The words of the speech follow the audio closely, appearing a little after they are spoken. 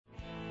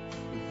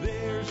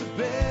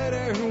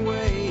better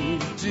way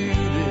to do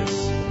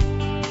this.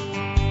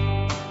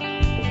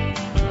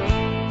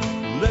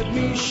 Let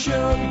me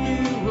show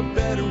you a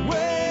better way.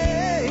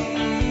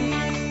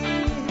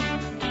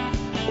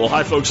 Well,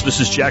 hi, folks.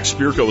 This is Jack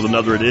Spirko with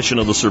another edition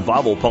of the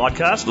Survival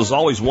Podcast. As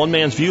always, one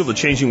man's view of the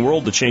changing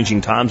world, the changing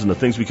times, and the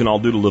things we can all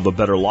do to live a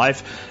better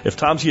life if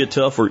times get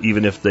tough or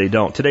even if they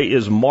don't. Today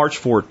is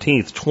March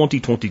 14th,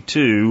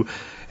 2022,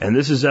 and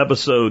this is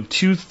episode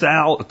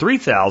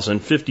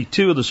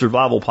 3052 of the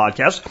Survival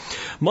Podcast.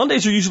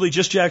 Mondays are usually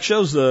just Jack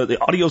shows. The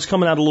audio's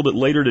coming out a little bit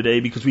later today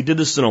because we did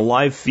this in a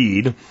live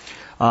feed.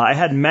 I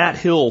had Matt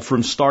Hill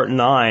from Start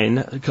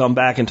 9 come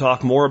back and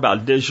talk more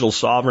about digital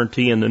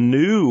sovereignty and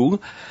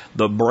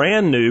the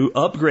brand new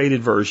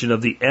upgraded version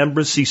of the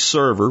Embassy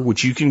server,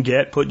 which you can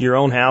get, put in your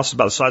own house,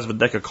 about the size of a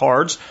deck of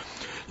cards.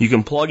 You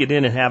can plug it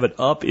in and have it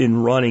up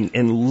and running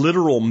in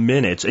literal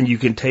minutes, and you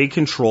can take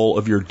control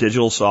of your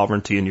digital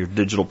sovereignty and your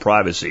digital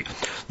privacy.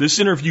 This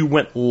interview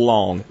went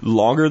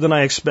longer than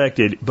I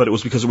expected, but it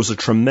was because there was a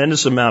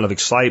tremendous amount of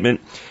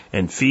excitement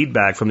and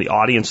feedback from the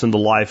audience in the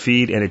live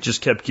feed, and it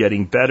just kept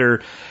getting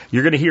better.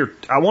 You're going to hear,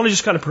 I want to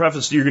just kind of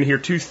preface, you're going to hear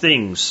two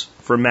things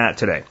from Matt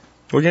today.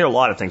 We're going to hear a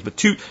lot of things, but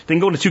they can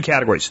go into two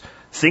categories.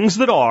 Things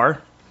that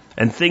are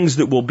and things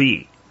that will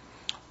be.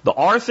 The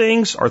are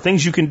things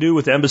you can do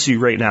with Embassy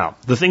right now.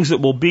 The things that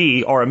will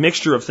be are a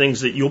mixture of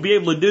things that you'll be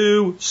able to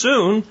do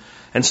soon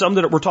and some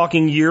that we're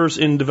talking years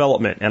in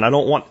development. And I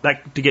don't want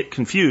that to get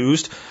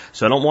confused.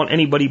 So I don't want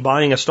anybody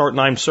buying a Start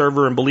 9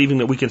 server and believing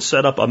that we can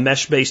set up a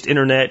mesh-based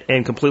internet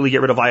and completely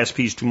get rid of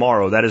ISPs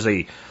tomorrow. That is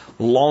a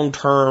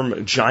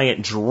long-term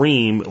giant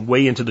dream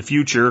way into the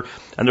future.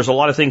 And there's a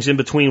lot of things in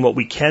between what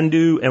we can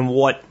do and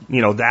what,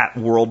 that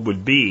world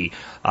would be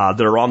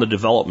that are on the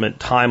development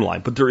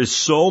timeline. But there is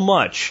so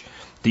much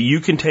that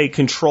you can take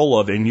control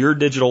of in your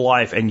digital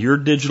life and your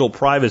digital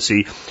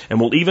privacy.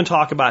 And we'll even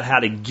talk about how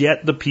to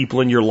get the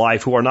people in your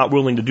life who are not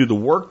willing to do the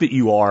work that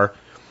you are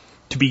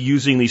to be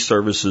using these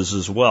services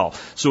as well.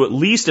 So at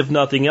least, if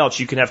nothing else,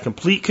 you can have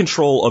complete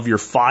control of your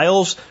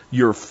files,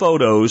 your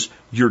photos,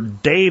 your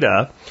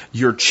data,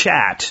 your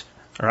chat,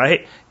 all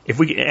right?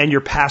 And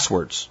your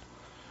passwords.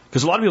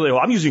 Because a lot of people say,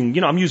 well, I'm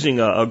using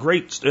a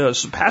great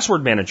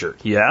password manager.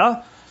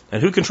 Yeah?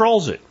 And who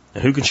controls it?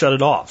 And who can shut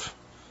it off?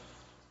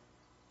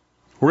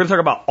 We're going to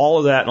talk about all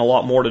of that and a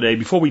lot more today.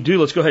 Before we do,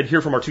 let's go ahead and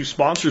hear from our two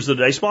sponsors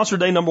today. Sponsor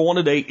day number one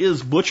today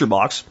is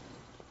ButcherBox.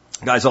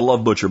 Guys, I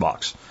love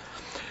ButcherBox.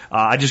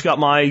 I just got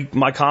my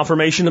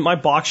confirmation that my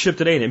box shipped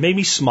today, and it made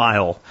me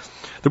smile.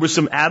 There was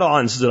some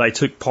add-ons that I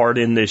took part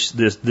in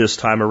this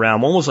time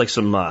around. One was like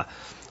some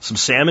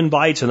salmon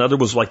bites, and the other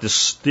was like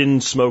this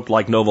thin smoked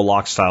like Nova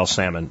Lock style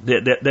salmon. They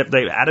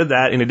added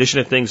that in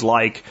addition to things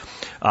like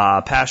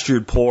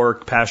pastured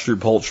pork,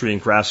 pastured poultry,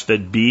 and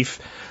grass-fed beef.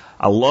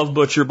 I love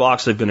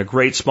ButcherBox. They've been a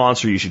great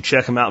sponsor. You should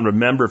check them out. And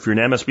remember, if you're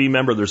an MSB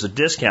member, there's a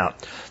discount.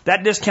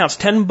 That discount's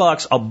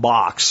 $10 a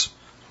box.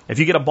 If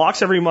you get a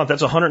box every month,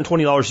 that's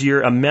 $120 a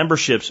year. A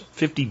membership's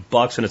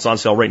 $50, and it's on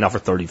sale right now for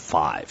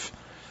 $35.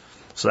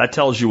 So that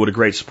tells you what a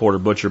great supporter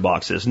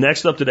ButcherBox is.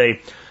 Next up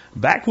today,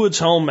 Backwoods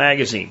Home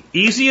Magazine.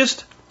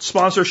 Easiest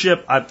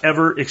sponsorship I've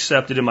ever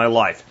accepted in my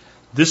life.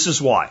 This is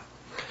why.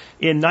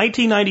 In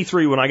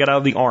 1993, when I got out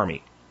of the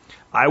Army,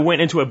 I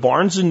went into a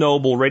Barnes &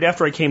 Noble right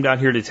after I came down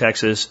here to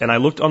Texas, and I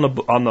looked on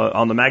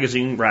the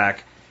magazine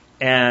rack,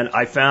 and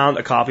I found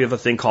a copy of a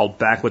thing called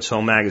Backwoods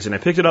Home Magazine. I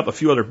picked it up, a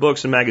few other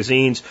books and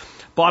magazines,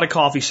 bought a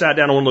coffee, sat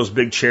down on one of those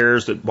big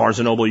chairs that Barnes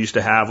 & Noble used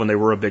to have when they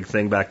were a big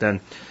thing back then,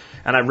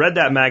 and I read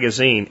that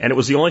magazine, and it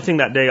was the only thing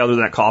that day other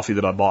than that coffee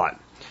that I bought. A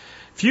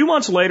few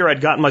months later, I'd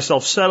gotten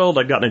myself settled,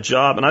 I'd gotten a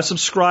job, and I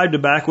subscribed to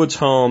Backwoods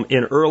Home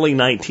in early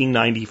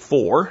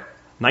 1994.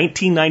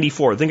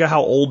 1994. Think of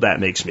how old that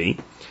makes me.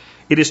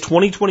 It is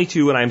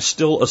 2022, and I'm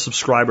still a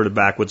subscriber to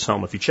Backwoods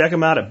Home. If you check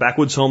them out at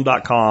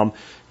backwoodshome.com,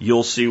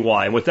 you'll see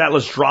why. And with that,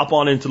 let's drop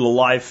on into the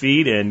live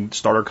feed and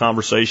start our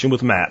conversation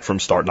with Matt from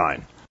Start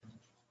 9.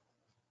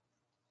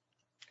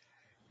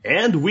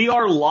 And we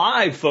are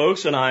live,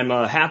 folks, and I'm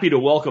happy to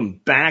welcome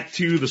back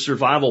to the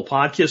Survival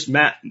Podcast,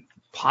 Matt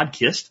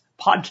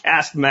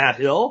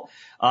Hill.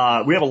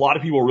 We have a lot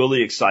of people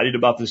really excited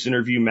about this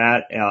interview,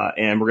 Matt,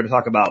 and we're going to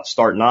talk about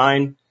Start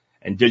 9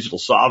 and digital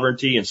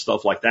sovereignty and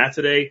stuff like that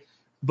today.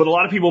 But a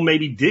lot of people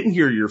maybe didn't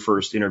hear your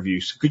first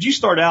interview. So could you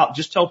start out,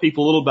 just tell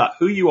people a little about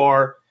who you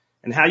are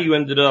and how you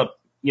ended up,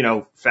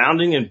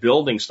 founding and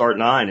building Start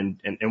 9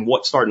 and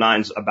what Start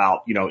 9's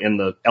about, in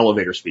the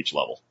elevator speech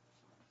level?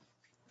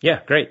 Yeah,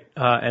 great.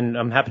 And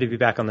I'm happy to be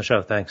back on the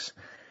show. Thanks.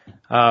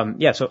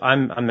 So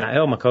I'm Matt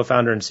Hill. I'm a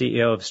co-founder and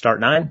CEO of Start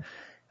 9.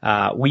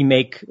 We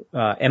make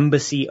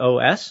Embassy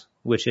OS,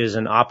 which is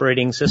an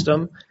operating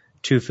system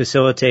to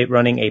facilitate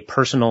running a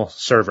personal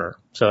server.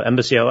 So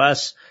Embassy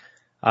OS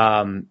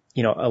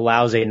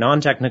allows a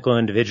non-technical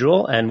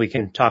individual, and we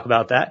can talk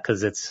about that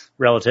because it's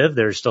relative.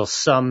 There's still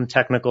some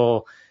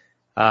technical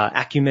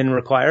acumen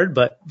required,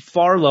 but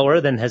far lower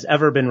than has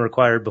ever been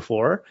required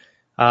before,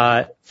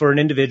 for an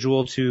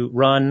individual to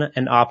run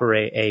and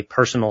operate a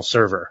personal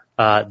server.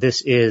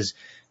 This is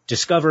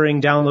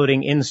discovering,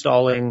 downloading,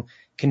 installing,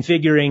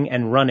 configuring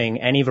and running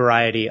any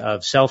variety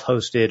of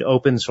self-hosted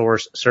open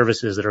source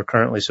services that are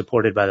currently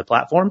supported by the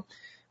platform.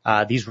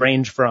 These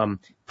range from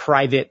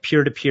private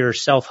peer-to-peer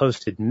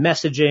self-hosted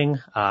messaging,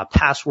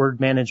 password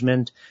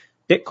management,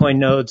 Bitcoin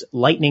nodes,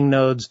 Lightning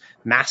nodes,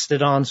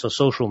 Mastodon, so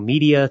social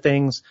media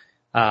things,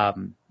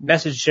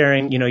 message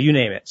sharing, you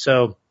name it.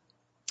 So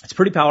it's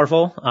pretty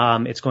powerful.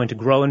 It's going to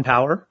grow in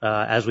power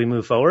as we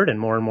move forward and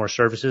more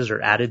services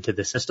are added to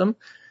the system.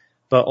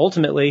 But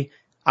ultimately,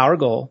 our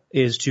goal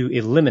is to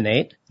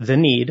eliminate the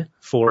need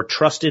for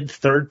trusted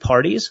third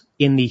parties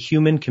in the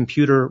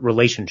human-computer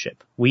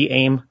relationship. We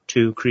aim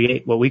to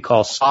create what we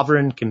call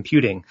sovereign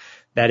computing.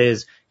 That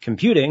is,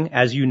 computing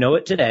as you know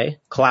it today,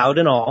 cloud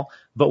and all,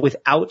 but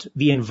without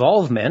the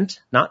involvement,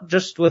 not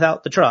just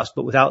without the trust,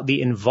 but without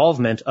the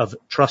involvement of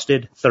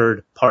trusted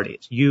third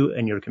parties. You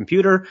and your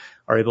computer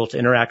are able to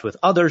interact with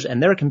others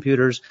and their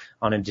computers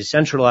on a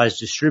decentralized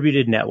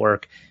distributed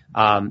network.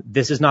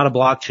 This is not a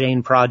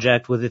blockchain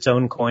project with its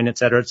own coin, et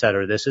cetera, et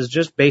cetera. This is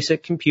just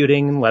basic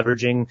computing and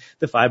leveraging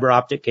the fiber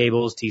optic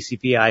cables,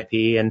 TCP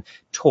IP and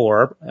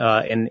Tor,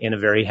 in a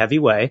very heavy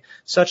way,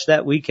 such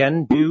that we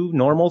can do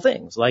normal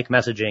things like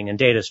messaging and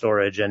data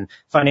storage and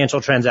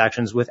financial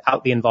transactions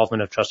without the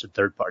involvement of trusted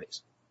third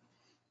parties.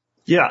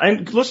 Yeah,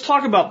 and let's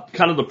talk about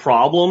kind of the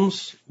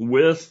problems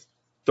with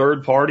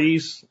third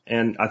parties.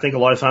 And I think a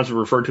lot of times we're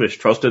referred to as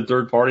trusted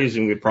third parties,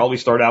 and we probably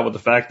start out with the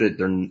fact that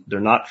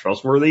they're not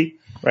trustworthy.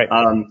 Right.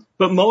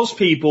 But most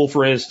people,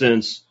 for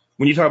instance,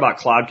 when you talk about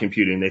cloud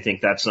computing, they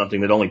think that's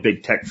something that only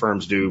big tech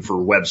firms do for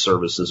web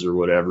services or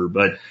whatever.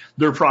 But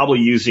they're probably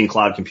using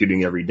cloud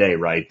computing every day,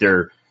 right?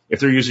 If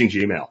they're using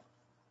Gmail,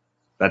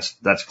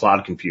 that's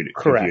cloud computing.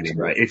 Correct.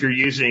 Right? If you're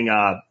using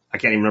I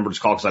can't even remember what it's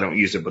called because I don't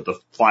use it, but the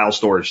file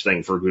storage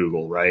thing for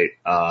Google, right?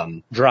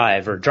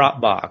 Drive or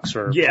Dropbox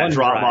or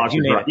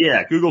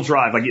Dropbox. Google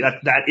Drive. Like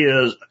that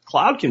is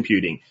cloud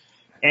computing.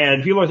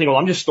 And people are thinking, well,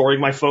 I'm just storing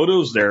my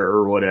photos there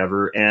or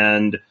whatever.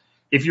 And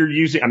if you're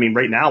using,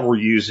 right now we're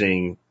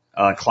using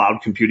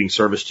cloud computing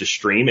service to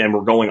stream, and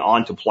we're going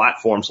on to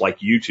platforms like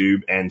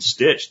YouTube and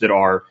Stitch that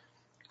are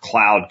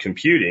cloud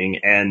computing,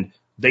 and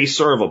they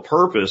serve a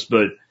purpose.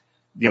 But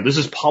this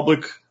is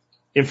public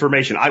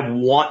information. I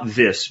want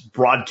this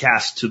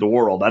broadcast to the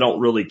world. I don't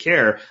really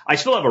care. I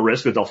still have a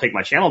risk that they'll take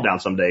my channel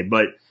down someday.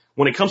 But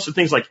when it comes to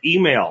things like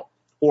email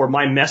or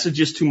my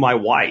messages to my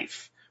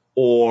wife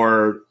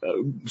or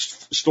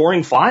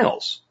storing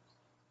files,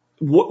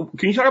 can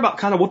you talk about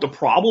kind of what the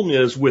problem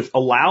is with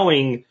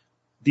allowing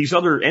these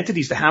other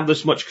entities to have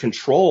this much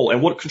control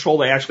and what control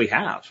they actually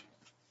have?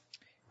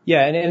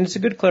 Yeah, and it's a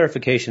good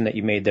clarification that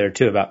you made there,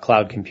 too, about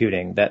cloud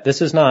computing, that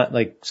this is not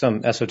like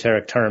some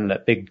esoteric term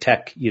that big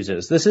tech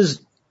uses. This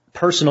is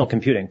personal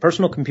computing.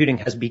 Personal computing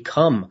has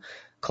become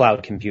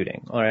cloud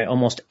computing. All right,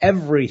 almost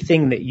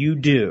everything that you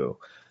do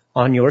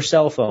on your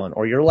cell phone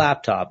or your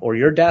laptop or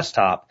your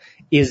desktop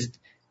is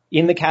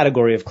in the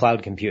category of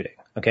cloud computing.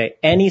 Okay,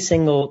 any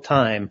single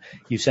time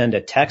you send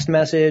a text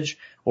message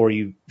or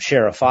you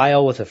share a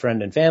file with a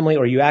friend and family,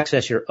 or you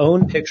access your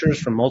own pictures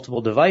from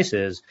multiple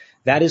devices,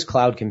 that is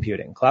cloud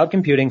computing. Cloud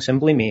computing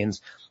simply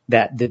means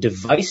that the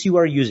device you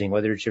are using,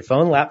 whether it's your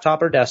phone,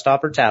 laptop, or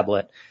desktop, or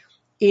tablet,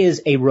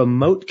 is a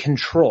remote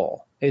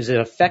control. Is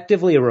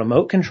effectively a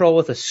remote control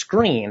with a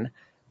screen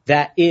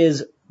that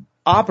is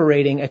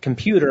operating a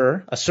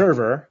computer, a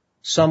server,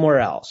 somewhere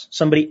else,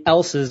 somebody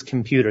else's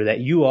computer that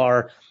you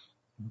are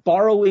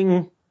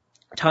borrowing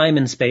time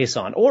and space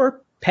on,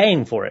 or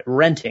paying for it,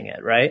 renting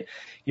it, right?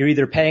 You're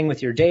either paying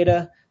with your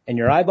data and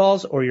your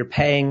eyeballs, or you're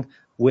paying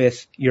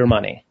with your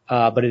money,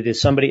 but it is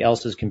somebody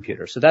else's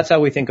computer. So that's how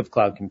we think of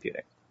cloud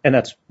computing, and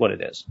that's what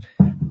it is.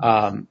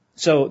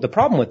 So the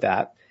problem with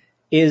that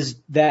is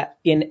that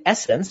in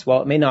essence,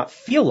 while it may not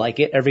feel like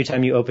it every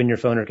time you open your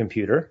phone or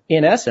computer,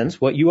 in essence,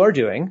 what you are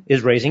doing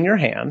is raising your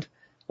hand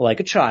like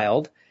a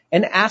child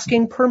and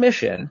asking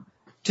permission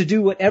to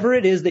do whatever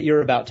it is that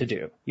you're about to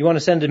do. You want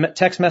to send a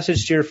text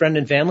message to your friend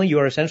and family, you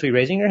are essentially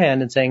raising your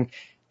hand and saying,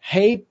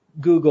 hey,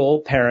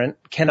 Google parent,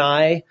 can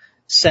I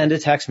send a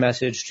text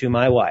message to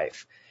my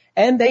wife?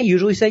 And they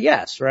usually say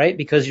yes, right?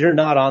 Because you're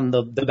not on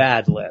the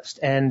bad list.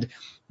 And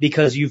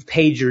because you've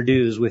paid your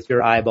dues with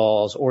your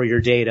eyeballs or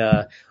your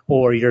data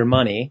or your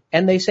money,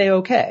 and they say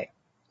okay,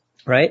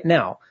 right?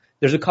 Now,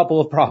 there's a couple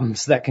of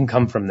problems that can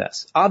come from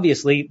this.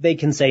 Obviously, they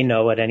can say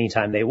no at any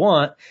time they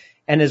want.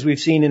 And as we've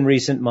seen in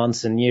recent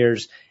months and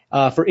years,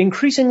 for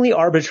increasingly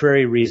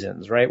arbitrary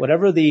reasons, right?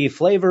 Whatever the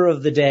flavor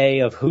of the day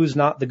of who's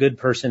not the good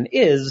person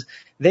is,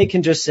 they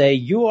can just say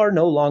you are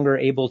no longer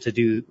able to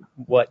do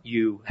what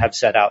you have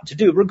set out to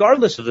do,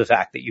 regardless of the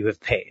fact that you have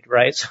paid,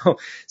 right?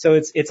 So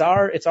it's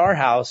our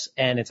house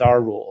and it's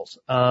our rules.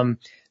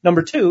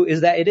 Number two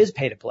is that it is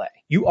pay to play.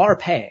 You are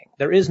paying.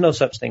 There is no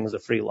such thing as a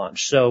free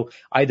lunch. So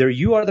either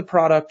you are the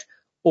product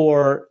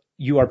or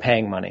you are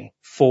paying money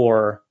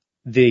for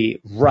the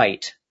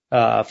right,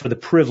 for the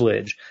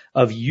privilege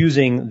of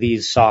using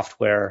these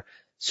software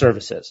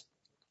services.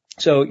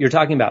 So you're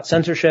talking about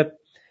censorship,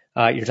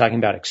 you're talking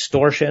about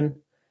extortion,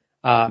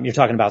 you're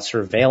talking about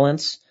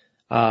surveillance,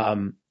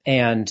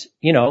 and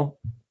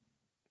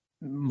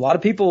lot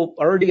of people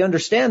already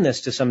understand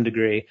this to some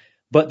degree,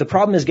 but the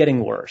problem is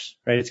getting worse,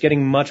 right? It's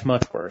getting much,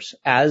 much worse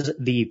as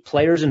the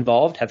players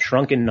involved have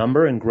shrunk in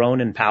number and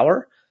grown in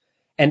power.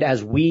 And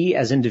as we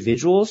as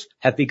individuals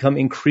have become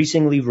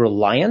increasingly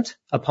reliant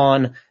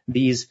upon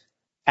these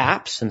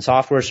apps and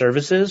software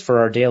services for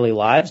our daily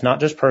lives, not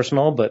just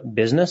personal, but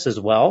business as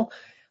well,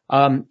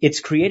 it's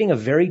creating a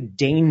very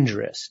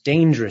dangerous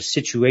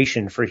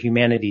situation for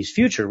humanity's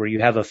future, where you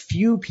have a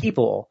few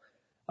people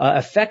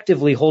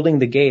effectively holding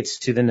the gates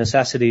to the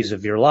necessities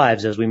of your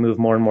lives as we move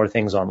more and more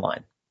things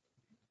online.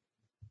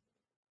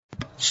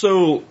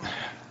 So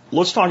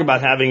let's talk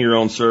about having your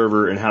own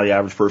server and how the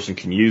average person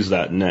can use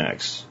that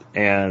next.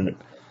 And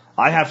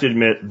I have to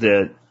admit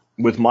that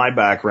with my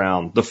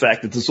background, the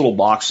fact that this little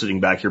box sitting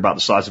back here about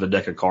the size of a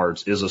deck of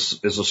cards is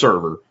a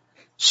server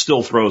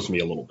still throws me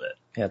a little bit.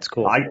 Yeah, it's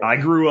cool. I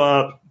grew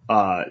up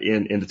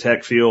in the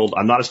tech field.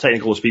 I'm not as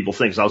technical as people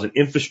think, 'cause I was an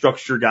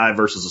infrastructure guy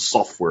versus a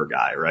software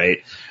guy,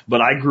 right?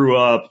 But I grew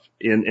up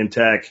in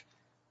tech,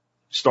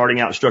 starting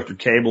out in structured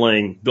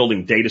cabling,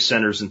 building data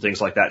centers and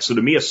things like that. So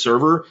to me, a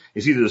server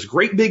is either this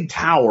great big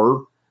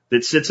tower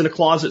that sits in a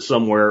closet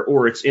somewhere,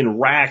 or it's in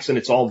racks and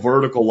it's all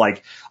vertical.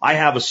 Like, I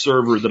have a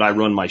server that I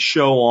run my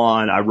show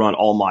on. I run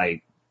all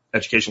my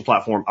educational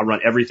platform. I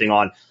run everything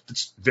on.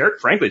 It's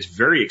frankly, it's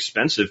very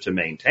expensive to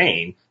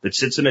maintain, that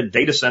sits in a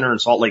data center in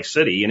Salt Lake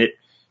City, and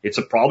it's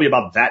probably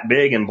about that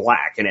big and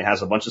black, and it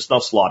has a bunch of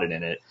stuff slotted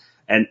in it.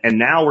 And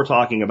now we're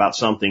talking about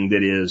something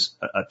that is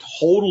a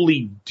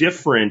totally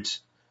different,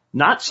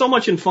 not so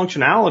much in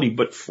functionality,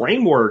 but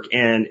framework,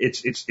 and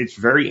it's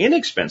very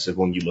inexpensive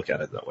when you look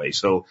at it that way.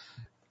 So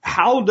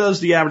how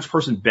does the average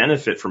person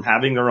benefit from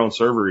having their own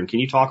server? And can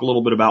you talk a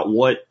little bit about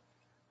what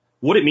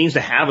it means to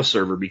have a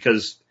server?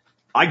 Because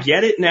I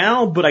get it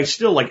now, but I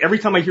still, like, every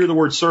time I hear the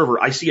word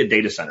server, I see a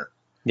data center.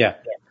 Yeah.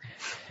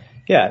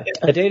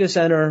 A data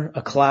center,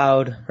 a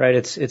cloud, right?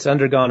 It's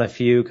undergone a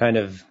few kind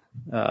of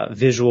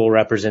visual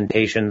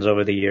representations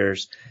over the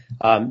years.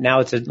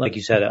 Now it's, like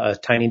you said, a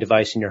tiny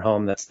device in your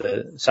home that's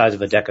the size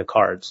of a deck of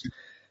cards.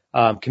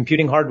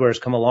 Computing hardware has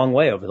come a long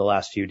way over the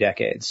last few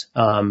decades,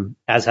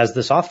 as has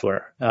the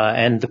software.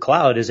 And the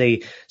cloud is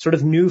a sort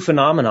of new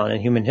phenomenon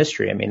in human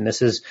history. I mean,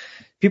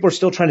 people are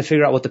still trying to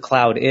figure out what the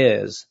cloud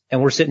is,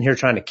 and we're sitting here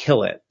trying to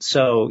kill it.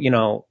 So,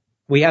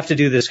 we have to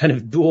do this kind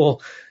of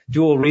dual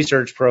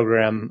research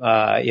program,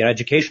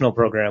 educational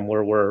program,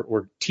 where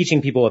we're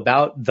teaching people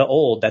about the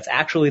old. That's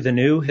actually the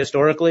new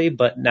historically,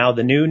 but now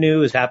the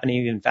new is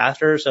happening even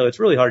faster. So it's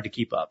really hard to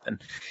keep up. And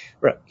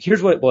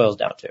here's what it boils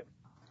down to.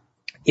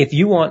 If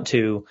you want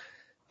to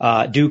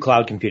do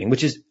cloud computing,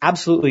 which is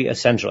absolutely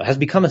essential, it has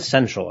become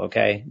essential,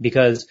 okay?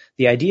 Because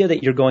the idea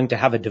that you're going to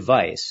have a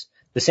device,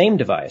 the same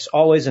device,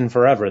 always and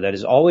forever, that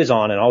is always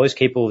on and always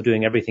capable of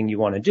doing everything you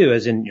want to do,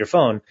 as in your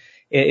phone,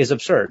 is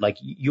absurd. Like,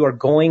 you are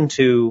going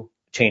to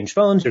change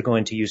phones, you're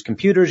going to use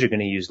computers, you're going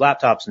to use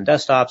laptops and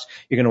desktops,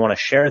 you're going to want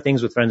to share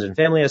things with friends and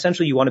family.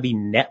 Essentially, you want to be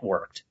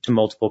networked to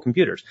multiple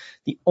computers.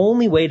 The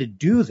only way to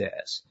do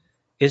this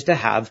is to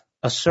have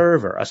a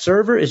server. A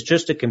server is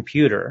just a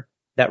computer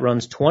that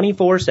runs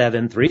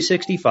 24/7,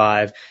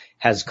 365,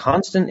 has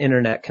constant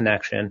internet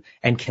connection,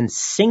 and can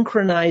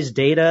synchronize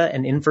data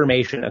and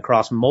information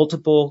across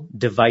multiple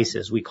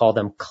devices. We call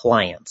them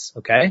clients,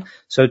 okay?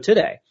 So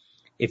today,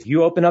 if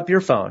you open up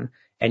your phone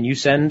and you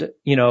send,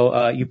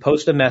 you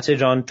post a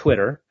message on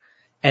Twitter,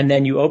 and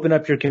then you open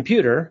up your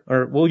computer,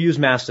 or we'll use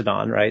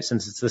Mastodon, right,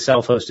 since it's the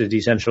self-hosted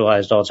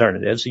decentralized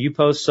alternative. So you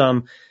post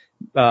some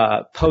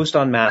post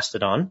on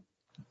Mastodon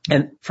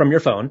and from your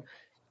phone,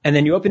 and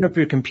then you open up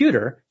your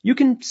computer, you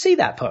can see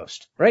that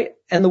post, right?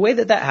 And the way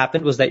that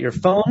happened was that your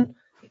phone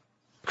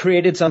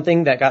created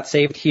something that got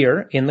saved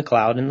here in the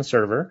cloud, in the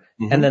server,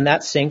 and then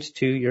that synced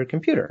to your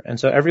computer. And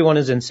so everyone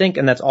is in sync,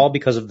 and that's all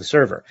because of the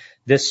server.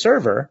 This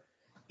server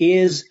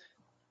is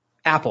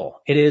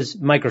Apple, it is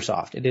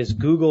Microsoft, it is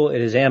Google,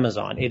 it is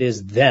Amazon, it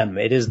is them.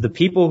 It is the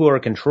people who are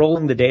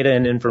controlling the data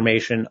and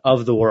information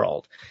of the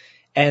world.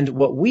 And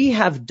what we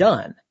have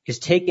done is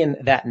taken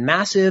that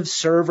massive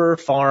server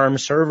farm,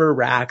 server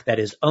rack that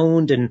is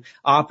owned and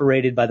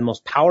operated by the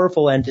most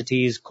powerful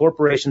entities,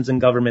 corporations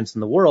and governments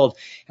in the world,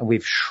 and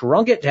we've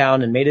shrunk it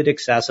down and made it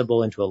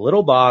accessible into a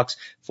little box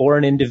for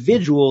an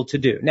individual to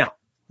do. Now,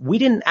 we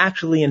didn't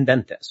actually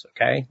invent this,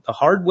 okay? The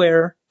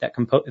hardware that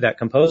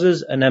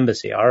composes an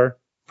embassy, our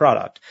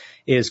product,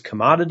 is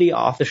commodity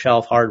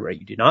off-the-shelf hardware.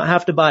 You do not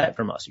have to buy it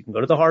from us. You can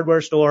go to the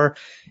hardware store,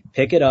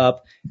 pick it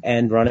up,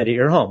 and run it at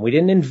your home. We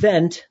didn't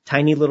invent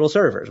tiny little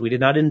servers. We did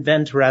not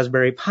invent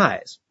Raspberry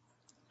Pis.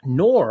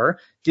 Nor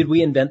did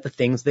we invent the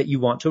things that you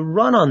want to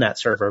run on that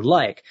server,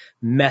 like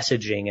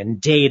messaging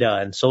and data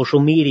and social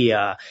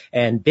media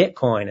and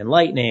Bitcoin and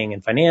Lightning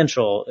and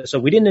financial. So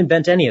we didn't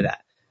invent any of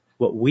that.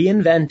 What we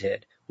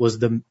invented was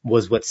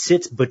what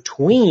sits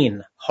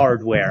between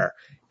hardware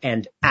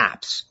and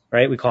apps,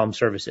 right? We call them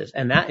services.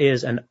 And that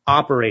is an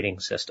operating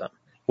system.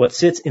 What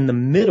sits in the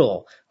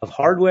middle of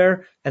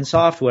hardware and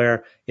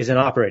software is an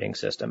operating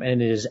system,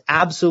 and it is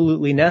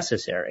absolutely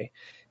necessary.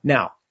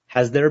 Now,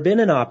 has there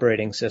been an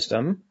operating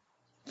system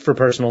for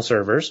personal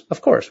servers? Of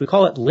course. We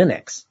call it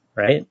Linux.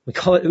 right? We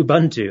call it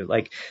Ubuntu.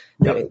 Like,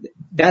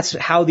 that's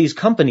how these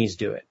companies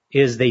do it,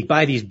 is they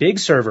buy these big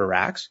server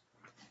racks,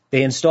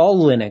 they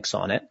install Linux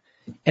on it,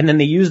 and then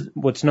they use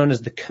what's known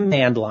as the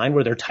command line,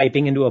 where they're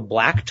typing into a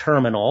black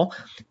terminal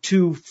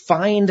to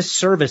find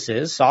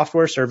services,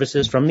 software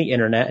services from the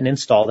internet, and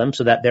install them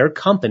so that their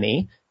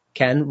company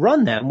can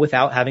run them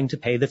without having to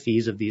pay the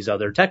fees of these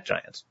other tech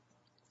giants.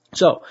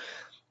 So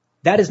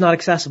that is not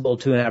accessible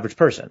to an average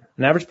person.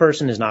 An average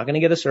person is not going to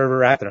get a server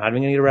rack. They're not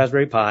even going to get a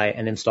Raspberry Pi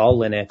and install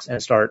Linux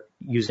and start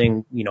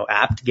using,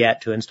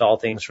 apt-get to install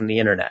things from the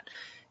internet.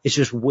 It's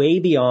just way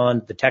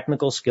beyond the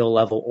technical skill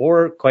level,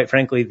 or quite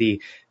frankly,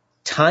 the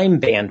time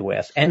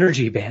bandwidth,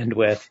 energy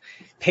bandwidth,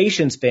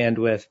 patience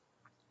bandwidth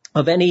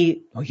of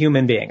any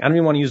human being. I don't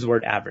even want to use the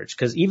word average,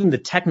 because even the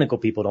technical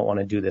people don't want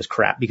to do this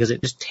crap, because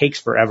it just takes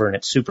forever and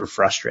it's super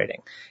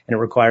frustrating and it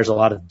requires a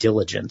lot of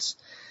diligence.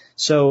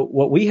 So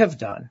what we have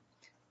done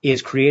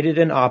is created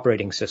an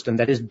operating system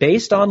that is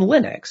based on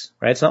Linux,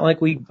 right? It's not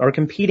like we are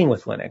competing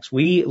with Linux.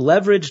 We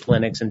leveraged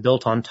Linux and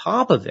built on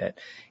top of it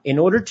in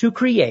order to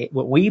create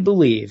what we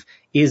believe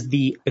is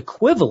the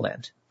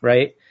equivalent,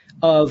 right,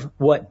 of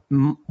what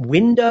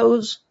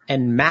Windows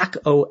and Mac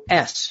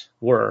OS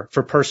were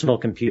for personal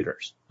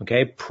computers,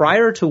 okay?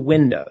 Prior to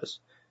Windows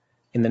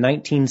in the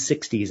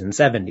 1960s and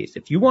 70s,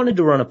 if you wanted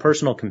to run a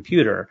personal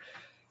computer,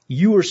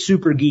 you were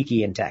super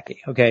geeky and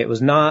techy, okay? It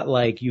was not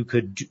like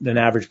an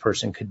average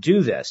person could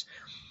do this.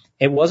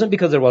 It wasn't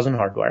because there wasn't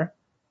hardware,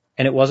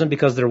 and it wasn't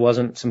because there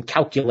wasn't some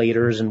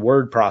calculators and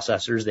word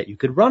processors that you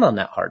could run on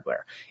that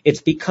hardware.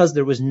 It's because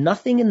there was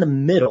nothing in the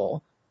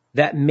middle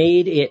that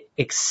made it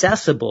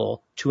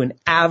accessible to an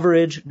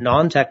average,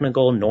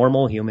 non-technical,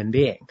 normal human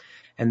being.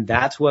 And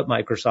that's what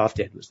Microsoft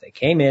did, was they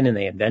came in and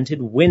they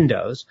invented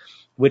Windows,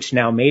 which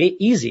now made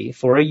it easy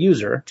for a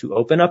user to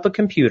open up a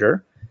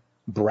computer,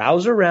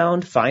 browse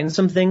around, find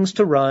some things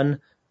to run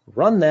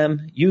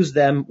them, use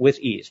them with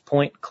ease.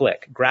 Point,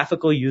 click,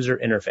 graphical user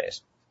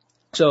interface.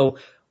 So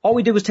all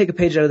we did was take a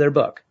page out of their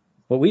book.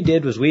 What we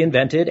did was we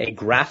invented a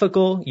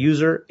graphical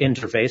user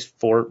interface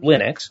for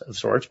Linux of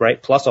sorts,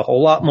 right? Plus a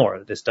whole lot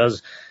more. This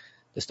does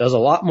a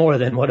lot more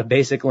than what a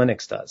basic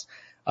Linux does.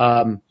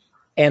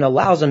 And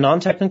allows a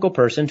non-technical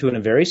person to, in a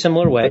very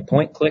similar way,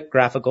 point, click,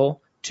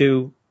 graphical,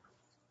 to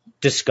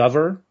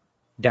discover,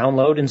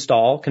 download,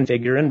 install,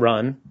 configure, and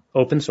run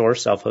open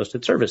source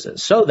self-hosted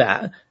services, so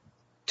that,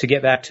 to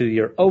get back to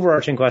your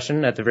overarching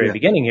question at the very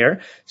beginning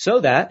here, so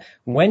that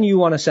when you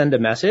want to send a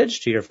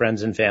message to your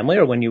friends and family,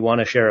 or when you want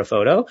to share a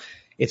photo,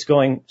 it's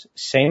going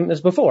same as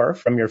before,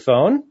 from your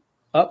phone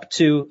up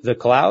to the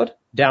cloud,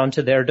 down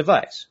to their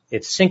device.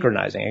 It's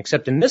synchronizing,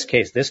 except in this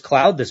case, this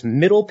cloud, this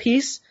middle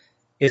piece,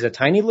 is a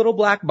tiny little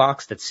black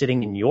box that's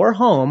sitting in your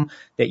home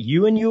that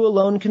you and you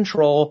alone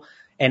control,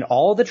 and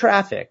all the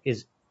traffic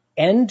is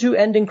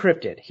end-to-end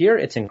encrypted. Here,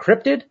 it's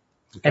encrypted,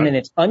 and then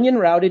it's onion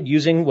routed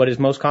using what is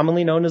most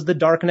commonly known as the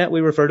dark net.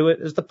 We refer to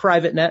it as the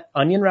private net,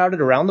 onion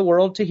routed around the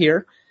world to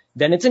here.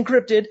 Then it's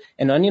encrypted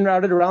and onion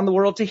routed around the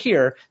world to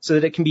here, so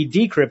that it can be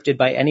decrypted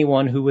by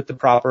anyone who with the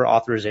proper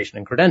authorization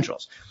and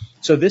credentials.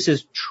 So this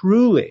is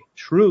truly,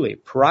 truly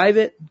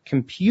private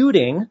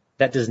computing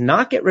that does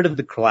not get rid of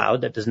the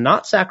cloud, that does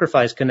not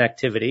sacrifice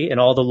connectivity and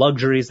all the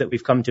luxuries that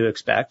we've come to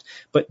expect,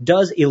 but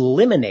does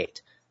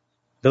eliminate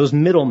those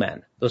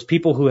middlemen, those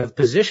people who have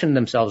positioned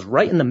themselves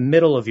right in the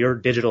middle of your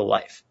digital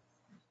life.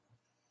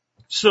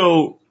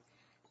 So,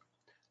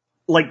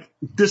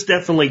 this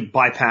definitely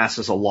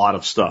bypasses a lot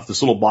of stuff.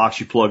 This little box,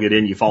 you plug it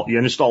in, you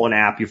install an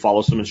app, you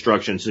follow some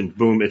instructions, and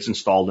boom, it's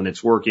installed and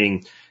it's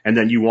working. And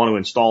then you want to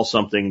install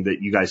something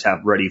that you guys have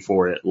ready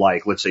for it,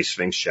 like, let's say,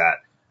 Sphinx Chat.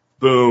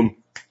 Boom,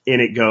 in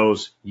it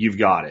goes, you've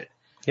got it.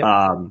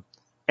 Yep.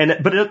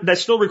 But that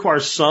still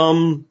requires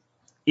some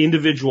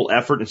individual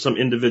effort and some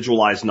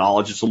individualized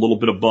knowledge. It's a little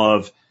bit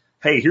above,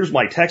 hey, here's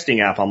my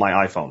texting app on my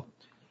iPhone.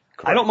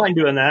 Correct. I don't mind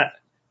doing that.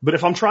 But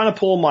if I'm trying to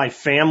pull my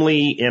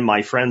family and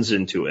my friends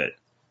into it,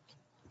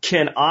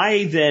 can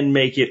I then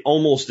make it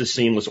almost as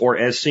seamless, or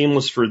as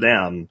seamless for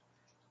them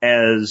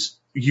as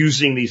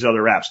using these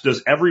other apps?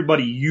 Does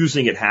everybody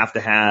using it have to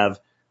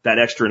have that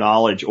extra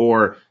knowledge,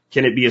 or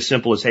can it be as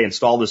simple as, hey,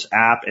 install this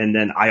app and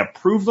then I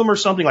approve them or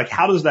something? Like,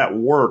 how does that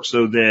work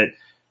so that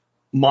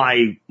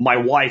my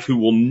wife, who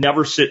will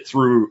never sit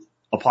through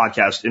a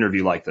podcast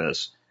interview like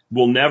this,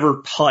 will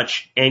never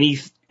touch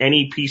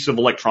any piece of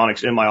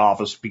electronics in my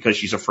office because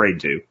she's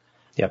afraid to.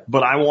 Yep.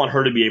 But I want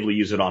her to be able to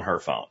use it on her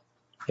phone.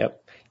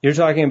 Yep. You're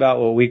talking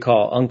about what we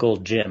call Uncle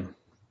Jim.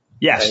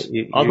 Yes.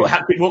 Right?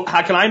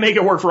 How can I make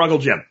it work for Uncle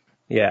Jim?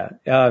 Yeah,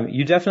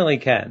 you definitely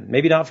can.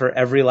 Maybe not for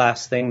every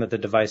last thing that the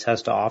device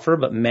has to offer,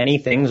 but many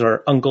things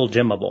are Uncle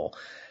Jimable.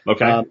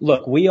 Okay.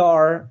 Look, we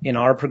are, in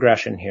our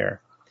progression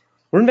here,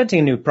 we're inventing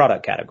a new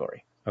product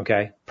category.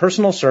 Okay.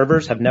 Personal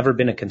servers have never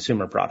been a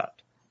consumer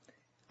product.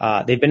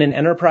 They've been an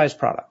enterprise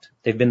product.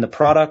 They've been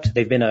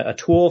they've been a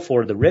tool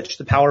for the rich,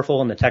 the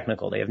powerful, and the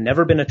technical. They have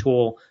never been a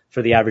tool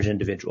for the average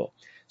individual.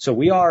 So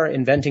we are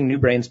inventing new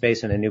brain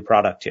space and a new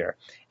product here.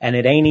 And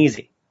it ain't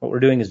easy. What we're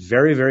doing is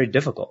very, very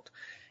difficult.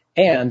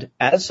 And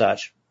as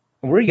such,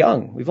 we're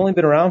young. We've only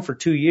been around for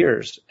 2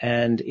 years,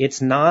 and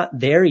it's not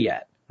there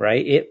yet,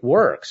 right? It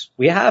works.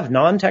 We have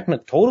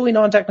totally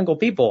non-technical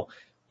people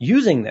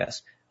using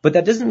this, but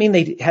that doesn't mean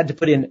they had to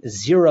put in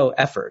zero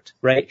effort,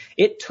 right?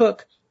 It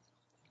took,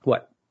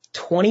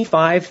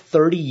 25,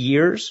 30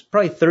 years,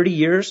 probably 30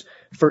 years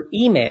for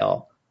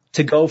email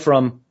to go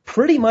from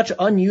pretty much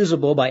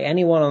unusable by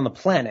anyone on the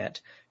planet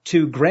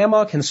to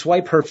grandma can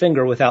swipe her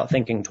finger without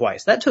thinking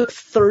twice. That took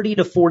 30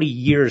 to 40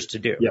 years to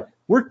do. Yeah.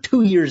 We're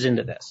 2 years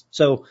into this.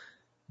 So,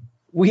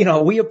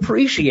 we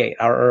appreciate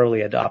our early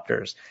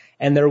adopters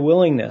and their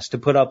willingness to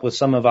put up with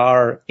some of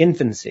our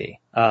infancy,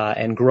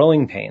 and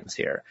growing pains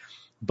here.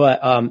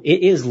 But,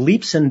 it is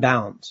leaps and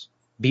bounds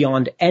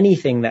beyond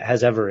anything that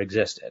has ever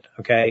existed.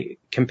 Okay.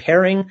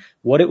 Comparing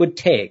what it would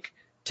take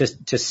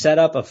to set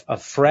up a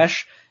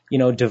fresh,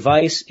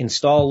 device,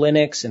 install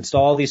Linux,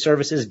 install these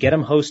services, get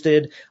them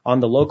hosted on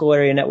the local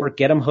area network,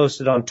 get them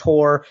hosted on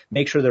Tor,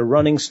 make sure they're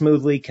running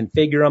smoothly,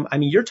 configure them. I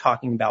mean, you're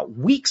talking about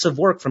weeks of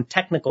work from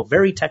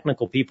very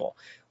technical people.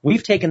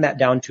 We've taken that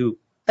down to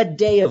a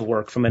day of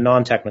work from a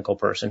non-technical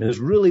person who's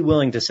really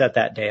willing to set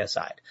that day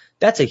aside.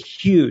 That's a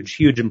huge,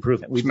 huge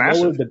improvement. We've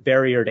lowered the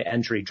barrier to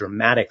entry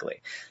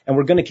dramatically, and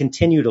we're going to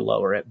continue to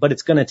lower it, but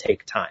it's going to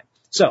take time.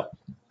 So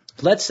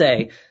let's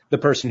say the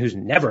person who's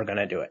never going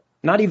to do it,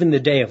 not even the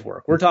day of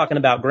work. We're talking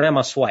about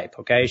grandma swipe,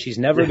 okay? She's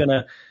never going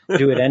to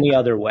do it any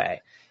other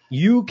way.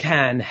 You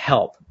can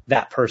help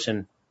that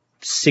person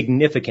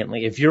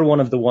significantly if you're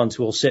one of the ones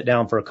who will sit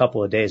down for a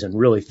couple of days and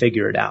really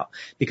figure it out,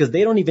 because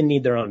they don't even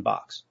need their own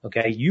box,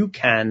 okay? You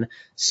can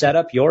set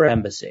up your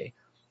embassy,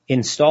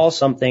 install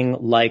something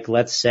like,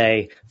 let's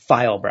say,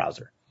 File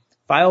Browser.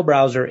 File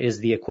Browser is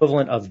the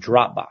equivalent of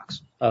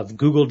Dropbox, of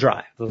Google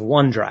Drive, of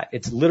OneDrive.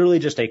 It's literally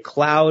just a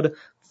cloud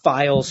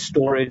file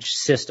storage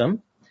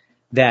system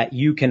that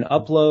you can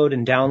upload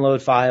and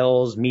download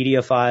files,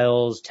 media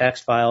files,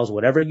 text files,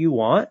 whatever you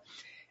want,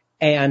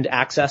 and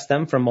access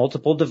them from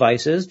multiple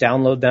devices,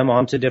 download them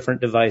onto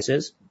different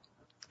devices,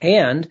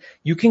 and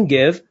you can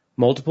give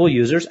multiple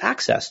users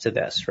access to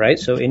this, right?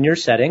 So in your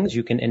settings,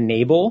 you can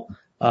enable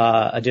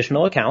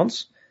additional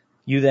accounts.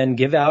 You then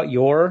give out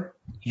your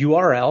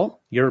URL,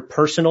 your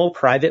personal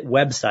private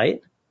website,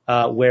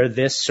 where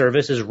this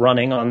service is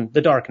running on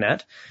the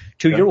darknet,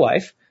 to your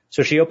wife.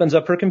 So she opens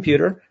up her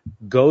computer,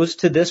 goes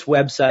to this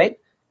website,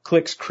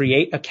 clicks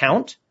create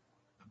account,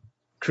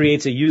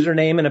 creates a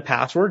username and a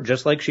password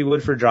just like she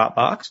would for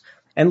Dropbox,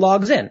 and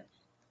logs in.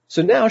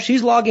 So now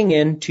she's logging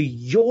in to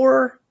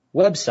your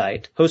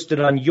website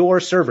hosted on your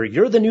server.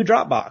 You're the new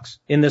Dropbox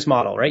in this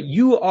model, right?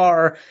 You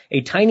are a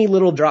tiny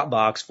little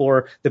Dropbox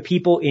for the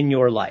people in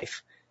your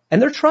life.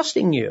 And they're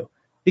trusting you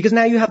because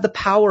now you have the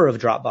power of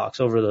Dropbox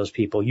over those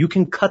people. You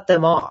can cut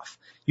them off.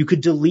 You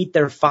could delete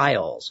their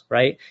files,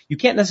 right? You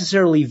can't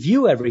necessarily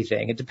view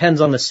everything. It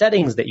depends on the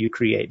settings that you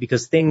create,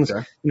 because things,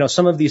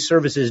 some of these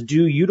services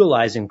do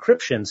utilize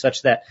encryption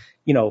such that,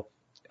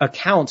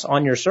 accounts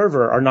on your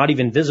server are not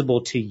even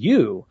visible to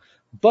you,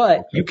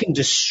 but you can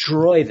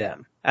destroy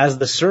them. As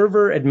the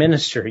server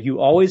administrator, you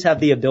always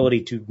have the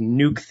ability to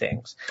nuke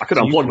things. I could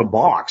unplug the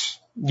box.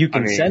 You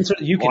can censor.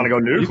 You can want to go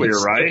nuclear, you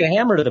can right? stick a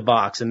hammer to the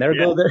box, and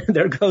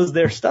there goes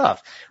their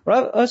stuff.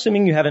 Well,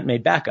 assuming you haven't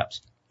made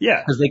backups.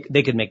 Yeah. Because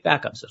they could make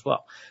backups as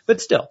well.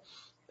 But still,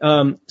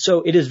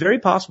 so it is very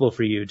possible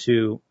for you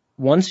to,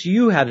 once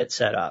you have it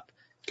set up,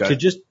 to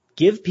just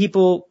give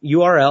people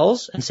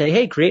URLs and say,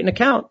 hey, create an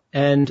account.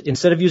 And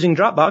instead of using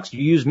Dropbox,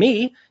 you use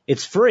me.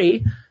 It's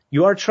free.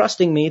 You are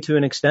trusting me to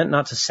an extent,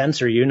 not to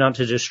censor you, not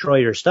to destroy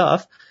your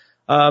stuff.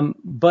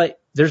 But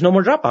there's no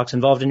more Dropbox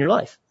involved in your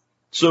life.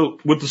 So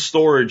with the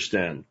storage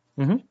then,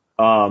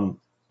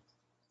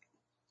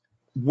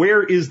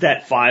 where is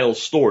that file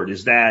stored?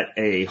 Is that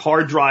a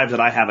hard drive that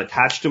I have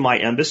attached to my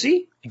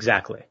embassy?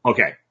 Exactly.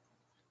 Okay.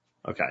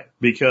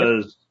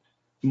 Because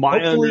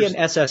hopefully an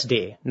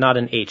SSD, not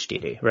an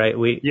HDD, right?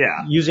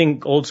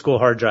 Using old school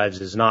hard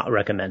drives is not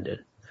recommended.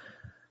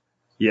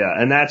 Yeah,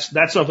 and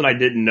that's something I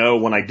didn't know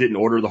when I didn't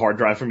order the hard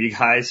drive from you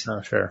guys.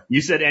 Oh, sure.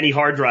 You said any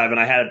hard drive, and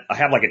I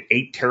have like an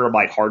 8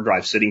 terabyte hard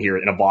drive sitting here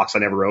in a box I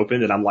never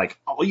opened, and I'm like,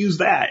 I'll use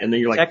that. And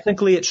then you're like,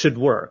 technically it should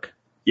work.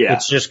 Yeah.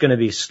 It's just going to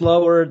be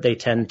slower. They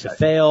tend to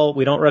fail.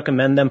 We don't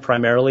recommend them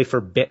primarily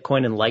for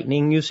Bitcoin and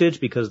Lightning usage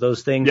because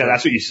those things are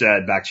that's what you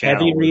said back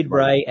channel. Heavy read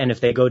write, and if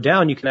they go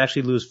down, you can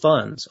actually lose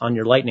funds on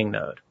your Lightning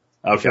node.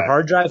 Okay. If your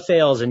hard drive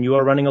fails and you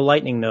are running a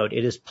Lightning node,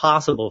 it is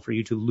possible for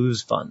you to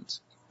lose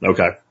funds.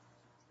 Okay.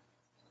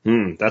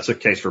 That's a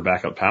case for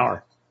backup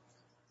power.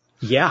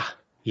 Yeah.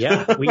 We've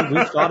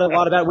thought a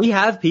lot about it. We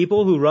have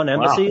people who run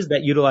embassies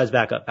that utilize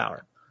backup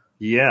power.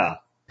 Yeah.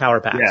 Power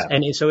packs. Yeah.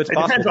 And so it's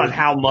possible. It depends on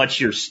how much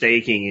you're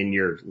staking in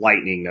your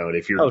Lightning node.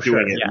 If you're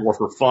doing it more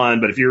for fun,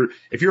 but if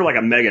you're like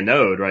a mega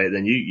node, right,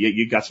 then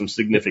you got some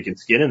significant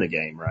skin in the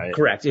game, right?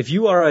 Correct. If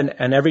you are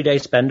an everyday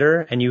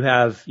spender and you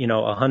have,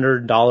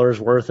 $100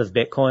 worth of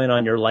Bitcoin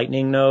on your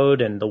Lightning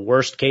node, and the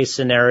worst case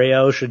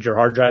scenario, should your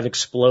hard drive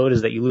explode,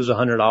 is that you lose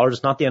 $100,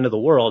 it's not the end of the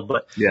world,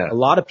 but a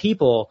lot of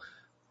people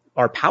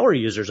are power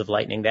users of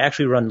Lightning. They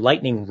actually run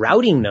Lightning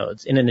routing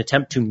nodes in an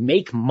attempt to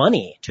make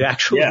money, to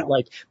actually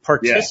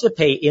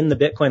participate in the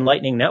Bitcoin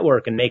Lightning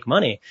network and make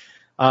money.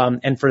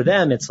 And for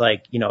them, it's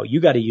like, you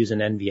got to use an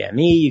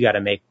NVMe. You got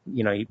to make,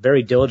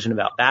 very diligent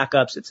about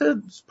backups. It's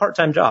a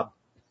part-time job.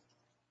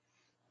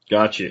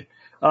 Gotcha.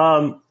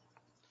 So,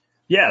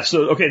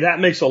 okay, that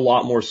makes a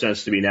lot more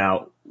sense to me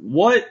now.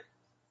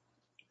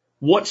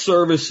 What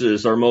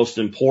services are most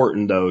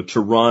important, though, to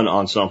run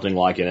on something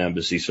like an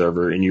Embassy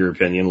server, in your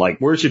opinion? Like,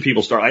 where should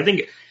people start? I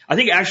think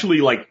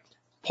actually, like,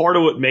 part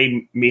of what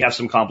made me have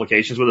some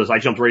complications with this, I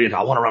jumped right into,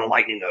 I want to run a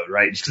Lightning node,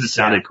 right? Just because it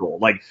sounded cool.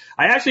 Like,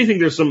 I actually think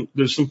there's some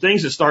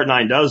things that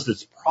Start9 does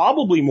that's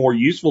probably more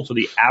useful to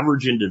the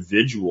average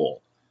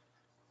individual,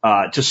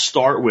 to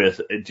start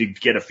with, to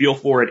get a feel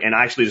for it and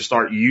actually to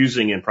start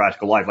using in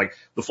practical life. Like,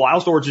 the file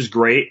storage is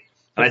great.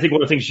 And I think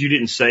one of the things you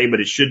didn't say, but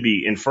it should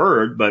be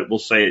inferred, but we'll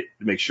say it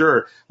to make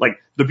sure,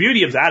 like, the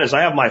beauty of that is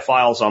I have my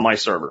files on my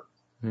server,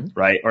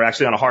 right? Or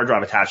actually on a hard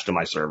drive attached to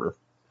my server.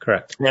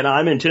 Correct. And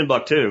I'm in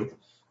Timbuktu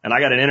and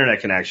I got an internet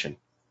connection.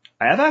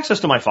 I have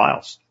access to my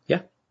files.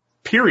 Yeah.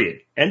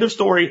 Period. End of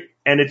story.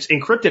 And it's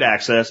encrypted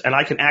access, and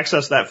I can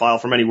access that file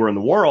from anywhere in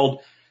the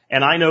world.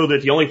 And I know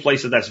that the only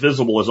place that that's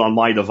visible is on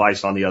my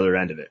device on the other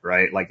end of it,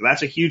 right? Like,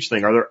 that's a huge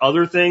thing. Are there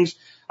other things?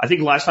 I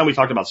think last time we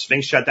talked about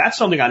Sphinx Chat. That's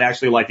something I'd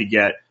actually like to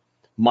get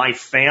my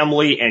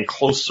family and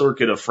close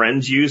circuit of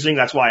friends using.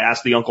 That's why I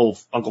asked the Uncle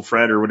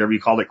Fred, or whatever you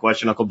call that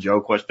question, Uncle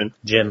Joe question.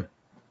 Jim,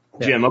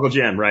 Uncle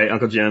Jim, right?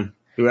 Uncle Jim,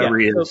 whoever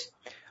he is.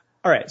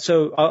 All right.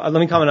 So let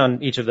me comment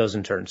on each of those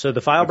in turn. So the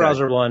file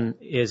browser one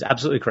is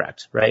absolutely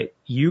correct, right?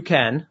 You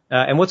can,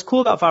 and what's cool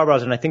about file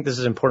browser, and I think this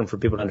is important for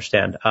people to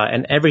understand,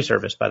 and every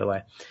service, by the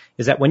way,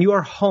 is that when you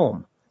are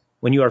home,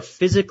 when you are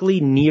physically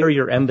near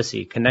your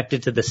embassy,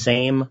 connected to the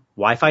same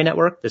Wi-Fi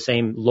network, the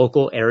same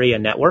local area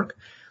network,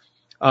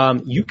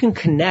 you can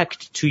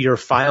connect to your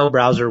file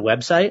browser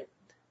website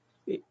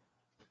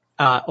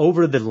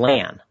over the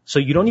LAN. So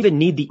you don't even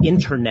need the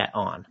internet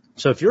on.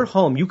 So if you're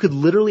home, you could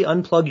literally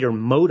unplug your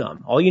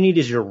modem. All you need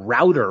is your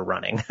router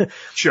running.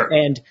 Sure.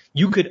 And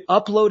you could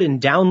upload and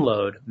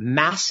download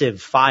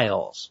massive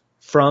files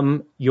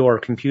from your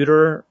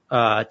computer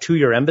to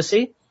your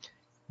embassy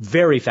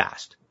very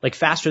fast. Like,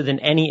 faster than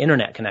any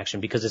internet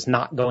connection, because it's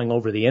not going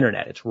over the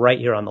internet. It's right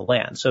here on the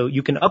LAN. So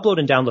you can upload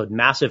and download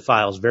massive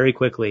files very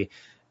quickly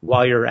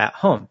while you're at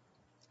home.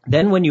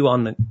 Then when you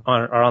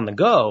are on the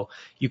go,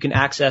 you can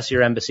access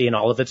your embassy and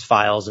all of its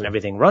files and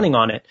everything running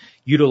on it,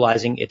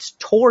 utilizing its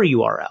Tor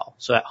URL.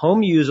 So at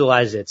home, you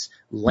utilize its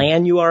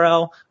LAN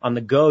URL. On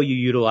the go, you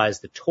utilize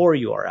the Tor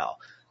URL.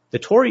 The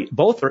Tor,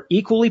 both are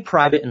equally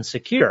private and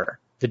secure.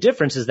 The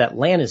difference is that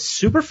LAN is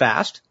super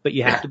fast, but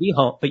you have to be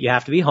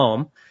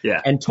home. Yeah.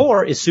 And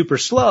Tor is super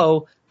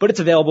slow, but it's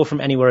available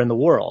from anywhere in the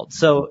world.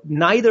 So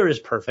neither is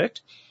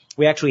perfect.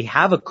 We actually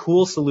have a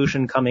cool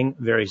solution coming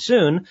very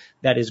soon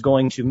that is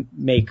going to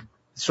make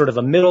sort of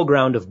a middle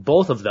ground of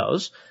both of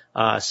those,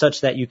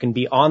 such that you can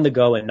be on the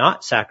go and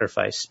not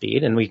sacrifice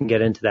speed. And we can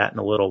get into that in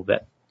a little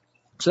bit.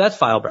 So that's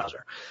file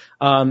browser.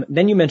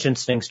 Then you mentioned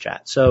Sphinx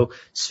Chat. So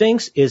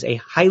Sphinx is a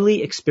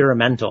highly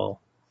experimental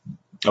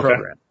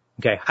program.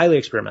 Okay, highly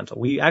experimental.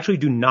 We actually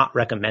do not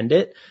recommend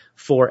it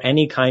for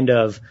any kind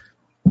of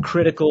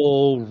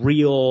critical,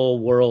 real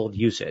world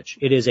usage.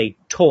 It is a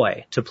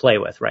toy to play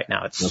with right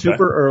now. It's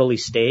super early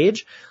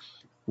stage.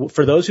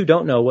 For those who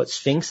don't know what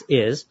Sphinx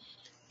is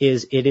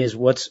it is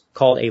what's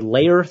called a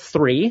layer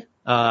 3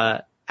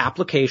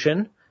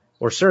 application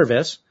or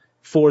service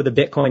for the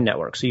Bitcoin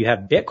network. So you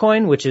have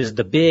Bitcoin, which is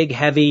the big,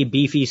 heavy,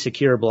 beefy,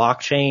 secure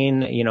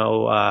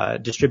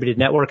blockchain, distributed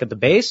network at the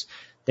base.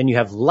 Then you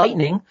have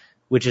Lightning,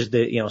 which is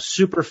the,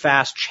 super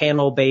fast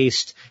channel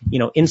based,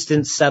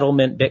 instant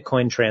settlement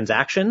Bitcoin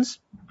transactions.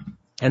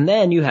 And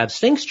then you have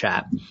Sphinx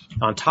Chat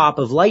on top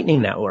of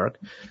Lightning Network,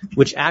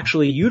 which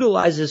actually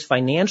utilizes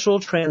financial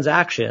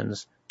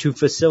transactions to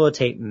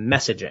facilitate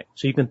messaging.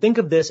 So you can think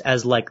of this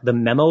as like the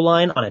memo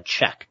line on a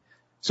check.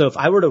 So if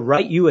I were to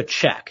write you a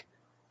check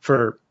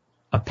for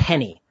a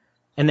penny,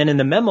 and then in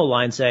the memo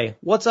line say,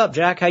 "What's up,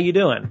 Jack? How you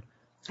doing?"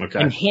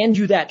 And hand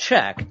you that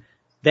check,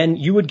 then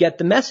you would get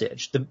the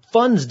message. The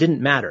funds didn't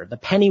matter. The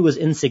penny was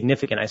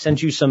insignificant. I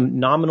sent you some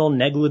nominal,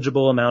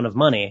 negligible amount of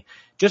money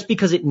just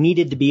because it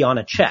needed to be on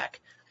a check.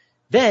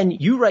 Then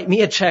you write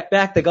me a check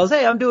back that goes,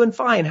 "Hey, I'm doing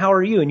fine. How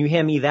are you?" And you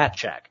hand me that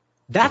check.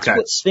 That's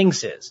what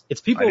Sphinx is.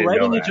 It's people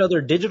writing each other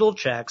digital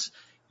checks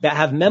that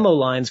have memo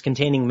lines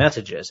containing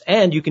messages.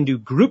 And you can do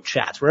group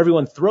chats where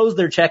everyone throws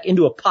their check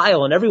into a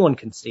pile and everyone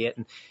can see it.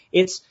 And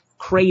it's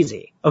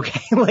crazy.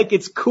 Okay. Like,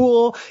 it's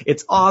cool.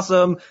 It's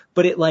awesome.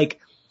 But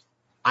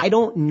I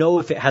don't know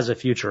if it has a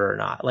future or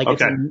not.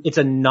 It's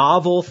a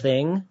novel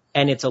thing,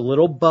 and it's a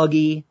little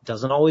buggy.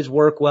 Doesn't always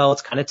work well.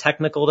 It's kind of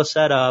technical to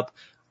set up.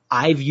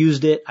 I've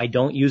used it. I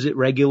don't use it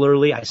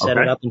regularly. I set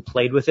it up and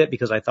played with it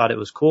because I thought it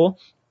was cool.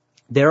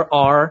 There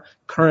are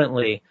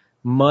currently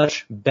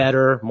much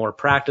better, more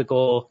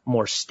practical,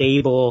 more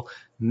stable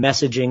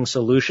messaging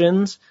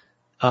solutions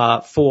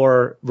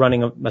for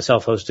running a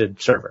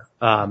self-hosted server.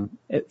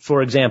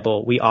 For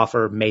example, we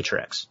offer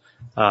Matrix.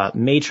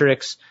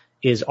 Matrix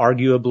is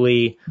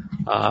arguably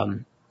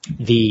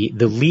the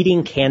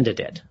leading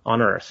candidate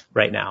on Earth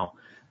right now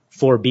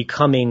for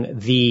becoming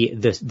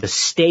the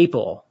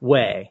staple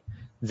way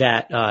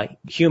that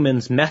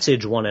humans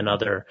message one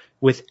another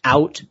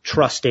without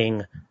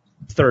trusting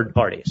third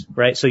parties,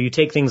 right? So you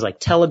take things like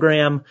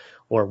Telegram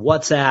or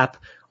WhatsApp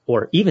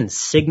or even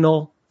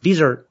Signal.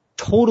 These are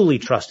totally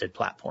trusted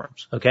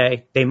platforms,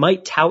 okay? They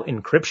might tout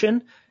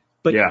encryption,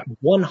 but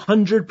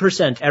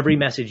 100% every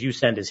message you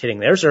send is hitting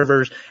their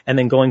servers and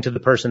then going to the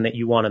person that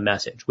you want to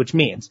message, which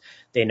means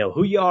they know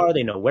who you are,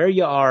 they know where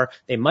you are,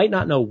 they might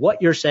not know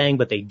what you're saying,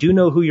 but they do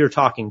know who you're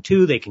talking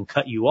to, they can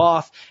cut you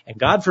off, and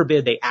God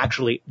forbid they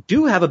actually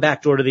do have a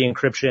backdoor to the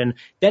encryption,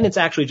 then it's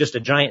actually just a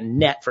giant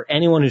net for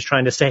anyone who's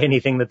trying to say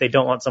anything that they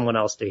don't want someone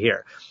else to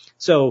hear.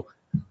 So,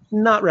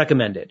 not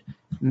recommended.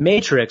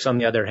 Matrix, on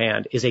the other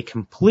hand, is a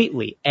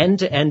completely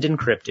end-to-end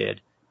encrypted,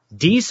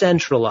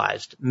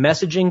 decentralized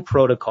messaging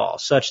protocol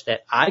such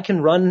that I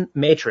can run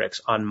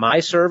Matrix on my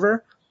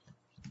server,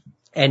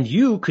 and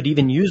you could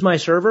even use my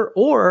server,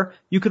 or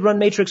you could run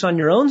Matrix on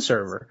your own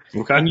server.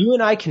 Okay. And you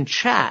and I can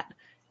chat,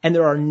 and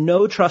there are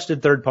no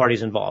trusted third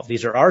parties involved.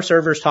 These are our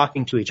servers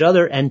talking to each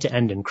other,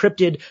 end-to-end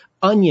encrypted,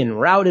 onion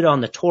routed on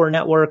the Tor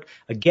network.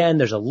 Again,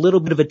 there's a little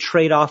bit of a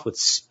trade-off with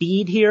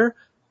speed here,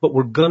 but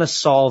we're going to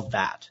solve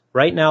that.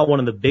 Right now, one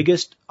of the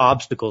biggest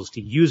obstacles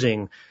to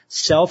using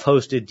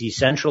self-hosted,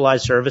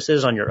 decentralized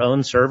services on your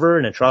own server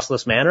in a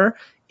trustless manner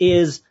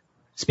is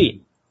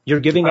speed.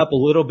 You're giving up a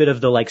little bit of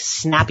the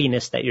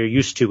snappiness that you're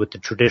used to with the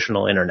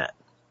traditional internet.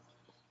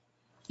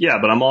 Yeah,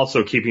 but I'm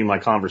also keeping my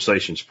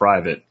conversations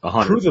private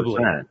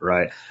 100%,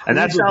 right? And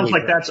that sounds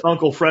like that's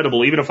Uncle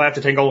Fredable. Even if I have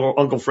to take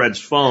Uncle Fred's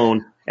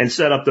phone and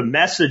set up the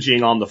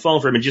messaging on the phone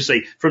for him and just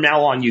say, from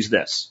now on, use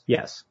this.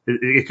 Yes.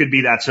 It could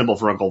be that simple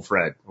for Uncle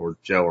Fred or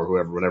Joe or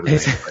whoever, whatever.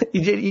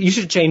 You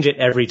should change it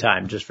every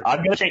time just for. I'm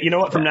going to change. You know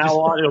what? From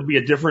now on, it'll be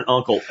a different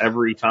uncle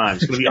every time.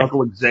 It's going to be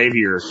Uncle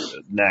Xavier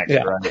next,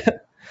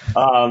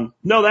 right?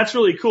 No, that's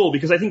really cool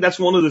because I think that's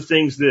one of the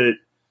things that,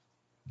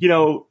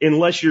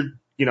 unless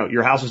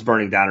your house is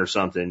burning down or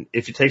something,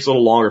 if it takes a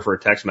little longer for a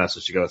text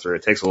message to go through,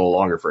 it takes a little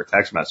longer for a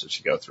text message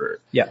to go through.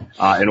 Yeah.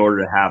 In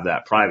order to have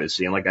that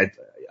privacy. And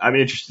I'm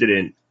interested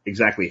in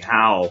exactly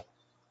how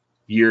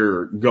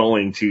you're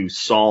going to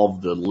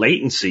solve the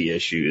latency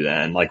issue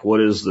then.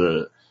 What is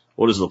the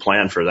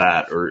plan for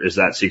that? Or is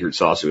that secret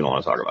sauce we don't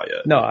want to talk about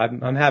yet? No,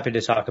 I'm happy to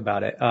talk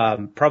about it.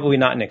 Probably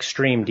not in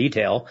extreme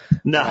detail.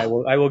 No. I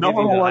will give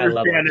you the high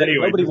level.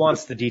 Anyway. Nobody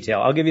wants the detail.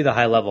 I'll give you the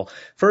high level.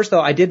 First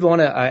though, I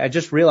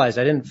just realized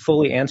I didn't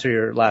fully answer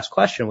your last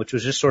question, which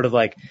was just sort of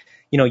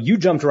you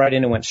jumped right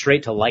in and went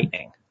straight to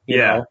lightning. You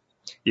know?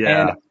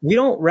 Yeah. And we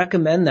don't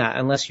recommend that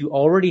unless you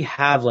already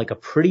have a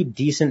pretty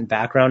decent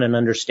background and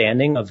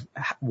understanding of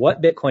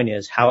what Bitcoin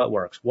is, how it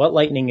works, what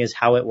Lightning is,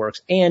 how it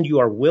works, and you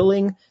are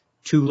willing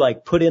to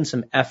put in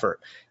some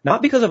effort.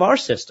 Not because of our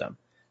system.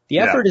 The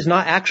effort is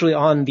not actually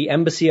on the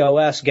Embassy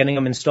OS, getting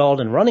them installed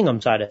and running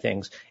them side of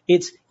things.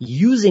 It's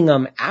using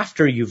them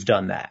after you've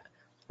done that,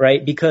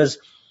 right? Because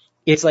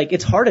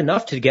it's hard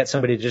enough to get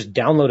somebody to just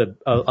download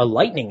a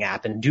Lightning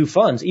app and do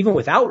funds even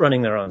without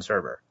running their own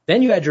server.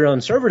 Then you add your own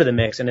server to the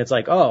mix and it's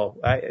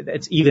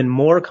it's even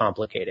more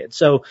complicated.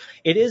 So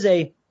it is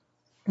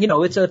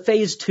it's a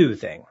phase 2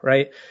 thing,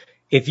 right?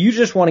 If you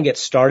just want to get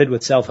started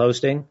with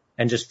self-hosting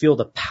and just feel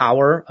the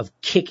power of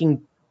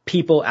kicking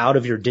people out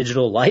of your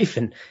digital life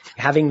and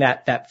having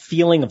that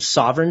feeling of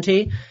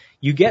sovereignty,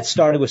 you get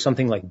started with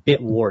something like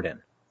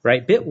Bitwarden,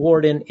 right?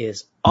 Bitwarden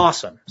is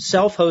awesome.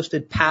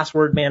 Self-hosted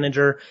password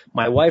manager.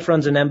 My wife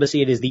runs an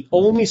embassy. It is the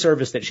only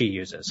service that she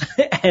uses.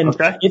 And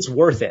It's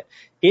worth it.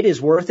 It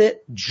is worth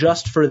it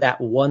just for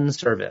that one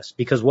service,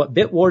 because what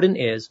Bitwarden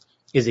is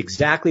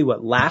exactly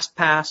what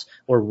LastPass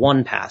or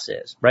OnePass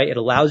is, right? It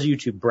allows you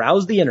to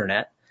browse the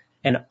internet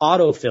and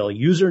autofill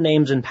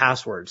usernames and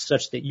passwords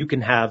such that you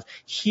can have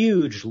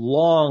huge,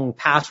 long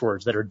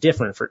passwords that are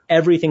different for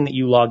everything that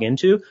you log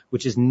into,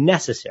 which is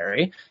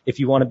necessary if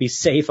you want to be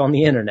safe on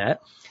the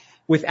internet,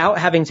 without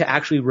having to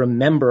actually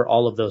remember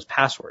all of those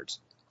passwords.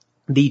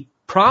 The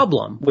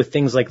problem with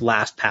things like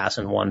LastPass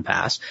and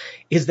OnePass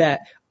is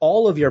that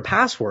all of your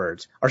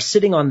passwords are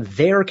sitting on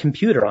their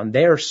computer, on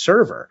their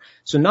server.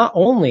 So not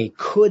only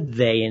could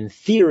they, in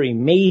theory,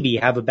 maybe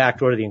have a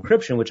backdoor to the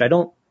encryption, which I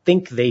don't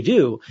think they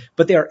do,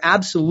 but they are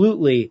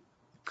absolutely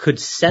could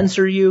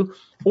censor you,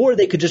 or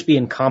they could just be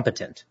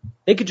incompetent.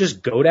 They could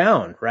just go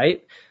down,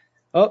 right?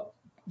 Oh,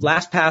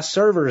 LastPass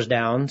server's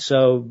down,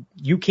 so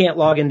you can't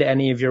log into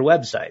any of your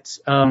websites.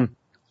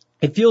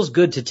 It feels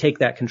good to take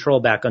that control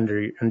back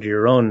under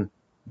your own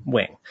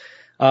wing.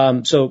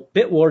 So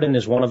Bitwarden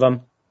is one of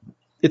them.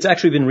 It's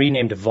actually been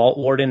renamed to Vault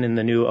Warden in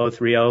the new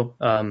 030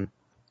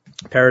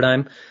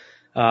 paradigm.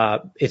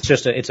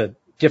 It's a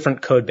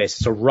different code base.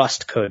 It's a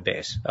Rust code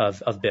base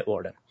of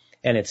Bitwarden,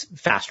 and it's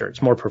faster.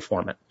 It's more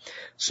performant.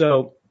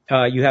 So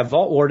you have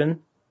Vault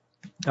Warden.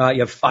 You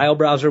have File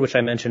Browser, which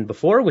I mentioned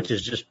before, which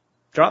is just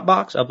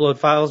Dropbox, upload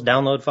files,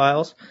 download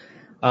files.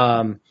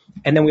 And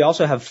then we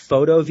also have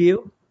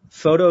PhotoView.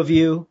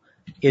 PhotoView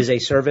is a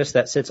service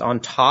that sits on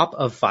top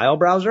of File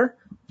Browser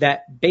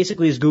that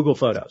basically is Google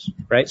Photos,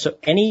 right? So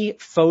any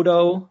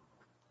photo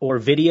or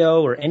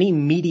video or any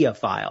media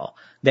file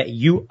that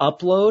you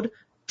upload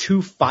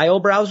to file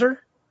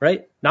browser,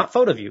 right? Not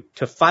PhotoView,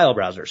 to file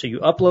browser. So you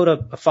upload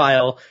a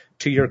file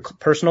to your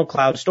personal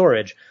cloud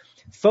storage.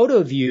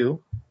 PhotoView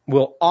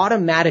will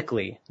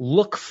automatically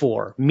look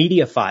for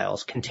media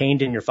files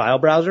contained in your file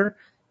browser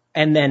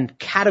and then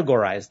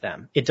categorize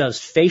them. It does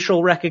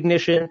facial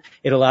recognition.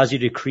 It allows you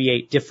to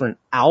create different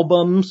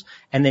albums,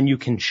 and then you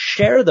can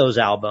share those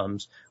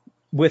albums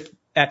with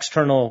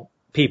external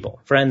people,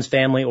 friends,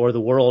 family, or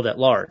the world at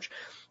large.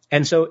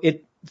 And so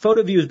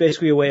PhotoView is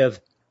basically a way of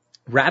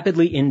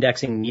rapidly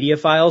indexing media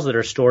files that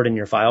are stored in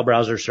your file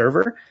browser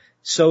server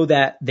so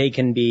that they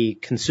can be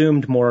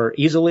consumed more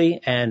easily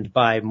and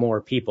by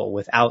more people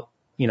without,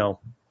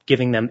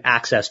 giving them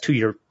access to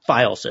your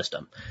file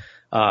system.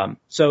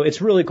 So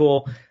it's really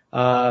cool.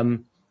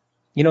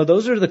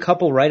 Those are the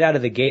couple right out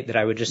of the gate that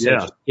I would just say,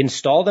 just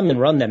install them and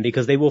run them,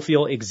 because they will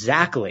feel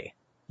exactly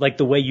like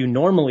the way you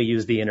normally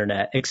use the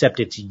internet,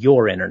 except it's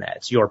your internet.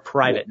 It's your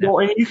private network.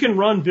 Well, and you can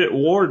run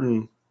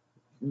Bitwarden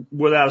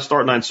without a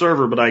Start9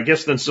 server, but I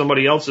guess then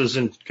somebody else is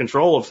in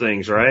control of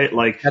things, right?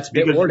 Like, that's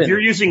because Bitwarden. If you're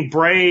using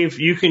Brave,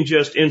 you can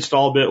just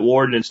install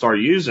Bitwarden and start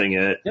using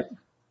it. Yep.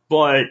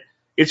 But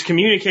it's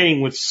communicating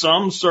with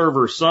some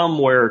server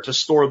somewhere to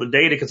store the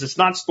data, because it's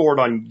not stored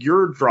on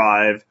your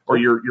drive or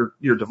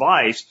your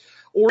device.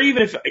 Or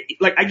even if,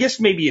 I guess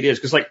maybe it is,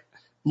 because a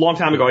long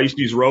time ago I used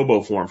to use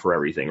RoboForm for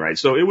everything, right?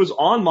 So it was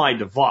on my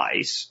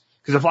device,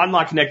 because if I'm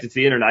not connected to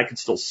the internet, I can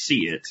still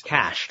see it.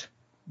 Cached.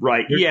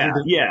 Right.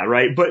 Yeah.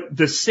 Right. But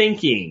the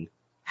syncing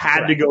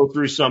had to go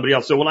through somebody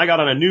else. So when I got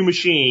on a new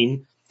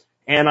machine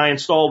and I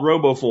installed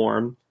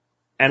RoboForm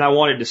and I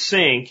wanted to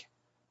sync,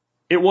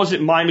 it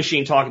wasn't my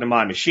machine talking to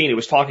my machine. It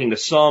was talking to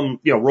some,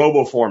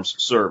 RoboForm's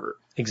server.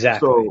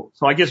 Exactly.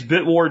 So I guess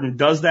Bitwarden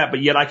does that,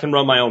 but yet I can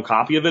run my own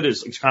copy of it.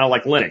 It's kind of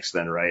like Linux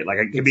then, right? Like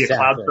it can be a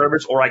cloud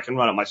service, or I can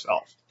run it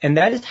myself. And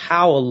that is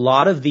how a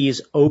lot of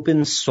these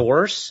open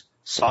source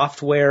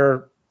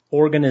software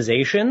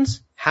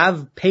organizations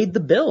have paid the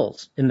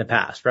bills in the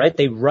past, right?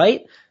 They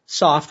write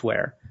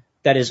software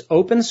that is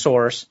open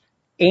source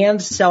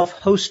and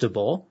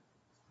self-hostable,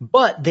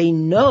 but they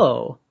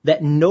know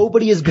that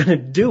nobody is going to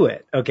do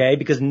it, okay?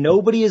 Because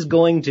nobody is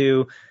going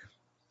to,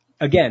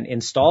 again,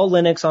 install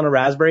Linux on a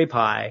Raspberry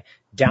Pi,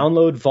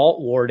 download Vault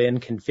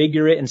Warden,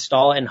 configure it,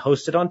 install it, and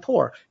host it on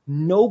Tor.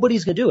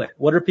 Nobody's going to do it.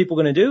 What are people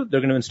going to do?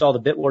 They're going to install the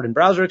Bitwarden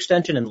browser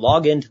extension and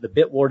log into the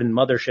Bitwarden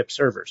mothership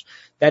servers.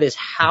 That is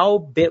how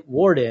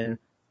Bitwarden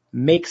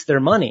makes their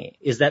money,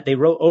 is that they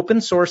wrote open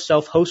source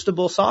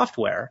self-hostable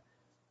software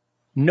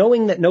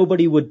knowing that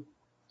nobody would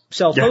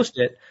self-host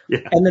it,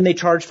 and then they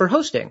charge for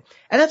hosting.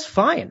 And that's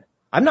fine.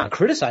 I'm not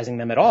criticizing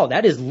them at all.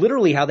 That is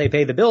literally how they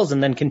pay the bills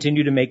and then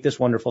continue to make this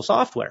wonderful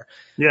software.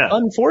 Yeah.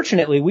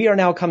 Unfortunately, we are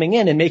now coming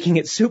in and making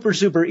it super,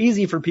 super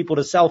easy for people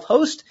to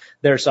self-host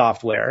their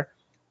software,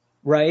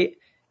 right?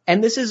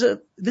 And this is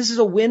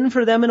a win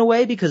for them in a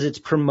way, because it's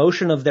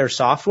promotion of their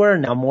software.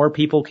 Now more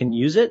people can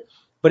use it,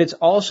 but it's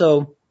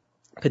also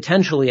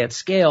potentially at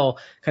scale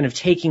kind of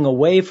taking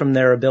away from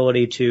their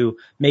ability to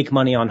make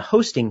money on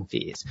hosting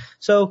fees.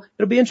 So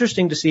it'll be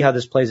interesting to see how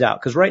this plays out,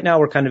 because right now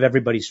we're kind of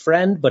everybody's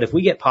friend, but if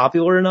we get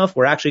popular enough,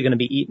 we're actually going to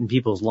be eating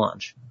people's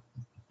lunch.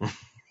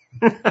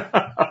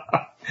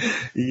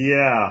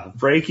 Yeah,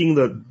 breaking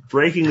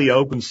the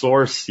open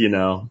source,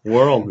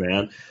 world,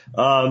 man.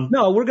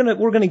 No, we're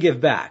gonna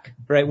give back,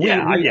 right? We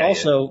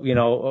also,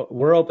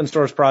 we're open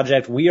source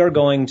project. We are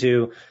going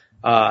to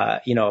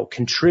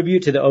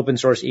contribute to the open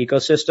source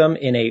ecosystem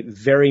in a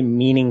very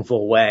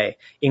meaningful way,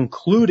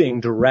 including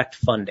direct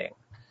funding.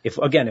 If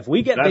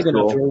we get big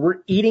enough where we're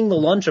eating the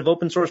lunch of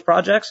open source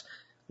projects,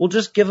 we'll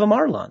just give them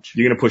our lunch.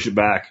 You're going to push it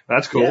back.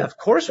 That's cool. Yeah, of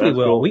course we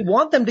will. Cool. We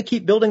want them to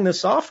keep building this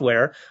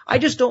software. I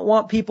just don't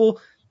want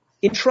people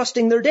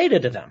entrusting their data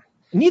to them.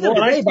 Neither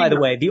do they, by the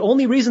way. The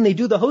only reason they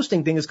do the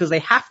hosting thing is because they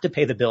have to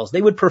pay the bills.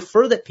 They would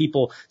prefer that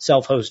people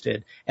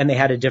self-hosted and they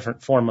had a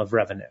different form of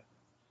revenue.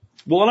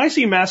 Well, and I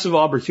see massive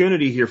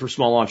opportunity here for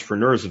small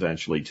entrepreneurs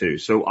eventually too.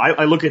 So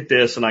I look at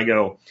this and I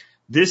go,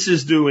 this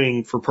is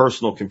doing for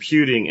personal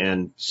computing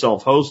and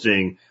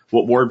self-hosting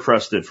what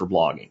WordPress did for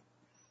blogging.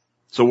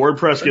 So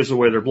WordPress gives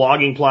away their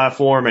blogging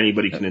platform.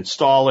 Anybody can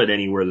install it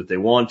anywhere that they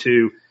want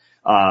to.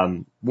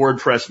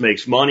 WordPress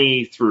makes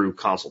money through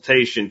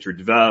consultation, through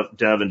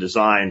dev and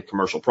design,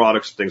 commercial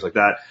products, things like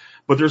that.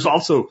 But there's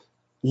also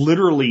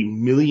literally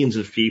millions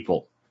of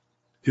people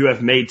who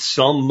have made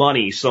some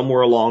money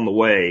somewhere along the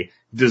way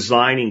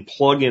designing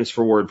plugins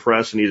for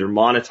WordPress and either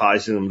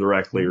monetizing them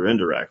directly or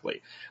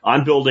indirectly.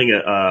 I'm building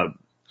a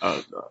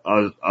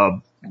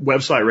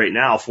website right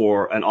now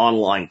for an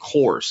online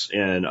course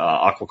in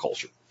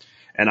aquaculture,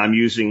 and I'm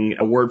using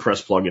a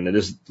WordPress plugin that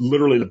is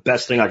literally the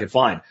best thing I could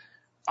find.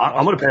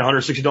 I'm going to pay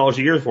 $160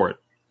 a year for it.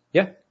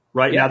 Yeah.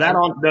 Right. Yeah.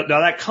 Now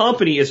that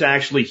company is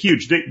actually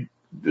huge. The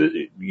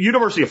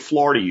University of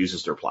Florida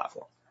uses their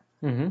platform.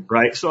 Mm-hmm.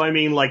 Right. So, I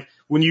mean,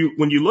 when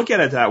you look at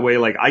it that way,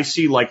 I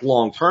see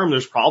long term,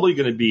 there's probably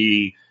going to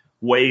be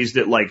ways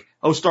that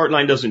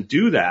Start9 doesn't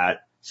do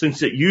that,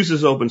 since it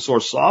uses open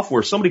source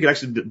software, somebody could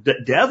actually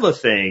dev a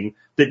thing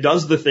that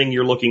does the thing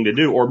you're looking to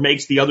do or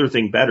makes the other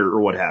thing better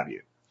or what have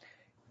you.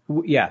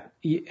 Yeah,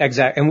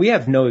 exactly. And we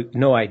have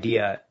no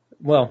idea.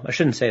 Well, I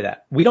shouldn't say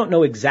that. We don't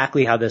know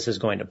exactly how this is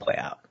going to play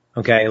out.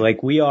 Okay.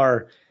 Like we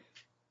are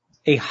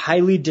a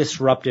highly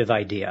disruptive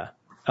idea.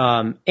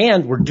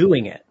 And we're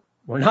doing it.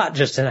 We're not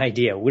just an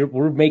idea.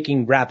 We're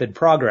making rapid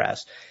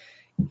progress.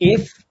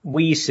 If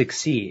we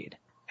succeed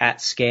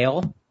at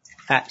scale,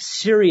 at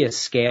serious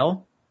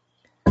scale,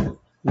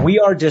 we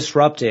are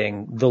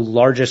disrupting the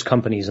largest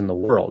companies in the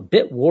world.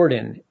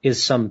 Bitwarden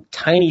is some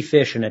tiny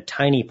fish in a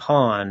tiny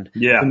pond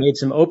who made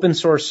some open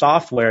source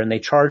software and they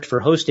charge for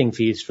hosting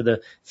fees for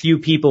the few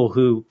people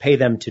who pay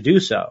them to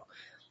do so.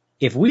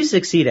 If we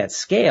succeed at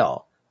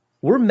scale,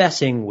 we're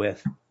messing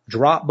with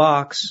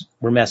Dropbox,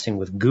 we're messing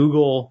with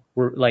Google,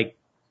 we're like,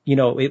 you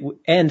know,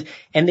 and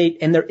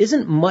there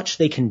isn't much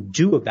they can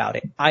do about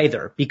it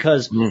either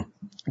because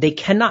they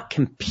cannot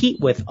compete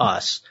with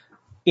us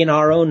in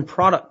our own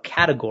product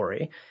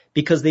category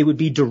because they would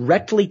be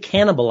directly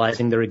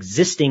cannibalizing their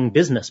existing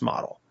business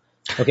model.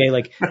 Okay.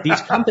 Like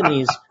these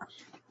companies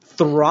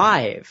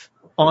thrive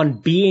on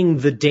being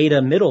the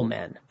data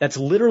middlemen. That's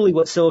literally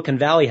what Silicon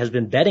Valley has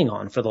been betting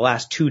on for the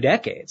last 2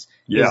 decades.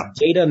 Is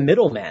data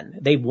middlemen.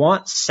 They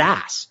want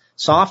SaaS,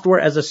 software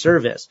as a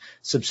service,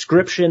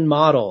 subscription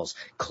models,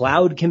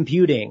 cloud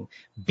computing,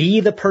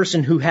 be the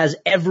person who has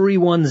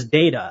everyone's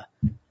data.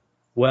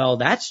 Well,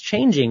 that's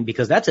changing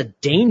because that's a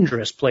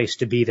dangerous place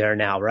to be there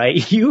now,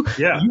 right? You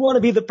want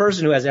to be the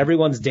person who has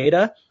everyone's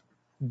data.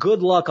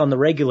 Good luck on the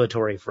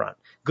regulatory front.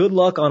 Good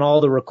luck on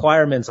all the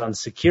requirements on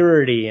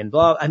security and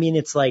blah. I mean,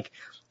 it's like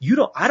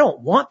I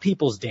don't want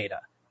people's data.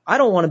 I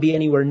don't want to be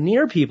anywhere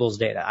near people's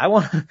data. I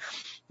want to,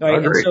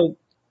 right? And so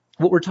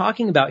what we're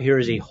talking about here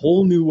is a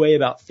whole new way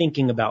about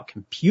thinking about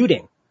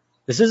computing.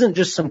 This isn't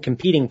just some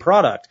competing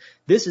product.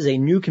 This is a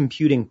new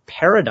computing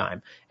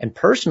paradigm. And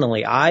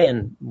personally, I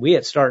and we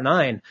at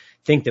Start9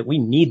 think that we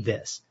need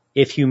this.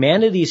 If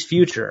humanity's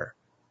future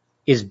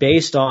is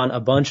based on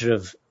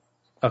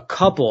a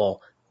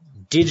couple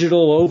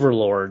digital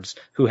overlords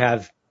who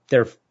have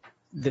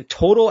the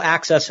total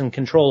access and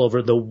control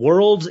over the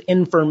world's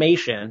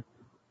information,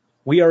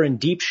 we are in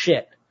deep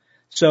shit.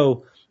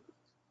 So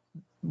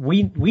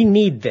we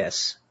need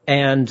this.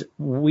 And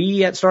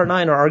we at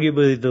Start9 are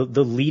arguably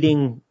the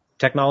leading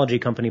technology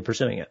company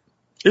pursuing it.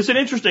 It's an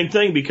interesting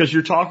thing because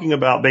you're talking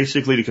about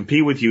basically to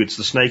compete with you, it's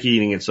the snake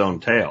eating its own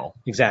tail.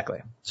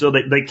 Exactly. So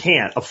they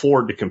can't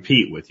afford to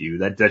compete with you.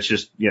 That's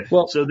just,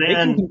 Well, so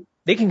then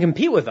they can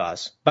compete with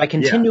us by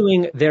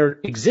continuing their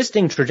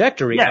existing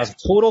trajectory of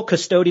total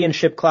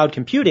custodianship cloud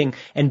computing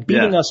and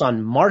beating us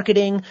on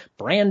marketing,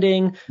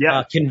 branding,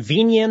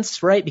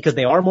 convenience, right? Because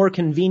they are more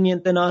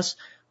convenient than us.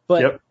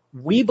 But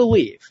we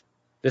believe,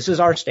 this is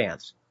our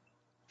stance,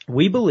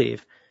 we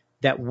believe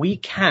that we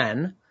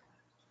can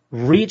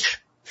reach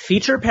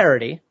feature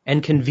parity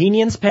and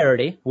convenience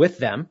parity with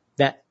them,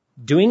 that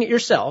doing it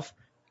yourself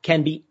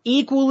can be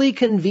equally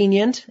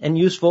convenient and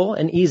useful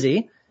and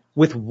easy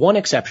with one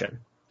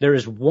exception. There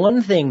is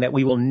one thing that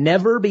we will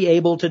never be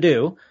able to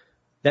do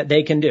that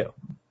they can do,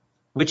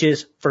 which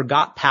is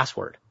forgot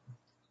password.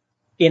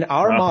 In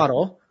our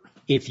model,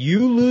 if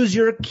you lose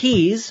your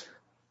keys,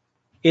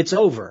 it's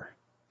over.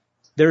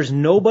 There's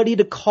nobody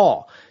to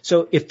call.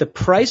 So if the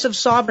price of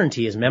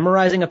sovereignty is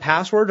memorizing a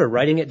password or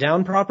writing it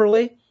down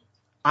properly,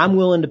 I'm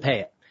willing to pay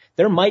it.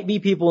 There might be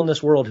people in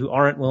this world who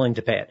aren't willing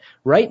to pay it.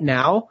 Right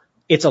now,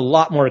 it's a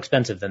lot more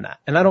expensive than that.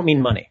 And I don't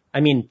mean money. I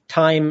mean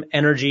time,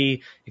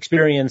 energy,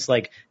 experience.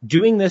 Like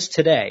doing this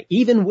today,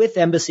 even with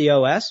Embassy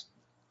OS,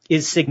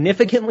 is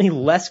significantly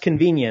less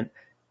convenient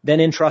than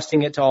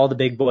entrusting it to all the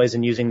big boys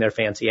and using their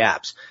fancy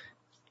apps.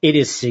 It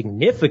is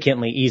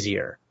significantly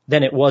easier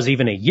than it was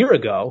even a year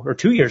ago or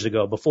 2 years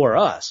ago before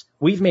us.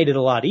 We've made it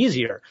a lot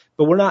easier,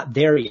 but we're not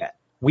there yet.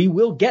 We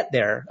will get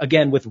there,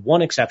 again, with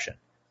one exception.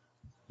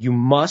 You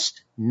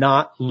must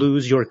not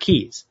lose your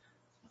keys,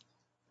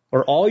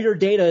 or all your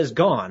data is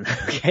gone.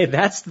 Okay,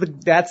 that's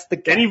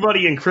the.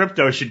 Anybody in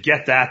crypto should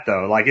get that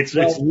though. Like it's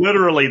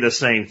literally the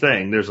same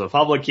thing. There's a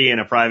public key and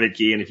a private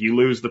key, and if you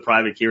lose the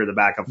private key or the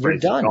backup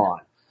phrase, it's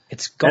gone.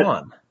 It's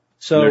gone.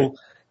 So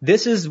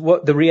this is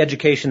what the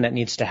re-education that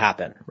needs to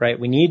happen, right?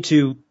 We need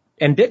to,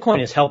 and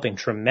Bitcoin is helping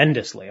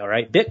tremendously. All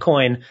right,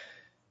 Bitcoin,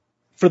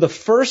 for the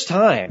first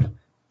time,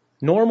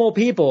 normal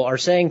people are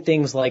saying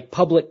things like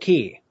public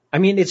key. I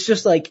mean, it's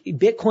just like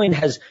Bitcoin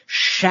has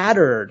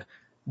shattered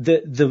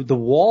the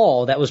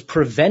wall that was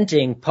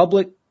preventing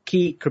public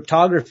key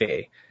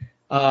cryptography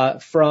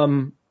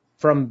from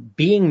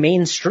being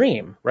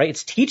mainstream, right?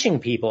 It's teaching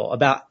people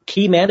about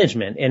key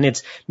management, and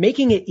it's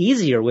making it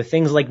easier with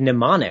things like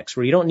mnemonics,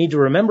 where you don't need to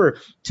remember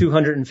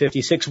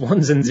 256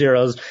 ones and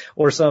zeros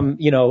or some,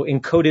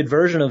 encoded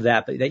version of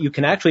that, but that you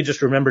can actually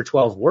just remember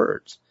 12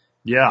 words.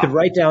 Yeah. You could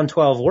write down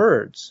 12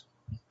 words.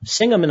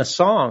 Sing them in a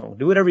song.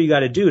 Do whatever you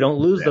got to do. Don't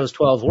lose those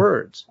 12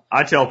 words.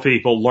 I tell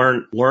people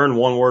learn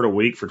one word a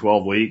week for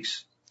 12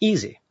 weeks.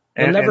 Easy.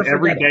 And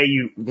every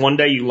day one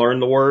day you learn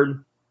the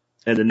word,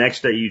 and the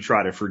next day you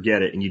try to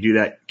forget it, and you do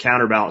that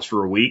counterbalance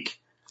for a week.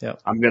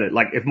 Yep. I'm going to,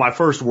 like, if my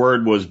first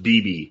word was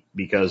BB,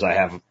 because I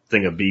have a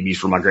thing of BBs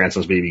for my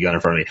grandson's BB gun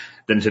in front of me,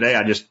 then today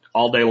I just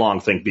all day long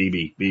think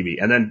BB,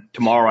 BB. And then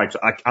tomorrow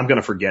I'm going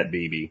to forget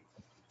BB.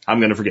 I'm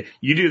going to forget.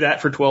 You do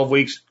that for 12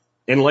 weeks,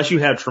 unless you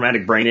have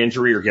traumatic brain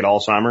injury or get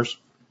Alzheimer's,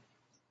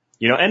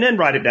 and then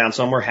write it down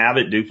somewhere, have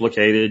it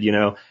duplicated,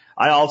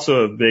 I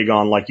also am big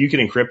on, like, you can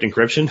encrypt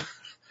encryption.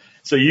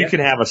 So you can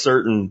have a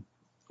certain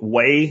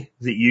way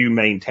that you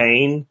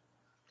maintain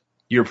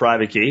your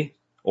private key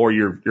or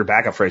your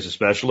backup phrase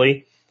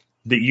especially,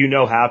 that you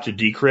know how to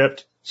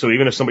decrypt. So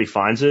even if somebody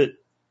finds it,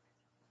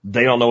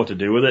 they don't know what to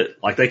do with it.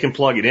 Like, they can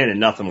plug it in and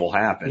nothing will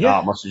happen. Yeah.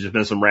 Oh, it must have just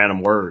been some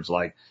random words.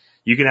 Like,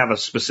 you can have a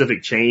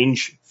specific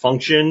change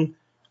function,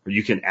 or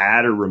you can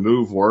add or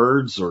remove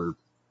words, or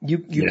you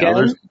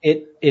can.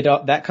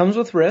 That comes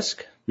with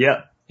risk.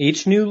 Yeah.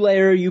 Each new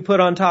layer you put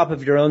on top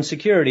of your own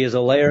security is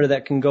a layer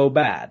that can go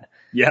bad.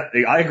 Yeah,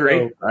 I agree.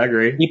 So I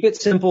agree. Keep it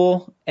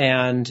simple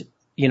and,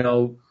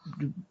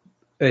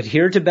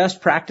 adhere to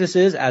best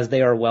practices as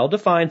they are well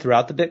defined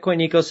throughout the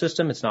Bitcoin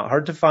ecosystem. It's not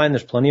hard to find.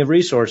 There's plenty of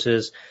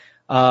resources.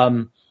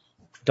 Don't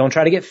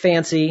try to get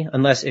fancy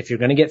unless if you're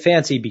going to get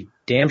fancy, be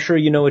damn sure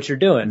you know what you're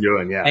doing.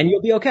 Yeah. And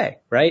you'll be okay,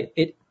 right?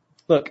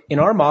 Look, in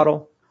our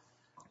model,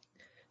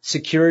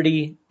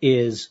 security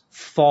is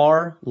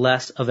far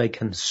less of a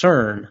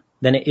concern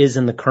than it is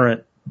in the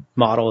current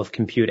model of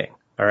computing.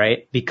 All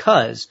right.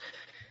 Because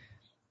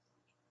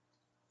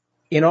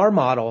in our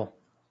model,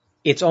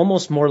 it's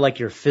almost more like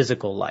your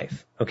physical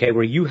life, okay,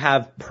 where you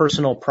have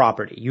personal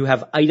property, you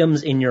have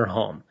items in your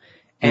home,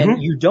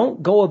 and you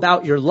don't go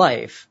about your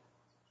life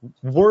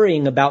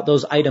worrying about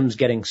those items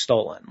getting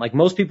stolen. Like,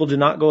 most people do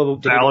not go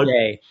day to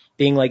day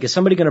being like, is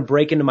somebody going to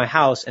break into my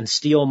house and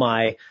steal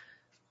my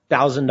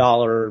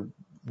 $1,000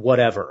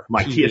 whatever?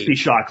 My TV? TSP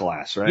shot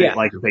glass, right? Yeah.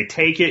 Like, if they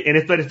take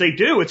it, but if they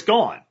do, it's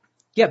gone.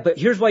 Yeah, but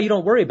here's why you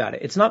don't worry about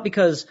it. It's not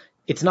because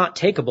it's not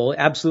takeable. It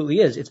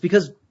absolutely is. It's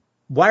because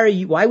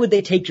why would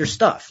they take your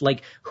stuff?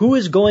 Like, who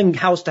is going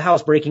house to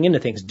house breaking into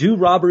things? Do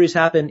robberies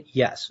happen?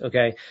 Yes.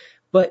 Okay.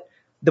 But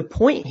the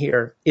point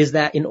here is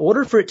that in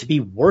order for it to be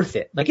worth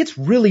it, like, it's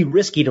really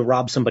risky to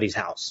rob somebody's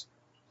house.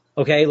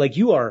 Okay. Like,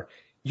 you are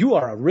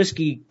a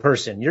risky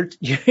person. You're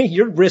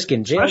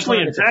risking jail.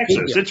 Especially in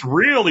Texas. It's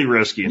really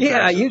risky in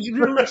Texas.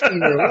 You're risking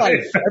your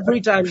life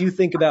every time you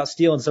think about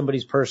stealing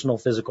somebody's personal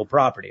physical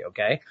property.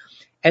 Okay.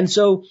 And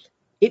so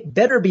it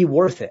better be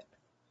worth it.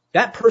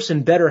 That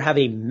person better have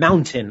a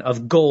mountain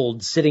of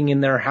gold sitting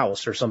in their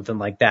house or something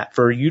like that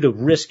for you to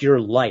risk your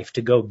life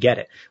to go get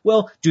it.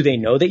 Well, do they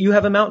know that you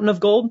have a mountain of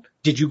gold?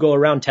 Did you go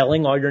around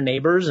telling all your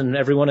neighbors and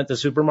everyone at the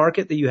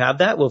supermarket that you have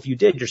that? Well, if you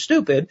did, you're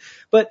stupid.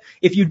 But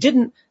if you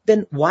didn't,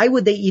 then why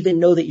would they even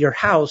know that your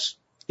house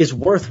is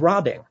worth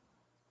robbing?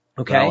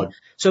 Okay. Valid.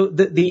 So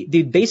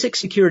the basic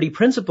security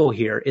principle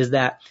here is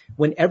that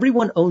when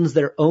everyone owns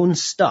their own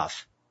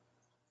stuff,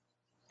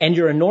 and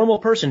you're a normal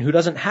person who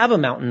doesn't have a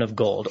mountain of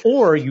gold,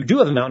 or you do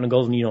have a mountain of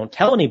gold and you don't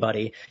tell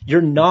anybody,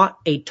 you're not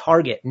a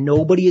target.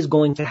 Nobody is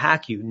going to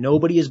hack you.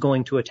 Nobody is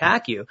going to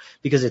attack you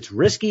because it's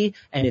risky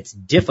and it's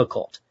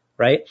difficult,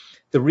 right?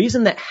 The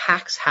reason that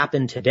hacks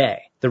happen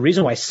today, the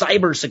reason why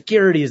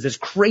cybersecurity is this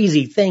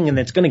crazy thing, and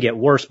it's going to get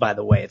worse, by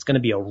the way, it's going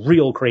to be a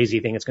real crazy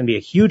thing, it's going to be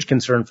a huge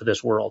concern for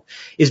this world,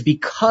 is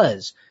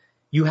because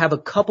you have a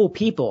couple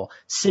people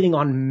sitting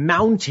on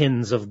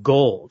mountains of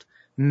gold,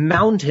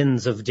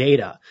 mountains of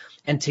data.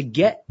 And to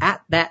get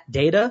at that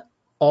data,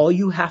 all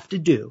you have to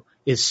do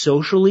is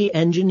socially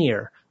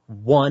engineer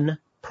one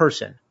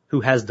person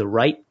who has the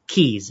right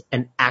keys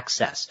and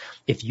access.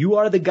 If you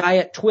are the guy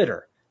at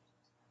Twitter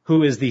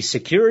who is the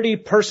security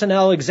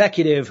personnel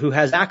executive who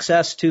has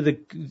access to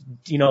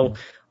the,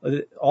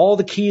 all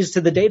the keys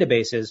to the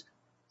databases,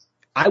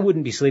 I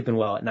wouldn't be sleeping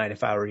well at night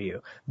if I were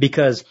you,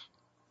 because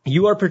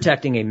you are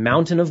protecting a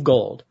mountain of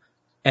gold.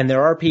 And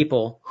there are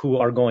people who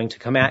are going to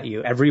come at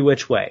you every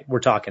which way. We're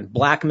talking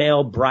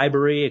blackmail,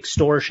 bribery,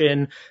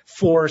 extortion,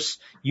 force,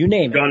 you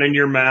name it. Gun in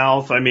your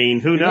mouth. I mean,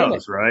 who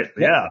knows, right?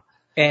 Yeah.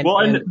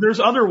 And there's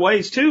other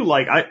ways too.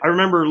 Like, I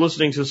remember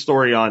listening to a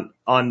story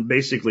on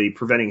basically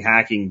preventing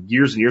hacking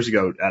years and years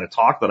ago at a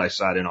talk that I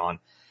sat in on.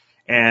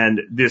 And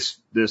this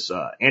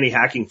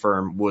anti-hacking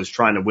firm was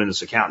trying to win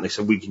this account, and they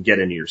said, we can get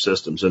into your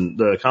systems. And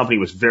the company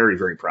was very,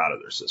 very proud of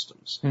their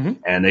systems.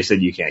 And they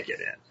said, you can't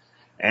get in.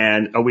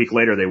 And a week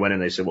later, they went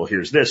and they said, well,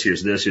 here's this.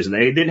 And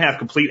they didn't have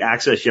complete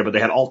access yet, but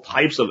they had all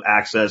types of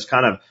access,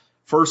 kind of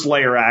first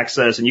layer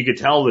access. And you could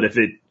tell that if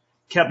it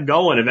kept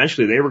going,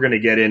 eventually they were going to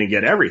get in and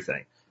get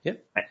everything.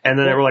 Yep. And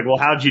then they were like, well,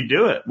 how'd you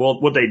do it? Well,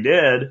 what they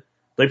did,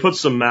 they put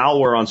some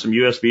malware on some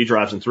USB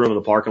drives and threw them in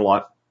the parking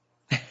lot.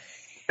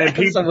 And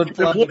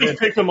the police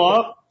picked them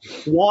up,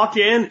 walk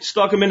in,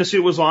 stuck them in to see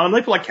what was on them.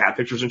 They put like cat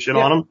pictures and shit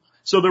on them.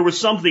 So there was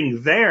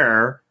something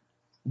there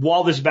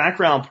while this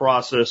background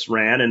process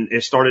ran, and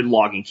it started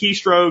logging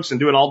keystrokes and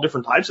doing all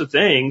different types of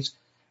things.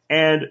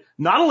 And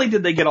not only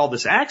did they get all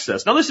this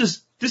access, now this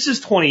is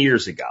 20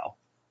 years ago.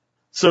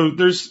 So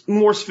there's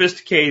more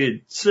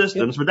sophisticated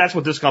systems, but that's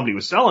what this company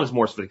was selling, is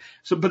more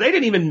sophisticated. But they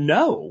didn't even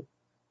know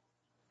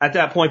at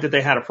that point that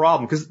they had a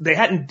problem because they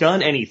hadn't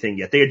done anything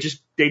yet. They'd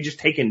just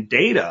taken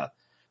data.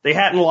 They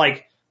hadn't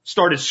like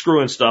started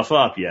screwing stuff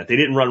up yet. They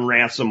didn't run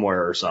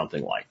ransomware or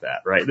something like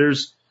that, right?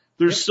 There's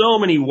so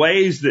many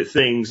ways that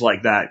things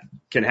like that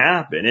can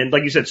happen. And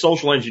like you said,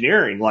 social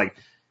engineering, like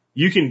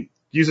you can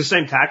use the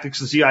same tactics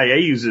the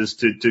CIA uses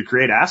to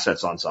create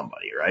assets on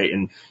somebody, right?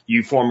 And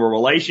you form a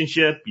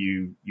relationship,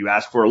 you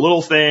ask for a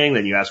little thing,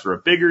 then you ask for a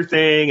bigger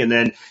thing, and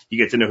then you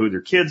get to know who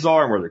their kids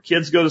are and where their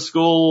kids go to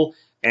school.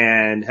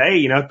 And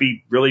hey, it'd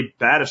be really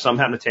bad if something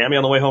happened to Tammy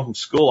on the way home from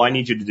school. I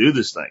need you to do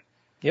this thing.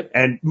 Yep.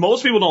 And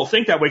most people don't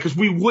think that way because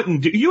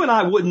you and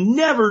I would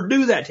never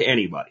do that to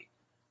anybody.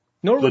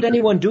 Nor would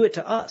anyone do it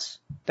to us.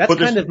 That's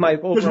kind of my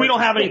overall. Because we don't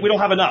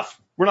have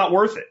enough. We're not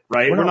worth it,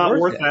 right? We're not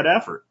worth that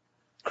effort.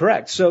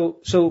 Correct.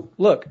 So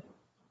look,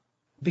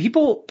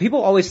 people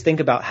always think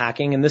about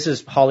hacking, and this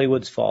is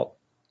Hollywood's fault,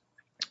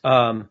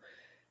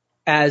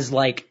 as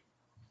like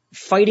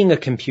fighting a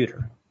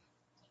computer,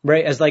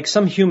 right? As like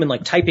some human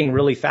like typing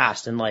really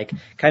fast and like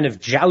kind of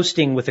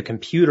jousting with a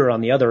computer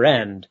on the other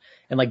end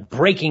and like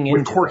breaking into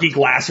with quirky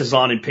glasses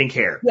on and pink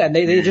hair. Yeah, and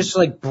they just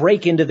like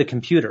break into the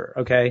computer,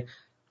 okay?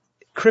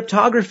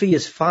 Cryptography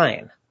is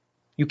fine.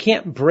 You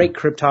can't break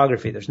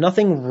cryptography. There's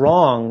nothing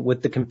wrong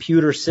with the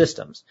computer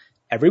systems.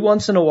 Every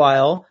once in a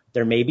while,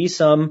 there may be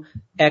some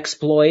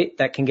exploit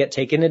that can get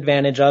taken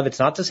advantage of. It's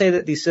not to say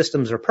that these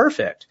systems are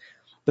perfect,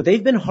 but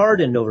they've been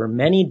hardened over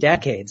many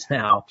decades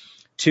now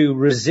to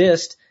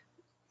resist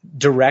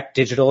direct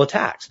digital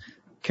attacks.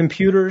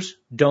 Computers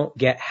don't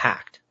get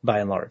hacked by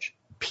and large.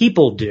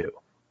 People do.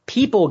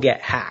 People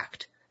get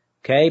hacked.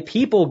 Okay?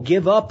 People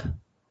give up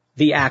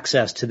the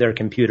access to their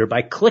computer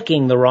by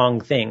clicking the wrong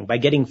thing, by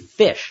getting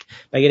phished,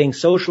 by getting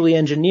socially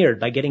engineered,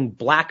 by getting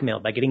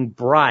blackmailed, by getting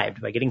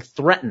bribed, by getting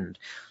threatened.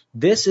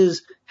 This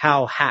is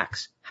how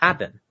hacks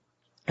happen.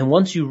 And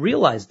once you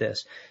realize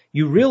this,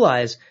 you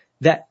realize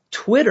that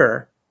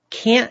Twitter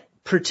can't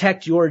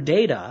protect your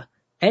data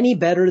any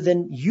better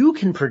than you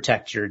can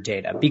protect your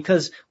data,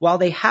 because while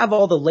they have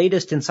all the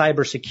latest in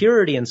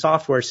cybersecurity and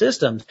software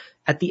systems,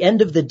 at the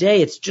end of the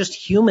day, it's just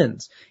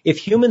humans. If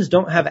humans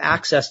don't have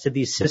access to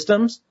these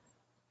systems,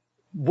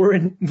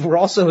 we're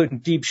also in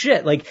deep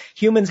shit. Like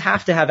humans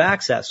have to have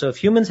access. So if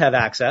humans have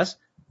access,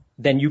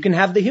 then you can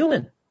have the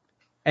human.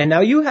 And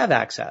now you have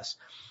access.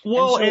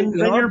 Well, and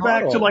then you're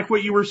back to like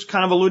what you were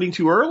kind of alluding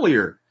to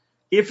earlier.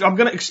 If I'm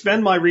going to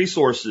expend my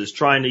resources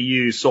trying to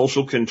use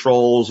social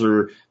controls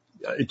or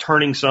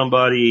turning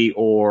somebody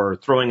or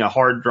throwing a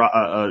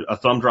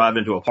thumb drive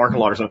into a parking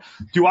lot or something,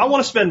 do I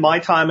want to spend my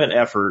time and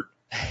effort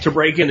to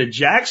break into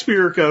Jack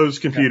Spirko's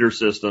computer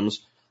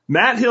systems,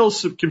 Matt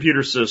Hill's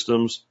computer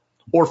systems,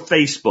 or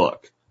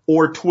Facebook,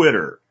 or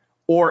Twitter,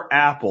 or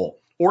Apple,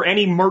 or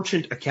any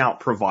merchant account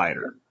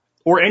provider,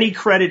 or any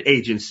credit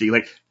agency?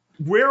 Like,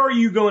 where are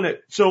you going to?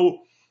 So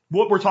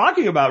what we're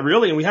talking about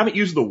really, and we haven't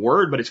used the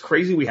word, but it's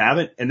crazy we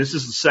haven't, and this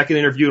is the second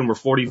interview and we're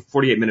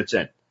 48 minutes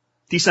in.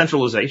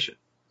 Decentralization.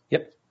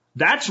 Yep.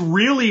 That's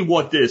really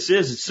what this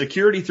is. It's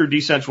security through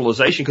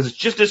decentralization, because it's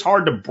just as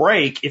hard to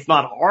break, if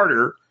not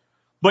harder.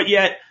 But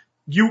yet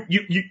you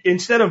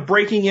instead of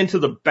breaking into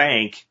the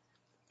bank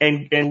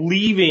and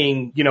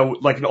leaving,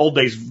 like in the old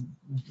days,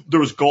 there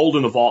was gold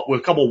in the vault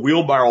with a couple of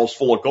wheelbarrows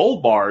full of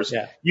gold bars.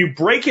 Yeah. You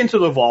break into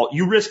the vault,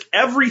 you risk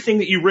everything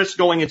that you risk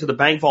going into the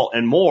bank vault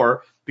and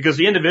more, because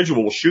the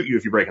individual will shoot you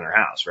if you break in their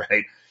house,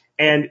 right?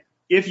 And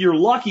if you're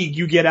lucky,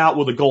 you get out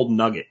with a gold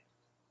nugget.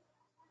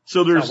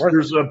 So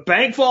there's a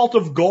bank vault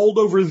of gold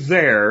over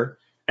there,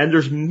 and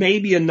there's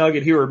maybe a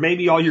nugget here, or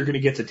maybe all you're going to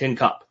get is a tin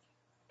cup.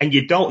 And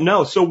you don't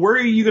know. So where are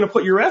you going to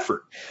put your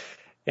effort?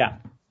 Yeah.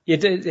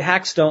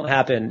 Hacks don't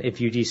happen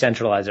if you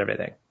decentralize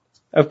everything.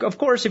 Of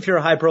course, if you're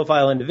a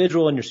high-profile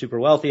individual and you're super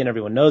wealthy and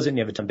everyone knows it and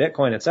you have a ton of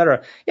Bitcoin, et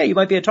cetera, yeah, you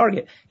might be a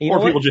target.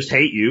 Or people just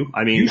hate you.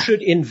 I mean, you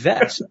should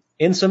invest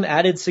in some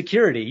added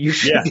security. You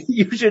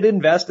should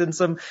invest in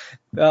some,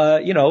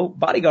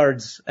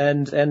 bodyguards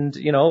and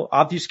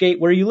obfuscate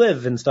where you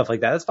live and stuff like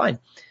that. That's fine.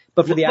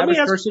 But for the average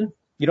person,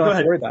 you don't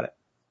have to worry about it.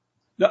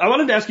 I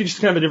wanted to ask you just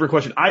kind of a different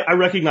question. I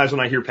recognize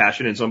when I hear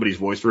passion in somebody's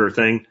voice for a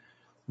thing.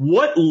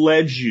 What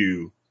led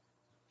you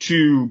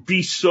to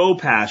be so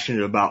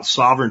passionate about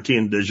sovereignty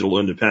and digital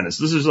independence?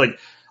 This is like,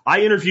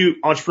 I interview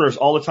entrepreneurs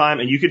all the time,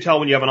 and you can tell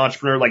when you have an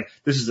entrepreneur, like,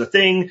 this is a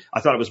thing.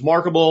 I thought it was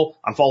marketable.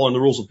 I'm following the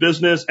rules of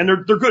business, and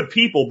they're good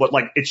people, but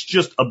like, it's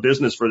just a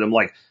business for them.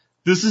 Like,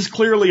 this is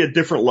clearly a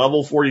different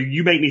level for you.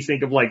 You make me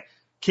think of like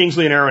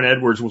Kingsley and Aaron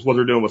Edwards with what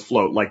they're doing with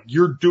Float. Like,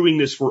 you're doing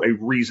this for a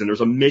reason.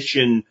 There's a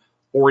mission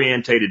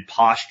orientated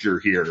posture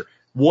here.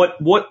 What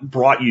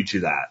brought you to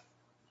that?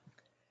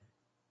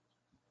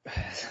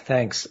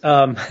 Thanks.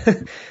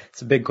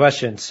 It's a big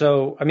question.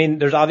 So, I mean,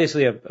 there's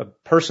obviously a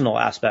personal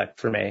aspect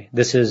for me.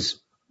 This is,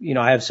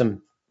 I have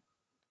some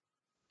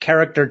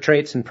character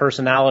traits and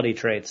personality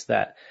traits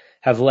that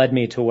have led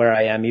me to where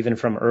I am, even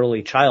from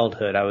early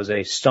childhood. I was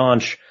a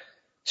staunch,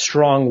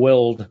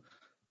 strong-willed,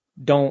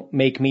 don't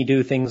make me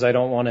do things I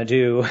don't want to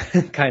do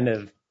kind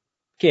of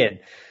kid.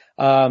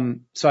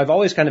 So I've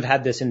always kind of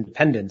had this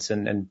independence,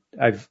 and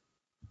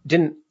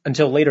didn't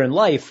until later in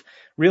life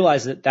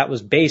realized that that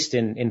was based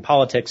in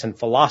politics and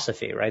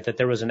philosophy, right? That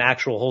there was an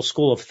actual whole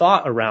school of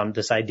thought around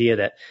this idea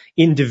that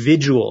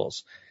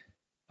individuals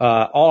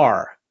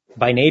are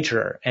by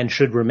nature and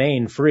should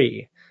remain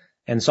free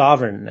and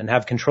sovereign and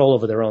have control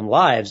over their own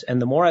lives.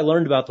 And the more I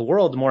learned about the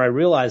world, the more I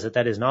realized that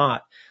that is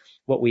not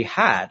what we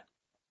had.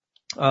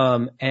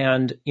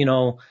 And, you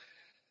know,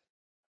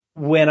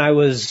 when I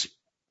was,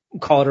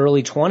 call it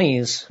early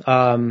 20s,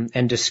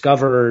 and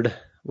discovered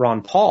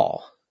Ron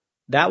Paul,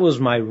 that was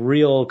my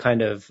real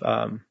kind of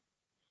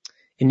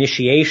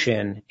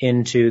initiation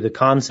into the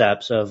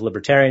concepts of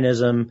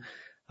libertarianism,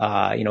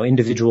 you know,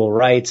 individual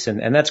rights.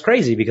 And that's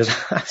crazy because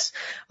I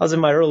was in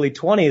my early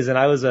 20s and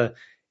I was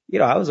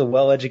a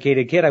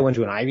well-educated kid. I went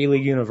to an Ivy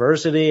League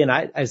university, and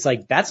I was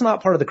like, that's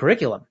not part of the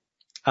curriculum.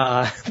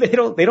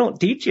 They don't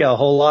teach you a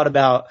whole lot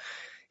about,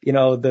 you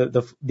know,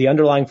 the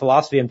underlying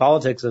philosophy and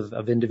politics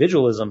of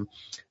individualism.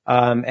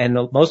 And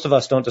most of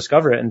us don't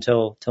discover it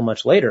until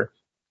much later.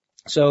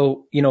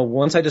 So, you know,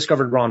 once I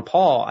discovered Ron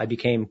Paul, I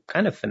became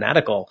kind of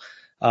fanatical.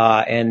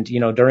 And, you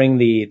know, during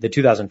the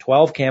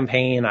 2012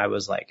 campaign, I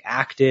was like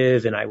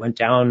active, and I went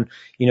down,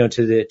 you know,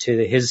 to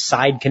his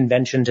side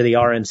convention to the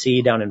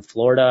RNC down in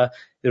Florida.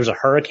 There was a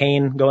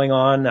hurricane going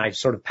on. I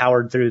sort of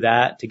powered through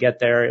that to get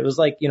there. It was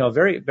like, you know,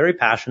 very, very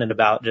passionate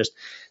about just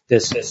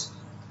this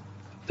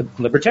the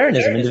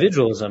libertarianism,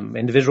 individualism,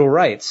 individual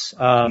rights.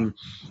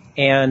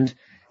 And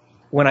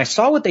when I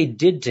saw what they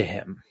did to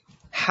him,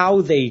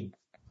 how they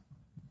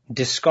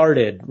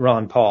discarded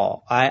Ron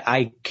Paul,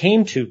 I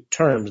came to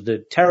terms, the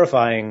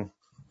terrifying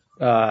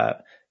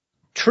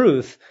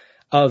truth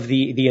of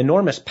the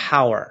enormous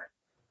power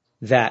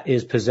that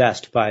is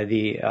possessed by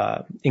the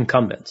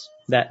incumbents,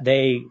 that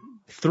they,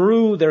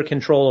 through their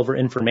control over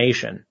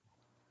information,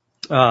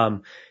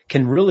 can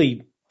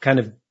really kind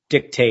of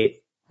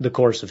dictate the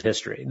course of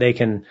history. They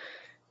can,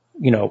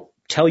 you know,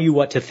 tell you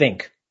what to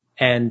think,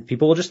 and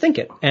people will just think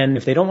it. And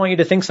if they don't want you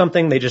to think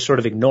something, they just sort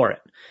of ignore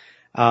it,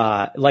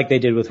 like they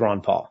did with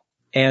Ron Paul.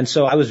 And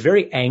so I was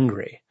very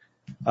angry,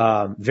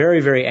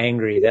 very, very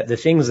angry that the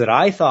things that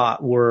I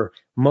thought were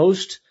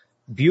most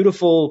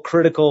beautiful,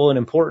 critical, and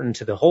important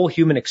to the whole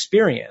human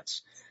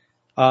experience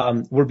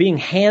were being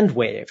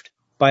hand-waved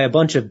by a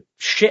bunch of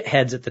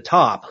shitheads at the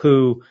top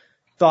who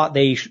thought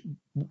they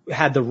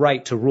had the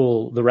right to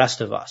rule the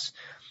rest of us.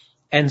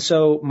 And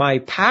so my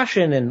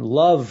passion and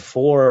love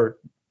for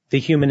the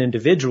human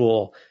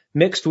individual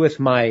mixed with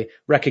my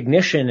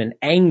recognition and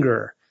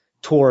anger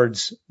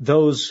towards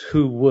those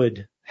who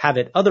would have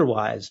it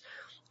otherwise,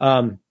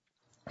 kind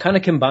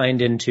of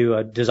combined into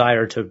a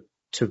desire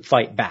to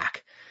fight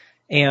back.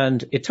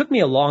 And it took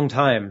me a long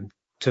time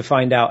to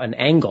find out an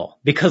angle,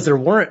 because there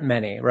weren't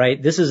many, right?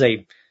 This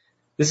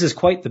is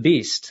quite the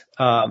beast,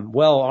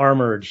 well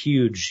armored,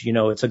 huge, you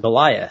know, it's a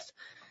Goliath.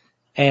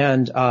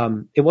 And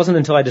it wasn't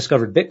until I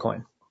discovered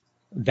Bitcoin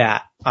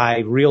that I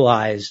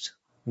realized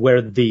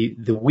where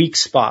the weak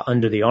spot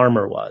under the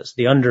armor was,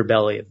 the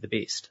underbelly of the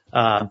beast.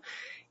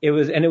 It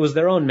was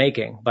their own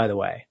making, by the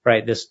way,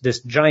 right? This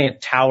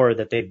giant tower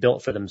that they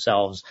built for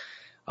themselves.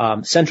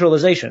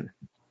 Centralization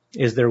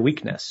is their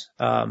weakness.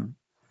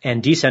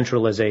 And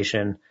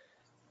decentralization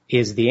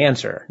is the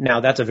answer.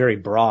 Now, that's a very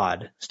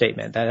broad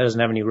statement. That doesn't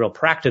have any real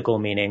practical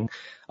meaning,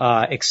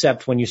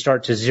 except when you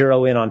start to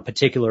zero in on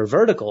particular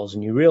verticals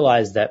and you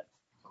realize that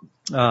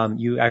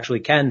you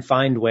actually can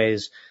find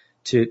ways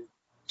to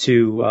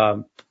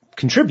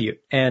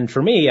contribute. And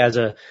for me, as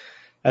a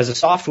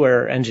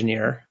software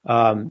engineer,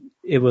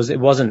 it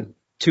wasn't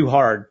too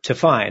hard to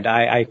find.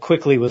 I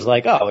quickly was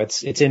like, oh,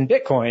 it's in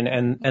Bitcoin,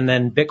 and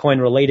then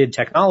Bitcoin related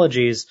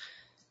technologies,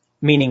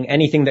 meaning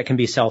anything that can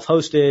be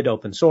self-hosted,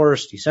 open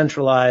source,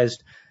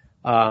 decentralized.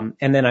 And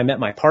then I met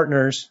my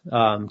partners,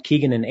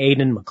 Keegan and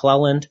Aidan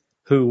McClelland,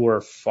 who were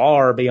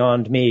far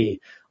beyond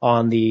me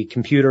on the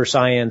computer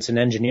science and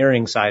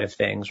engineering side of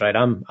things, right?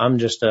 I'm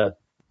just a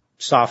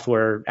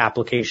software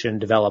application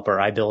developer.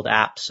 I build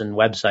apps and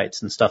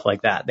websites and stuff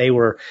like that. They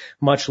were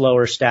much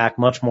lower stack,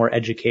 much more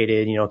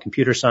educated, you know,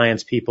 computer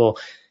science people,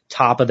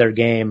 top of their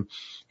game.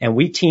 And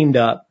we teamed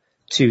up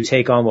to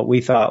take on what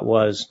we thought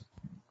was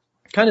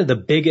kind of the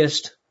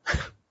biggest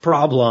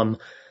problem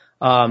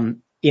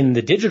in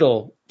the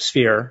digital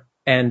sphere,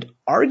 and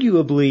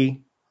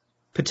arguably,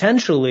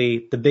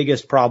 potentially the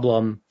biggest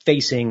problem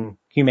facing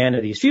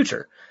humanity's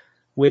future,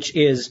 which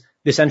is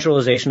the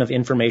centralization of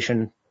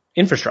information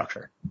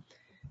infrastructure.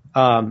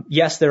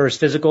 Yes, there is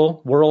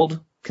physical world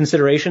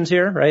considerations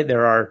here, right?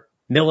 There are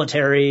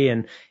military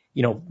and,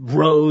 you know,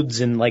 roads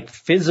and like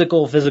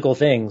physical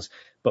things,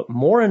 but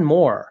more and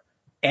more,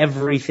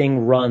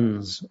 everything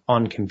runs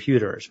on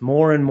computers.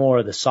 More and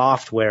more, the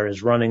software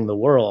is running the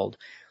world.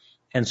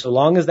 And so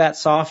long as that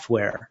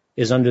software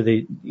is under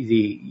the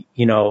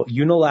you know,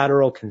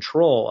 unilateral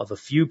control of a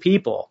few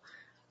people,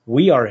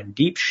 we are in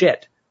deep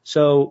shit.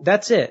 So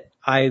that's it.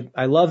 I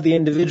love the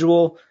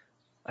individual.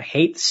 I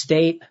hate the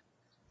state.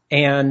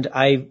 And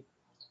I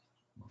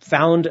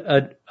found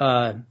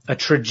a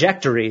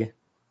trajectory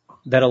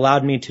that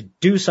allowed me to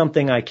do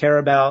something I care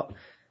about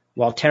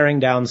while tearing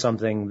down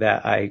something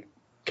that I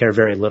care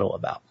very little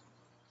about.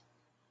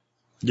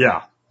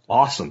 Yeah.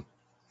 Awesome.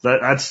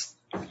 That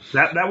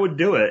would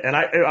do it. And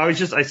I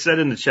said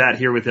in the chat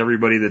here with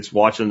everybody that's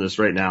watching this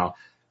right now,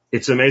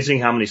 it's amazing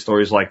how many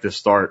stories like this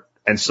start,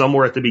 and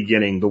somewhere at the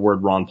beginning, the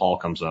word Ron Paul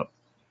comes up.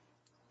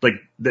 Like,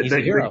 He's a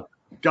hero.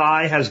 The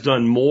guy has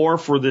done more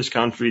for this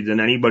country than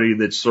anybody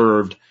that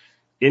served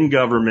in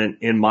government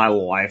in my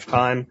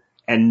lifetime,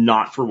 and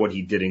not for what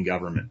he did in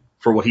government,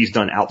 for what he's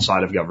done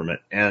outside of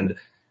government. And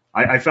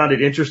I found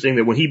it interesting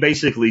that when he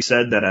basically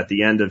said that at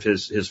the end of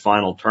his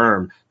final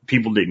term,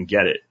 people didn't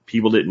get it.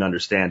 People didn't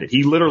understand it.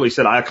 He literally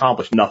said, I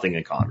accomplished nothing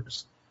in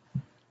Congress.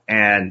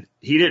 And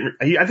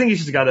I think he's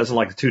just a guy that doesn't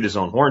like to toot his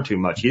own horn too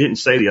much. He didn't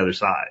say the other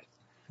side.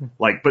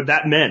 But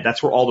that meant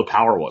that's where all the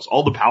power was.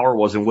 All the power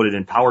was in what it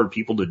empowered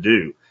people to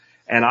do.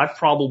 And I've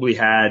probably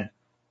had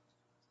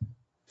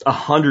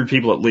 100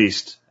 people at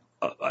least,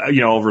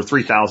 over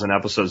 3,000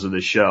 episodes of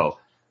this show,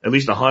 at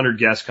least 100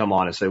 guests come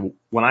on and say,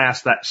 when I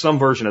ask that, some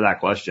version of that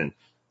question,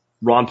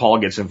 Ron Paul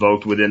gets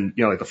invoked within,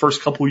 like the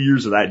first couple of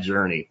years of that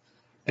journey.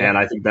 And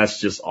I think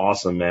that's just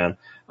awesome, man.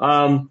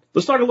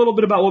 Let's talk a little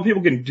bit about what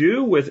people can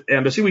do with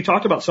Embassy. We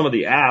talked about some of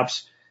the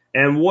apps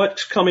and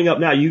what's coming up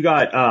now. You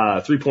got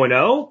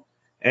 3.0,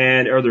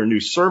 and are there new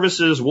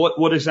services?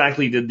 What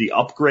exactly did the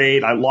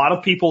upgrade? A lot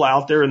of people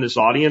out there in this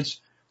audience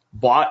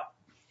bought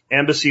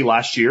Embassy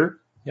last year.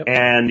 Yep.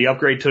 And the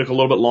upgrade took a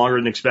little bit longer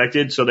than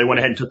expected, so they went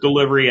ahead and took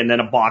delivery, and then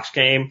a box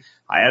came.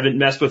 I haven't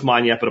messed with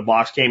mine yet, but a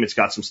box came. It's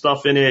got some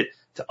stuff in it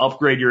to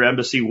upgrade your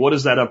Embassy. What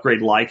is that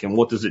upgrade like, and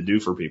what does it do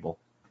for people?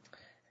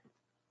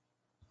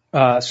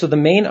 So the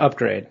main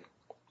upgrade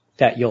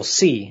that you'll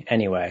see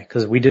anyway,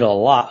 because we did a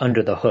lot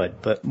under the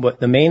hood, but what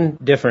the main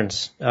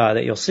difference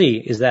that you'll see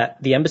is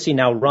that the Embassy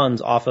now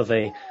runs off of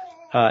a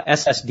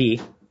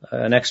SSD,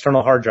 an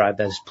external hard drive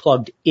that is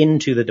plugged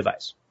into the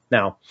device.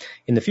 Now,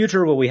 in the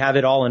future, will we have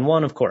it all in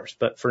one? Of course.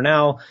 But for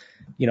now,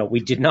 we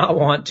did not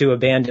want to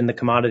abandon the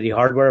commodity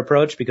hardware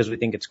approach because we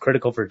think it's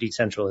critical for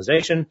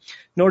decentralization,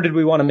 nor did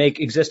we want to make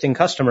existing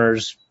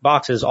customers'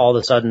 boxes all of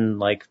a sudden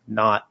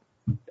not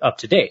up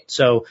to date.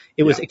 So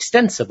it was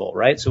extensible,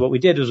 right? So what we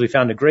did was we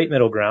found a great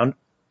middle ground,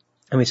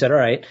 and we said, all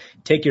right,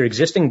 take your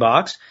existing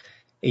box.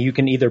 You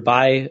can either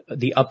buy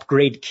the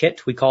upgrade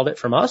kit, we called it,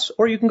 from us,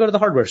 or you can go to the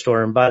hardware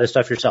store and buy the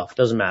stuff yourself. It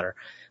doesn't matter.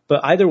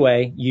 But either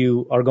way,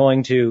 you are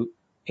going to,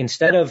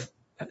 instead of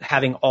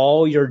having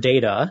all your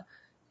data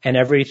and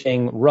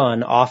everything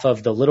run off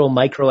of the little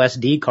micro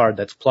SD card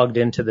that's plugged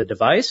into the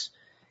device,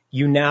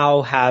 you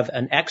now have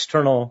an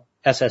external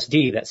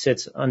SSD that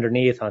sits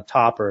underneath on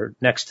top or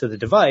next to the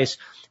device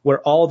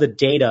where all the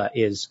data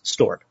is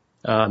stored.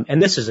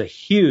 And this is a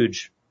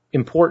huge,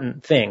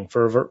 important thing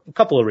for a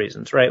couple of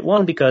reasons, right?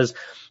 One, because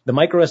the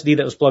micro SD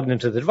that was plugged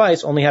into the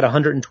device only had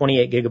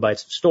 128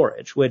 gigabytes of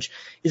storage, which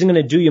isn't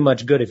going to do you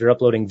much good if you're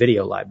uploading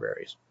video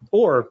libraries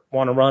or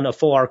want to run a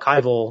full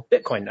archival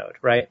Bitcoin node,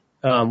 right?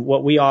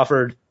 What we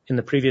offered in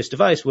the previous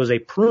device was a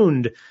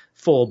pruned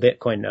full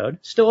Bitcoin node,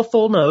 still a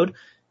full node,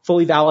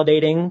 fully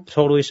validating,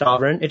 totally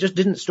sovereign. It just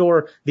didn't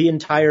store the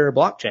entire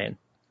blockchain,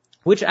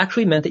 which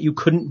actually meant that you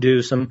couldn't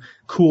do some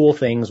cool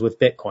things with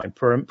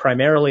Bitcoin,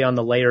 primarily on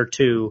the layer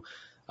 2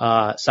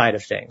 side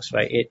of things,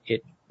 right?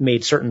 It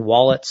made certain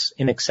wallets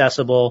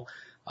inaccessible,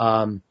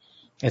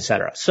 et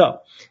cetera.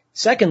 So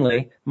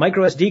secondly,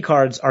 micro SD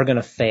cards are going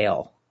to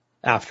fail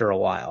after a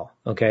while.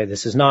 Okay.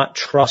 This is not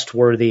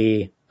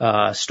trustworthy,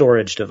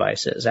 storage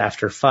devices.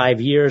 After 5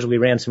 years, we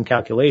ran some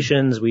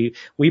calculations.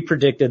 We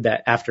predicted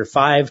that after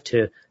 5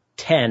 to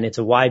 10, it's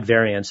a wide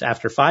variance.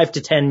 After 5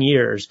 to 10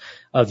 years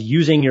of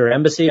using your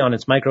Embassy on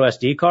its micro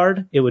SD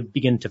card, it would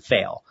begin to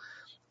fail.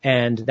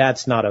 And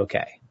that's not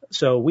okay.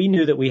 So we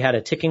knew that we had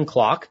a ticking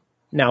clock.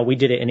 Now, we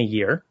did it in a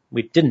year.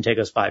 It didn't take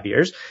us 5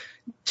 years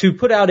to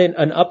put out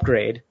an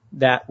upgrade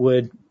that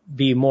would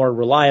be more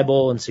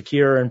reliable and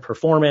secure and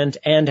performant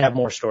and have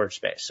more storage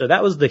space. So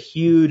that was the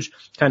huge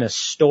kind of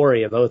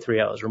story of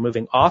O3Os. We're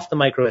moving off the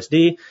micro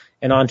SD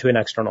and onto an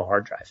external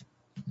hard drive.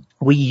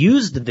 We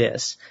used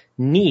this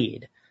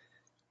need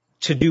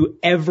to do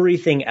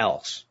everything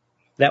else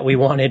that we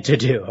wanted to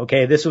do.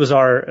 Okay. This was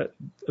our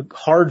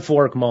hard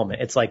fork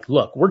moment. It's like,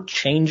 look, we're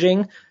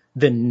changing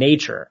the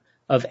nature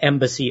of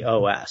Embassy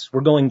OS.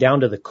 We're going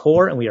down to the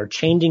core and we are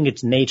changing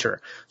its nature.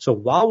 So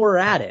while we're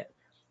at it,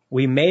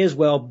 we may as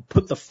well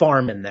put the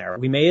farm in there.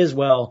 We may as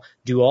well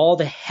do all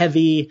the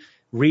heavy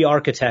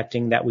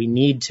re-architecting that we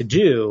need to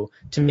do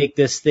to make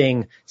this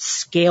thing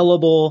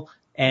scalable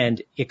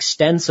and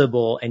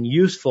extensible and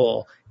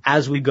useful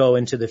as we go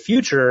into the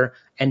future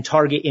and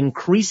target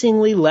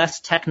increasingly less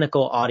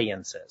technical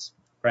audiences,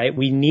 right?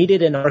 We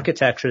needed an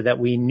architecture that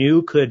we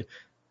knew could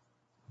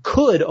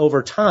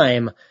over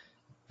time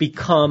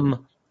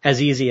become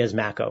as easy as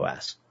Mac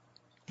OS.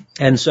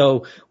 And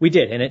so we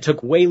did, and it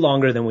took way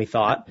longer than we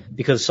thought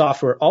because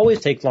software always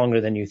takes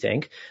longer than you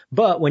think.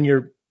 But when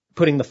you're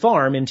putting the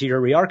farm into your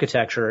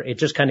re-architecture, it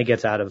just kind of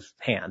gets out of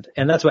hand.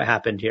 And that's what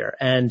happened here.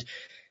 And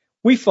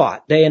we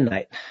fought day and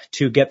night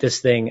to get this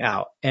thing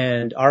out.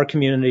 And our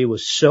community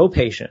was so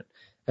patient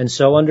and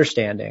so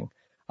understanding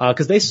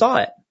because they saw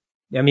it.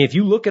 I mean, if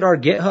you look at our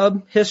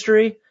GitHub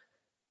history,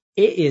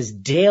 It is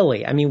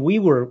daily. I mean, we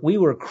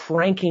were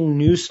cranking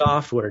new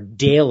software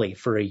daily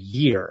for a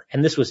year,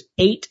 and this was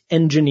 8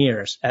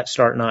 engineers at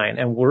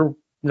Start9, and we're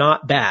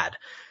not bad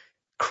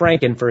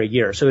cranking for a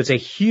year. So it's a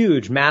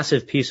huge,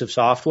 massive piece of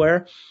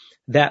software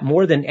that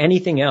more than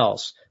anything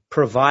else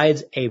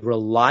provides a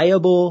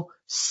reliable,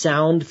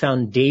 sound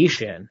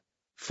foundation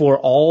for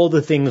all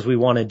the things we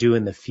want to do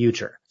in the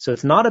future. So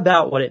it's not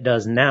about what it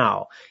does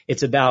now.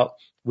 It's about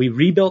we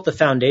rebuilt the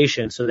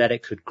foundation so that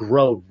it could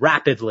grow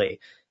rapidly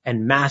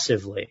and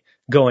massively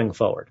going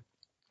forward.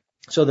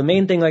 So the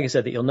main thing, like I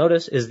said, that you'll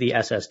notice is the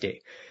SSD.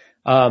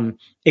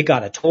 It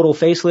got a total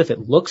facelift.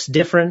 It looks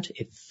different.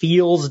 It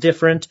feels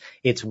different.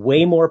 It's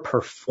way more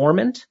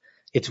performant.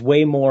 It's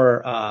way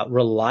more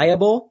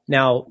reliable.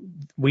 Now,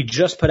 we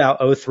just put out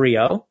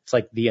 0.30. It's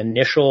like the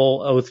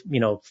initial,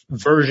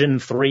 version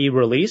 3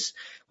 release.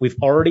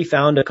 We've already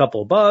found a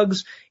couple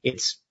bugs.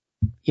 It's,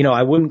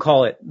 I wouldn't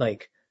call it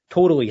like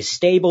totally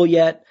stable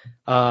yet.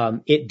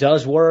 It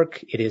does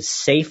work. It is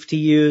safe to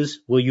use.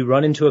 Will you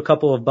run into a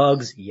couple of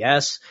bugs?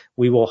 Yes.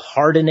 We will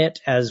harden it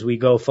as we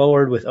go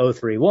forward with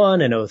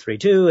 0.31 and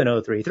 0.32 and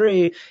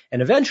 0.33,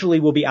 and eventually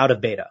we'll be out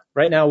of beta.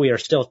 Right now we are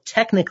still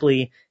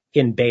technically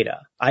in beta.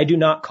 I do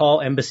not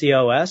call Embassy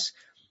OS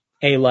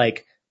a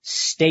like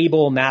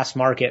stable mass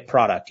market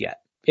product yet.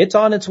 It's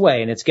on its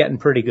way and it's getting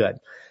pretty good.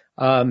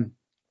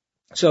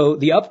 So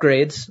the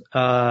upgrades,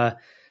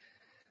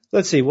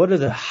 let's see, what are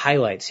the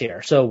highlights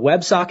here? So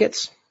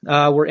WebSockets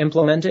were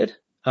implemented.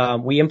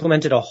 We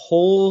implemented a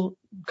whole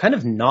kind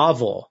of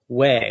novel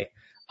way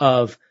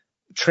of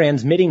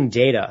transmitting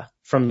data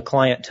from the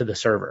client to the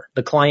server.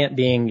 The client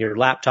being your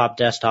laptop,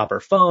 desktop, or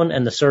phone,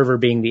 and the server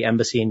being the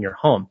embassy in your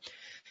home.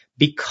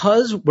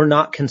 Because we're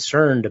not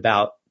concerned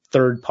about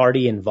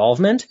third-party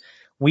involvement,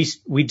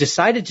 we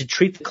decided to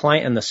treat the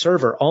client and the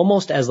server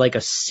almost as like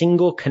a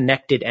single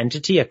connected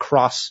entity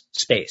across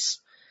space.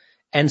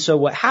 And so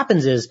what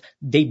happens is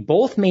they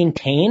both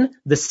maintain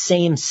the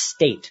same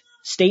state.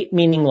 State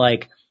meaning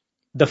like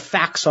the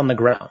facts on the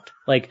ground.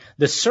 Like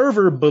the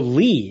server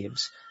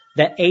believes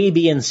that A,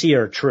 B, and C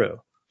are true.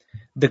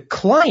 The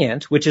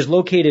client, which is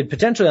located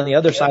potentially on the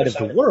other side of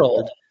the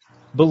world,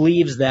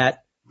 believes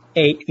that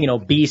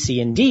B,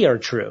 C, and D are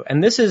true.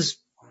 And this is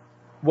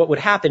what would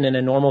happen in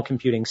a normal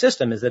computing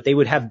system, is that they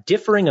would have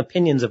differing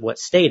opinions of what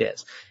state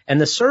is. And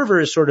the server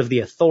is sort of the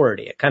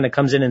authority. It kind of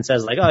comes in and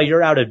says like, oh,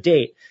 you're out of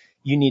date.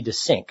 You need to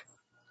sync.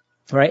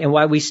 Right? And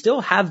why we still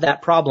have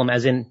that problem,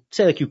 as in,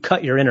 say like you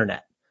cut your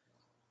internet.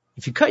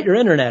 If you cut your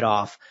internet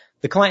off,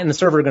 the client and the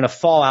server are going to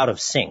fall out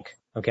of sync.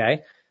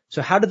 Okay?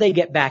 So how do they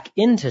get back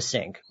into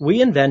sync? We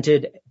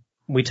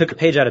took a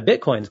page out of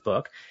Bitcoin's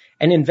book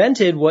and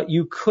invented what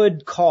you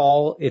could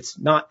call, it's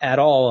not at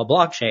all a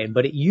blockchain,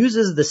 but it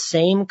uses the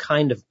same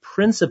kind of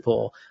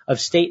principle of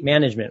state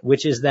management,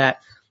 which is that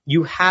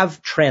you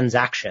have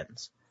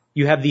transactions.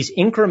 You have these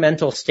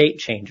incremental state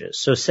changes.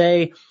 So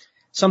say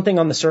something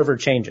on the server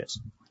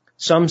changes.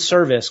 Some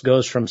service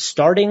goes from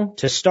starting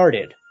to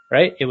started,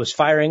 right? It was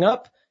firing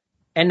up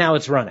and now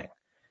it's running.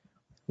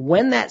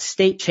 When that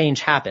state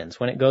change happens,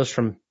 when it goes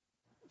from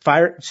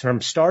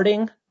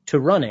starting to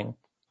running,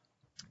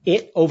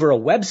 it over a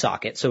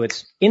WebSocket, so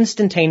it's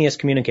instantaneous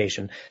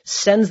communication,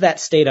 sends that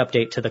state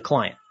update to the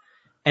client.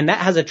 And that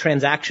has a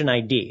transaction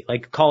ID,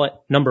 like call it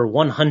number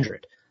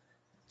 100.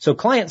 So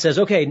client says,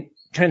 okay,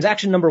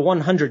 transaction number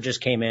 100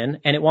 just came in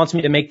and it wants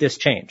me to make this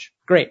change.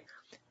 Great.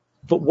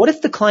 But what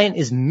if the client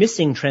is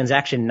missing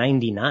transaction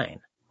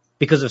 99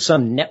 because of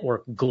some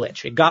network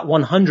glitch? It got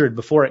 100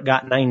 before it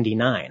got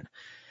 99.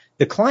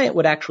 The client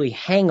would actually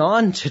hang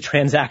on to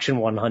transaction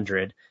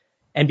 100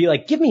 and be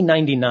like, give me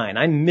 99.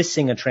 I'm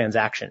missing a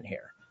transaction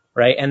here,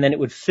 right? And then it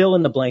would fill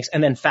in the blanks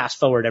and then fast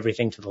forward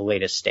everything to the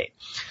latest state.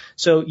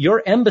 So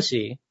your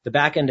embassy, the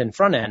back end and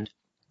front end,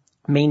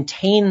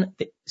 maintain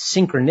the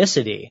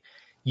synchronicity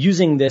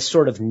using this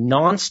sort of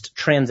nonce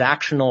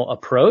transactional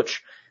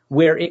approach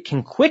where it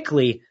can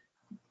quickly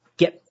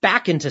get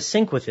back into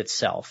sync with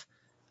itself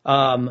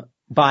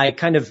by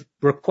kind of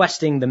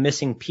requesting the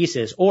missing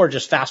pieces or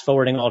just fast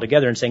forwarding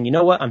altogether and saying, you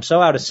know what, I'm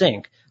so out of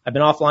sync. I've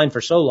been offline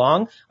for so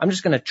long. I'm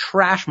just going to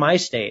trash my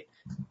state.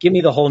 Give me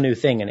the whole new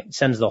thing. And it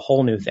sends the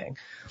whole new thing.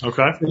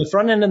 Okay. So the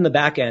front end and the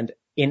back end,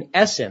 in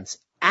essence,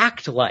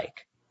 act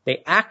like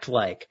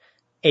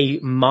a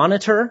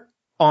monitor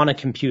on a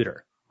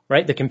computer,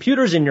 right? The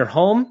computer's in your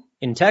home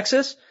in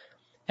Texas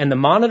and the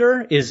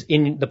monitor is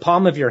in the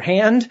palm of your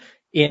hand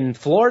in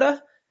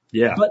Florida.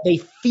 Yeah. But they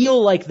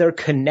feel like they're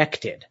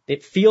connected.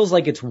 It feels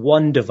like it's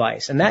one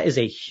device. And that is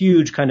a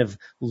huge kind of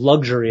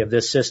luxury of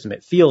this system.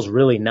 It feels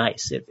really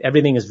nice.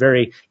 Everything is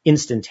very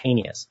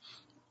instantaneous.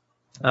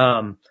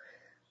 And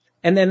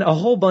then a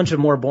whole bunch of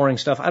more boring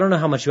stuff. I don't know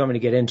how much you want me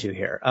to get into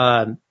here.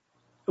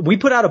 We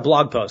put out a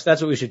blog post.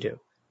 That's what we should do.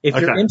 If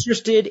you're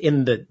interested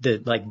in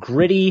the like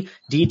gritty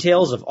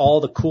details of all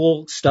the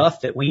cool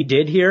stuff that we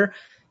did here,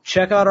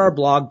 check out our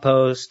blog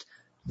post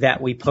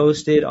that we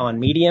posted on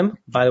Medium.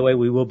 By the way,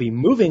 we will be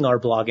moving our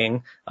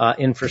blogging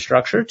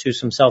infrastructure to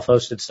some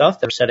self-hosted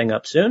stuff that we're setting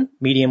up soon.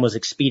 Medium was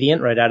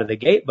expedient right out of the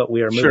gate, but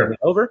we are moving it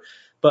over.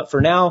 But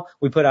for now,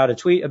 we put out a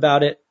tweet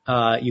about it.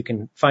 You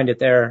can find it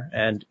there,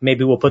 and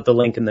maybe we'll put the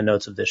link in the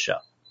notes of this show.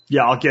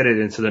 Yeah, I'll get it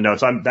into the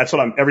notes.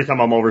 Every time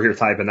I'm over here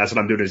typing, that's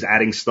what I'm doing, is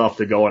adding stuff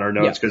to go in our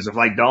notes. Because if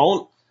I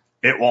don't,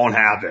 it won't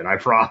happen. I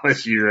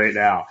promise you right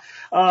now.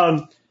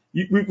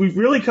 We've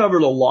really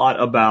covered a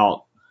lot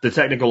about the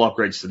technical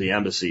upgrades to the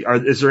embassy.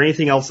 Is there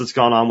anything else that's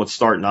gone on with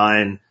Start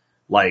 9,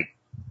 like,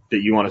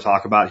 that you want to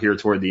talk about here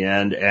toward the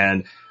end?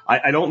 And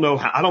I don't know,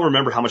 I don't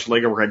remember how much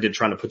legwork I did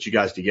trying to put you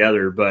guys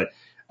together, but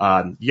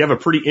you have a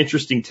pretty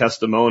interesting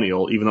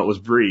testimonial, even though it was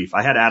brief.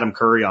 I had Adam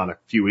Curry on a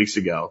few weeks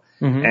ago,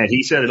 and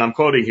he said, and I'm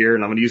quoting here,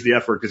 and I'm going to use the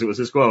F word because it was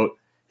his quote.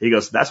 He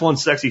goes, "That's one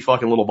sexy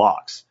fucking little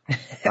box."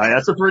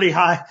 That's pretty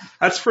high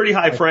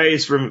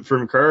praise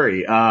from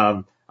Curry.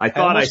 I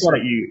thought I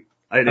sent you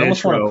an intro. I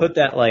almost want to put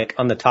that like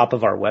on the top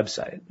of our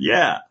website.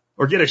 Yeah.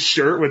 Or get a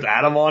shirt with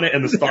Adam on it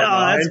and the Start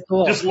 9. That's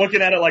cool. Just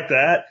looking at it like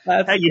that.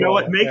 Hey, you know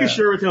what? Make a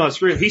shirt with him on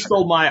screen. He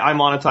stole my I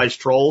Monetize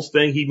Trolls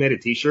thing. He made a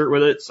t-shirt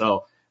with it.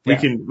 So we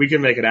can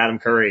make it Adam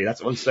Curry.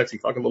 That's one sexy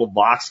fucking little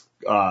box,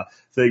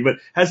 thing. But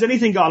has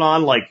anything gone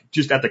on, like,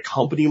 just at the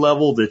company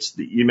level that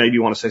you maybe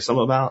want to say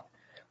something about?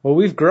 Well,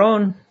 we've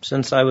grown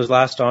since I was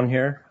last on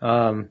here.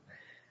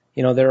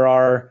 There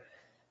are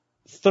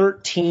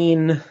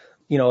 13,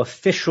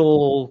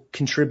 official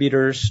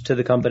contributors to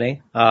the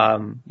company.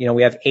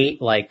 We have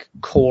 8 like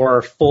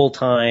core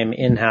full-time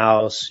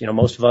in-house.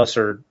 Most of us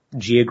are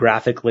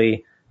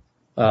geographically,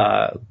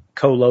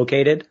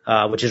 co-located,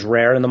 which is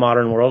rare in the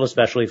modern world,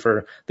 especially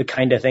for the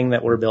kind of thing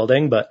that we're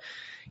building. But,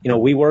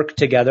 we work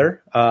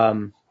together,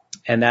 and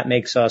that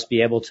makes us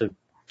be able to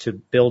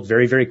build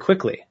very, very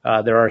quickly.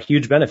 There are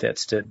huge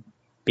benefits to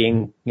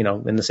being,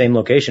 in the same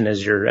location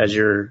as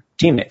your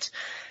teammates.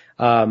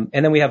 And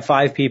then we have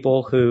 5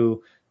 people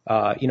who,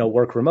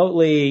 work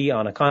remotely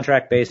on a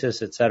contract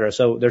basis, et cetera.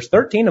 So there's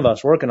 13 of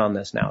us working on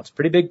this now. It's a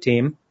pretty big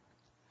team.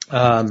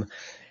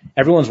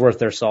 Everyone's worth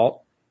their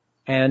salt.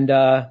 And,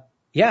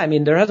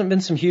 there hasn't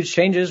been some huge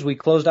changes. We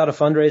closed out a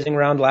fundraising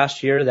round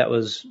last year that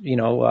was,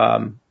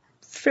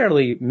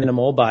 fairly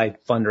minimal by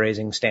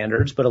fundraising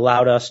standards, but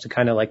allowed us to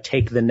kind of like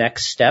take the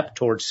next step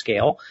towards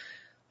scale.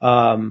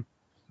 We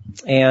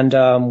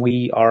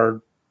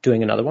are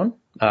doing another one.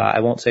 I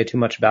won't say too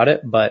much about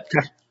it, but,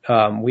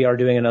 we are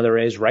doing another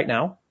raise right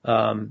now.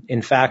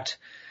 In fact,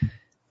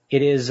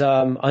 it is,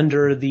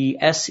 under the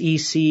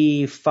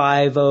SEC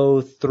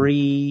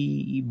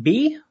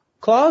 503B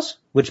clause,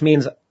 which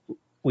means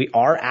we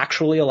are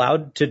actually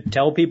allowed to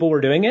tell people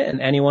we're doing it,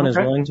 and anyone is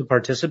willing to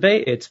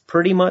participate. It's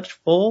pretty much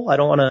full. I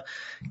don't want to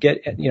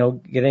get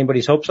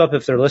anybody's hopes up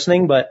if they're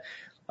listening, but,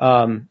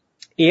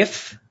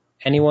 if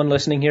anyone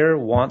listening here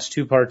wants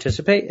to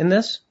participate in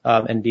this,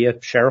 and be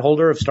a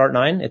shareholder of Start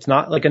 9, it's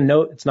not like a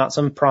note. It's not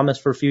some promise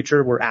for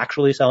future. We're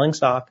actually selling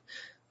stock.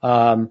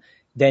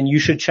 Then you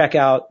should check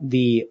out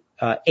the,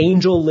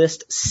 Angel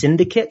List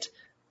Syndicate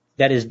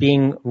that is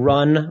being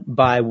run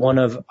by one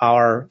of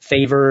our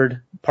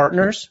favored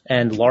partners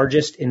and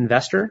largest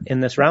investor in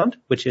this round,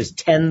 which is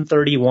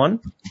 1031.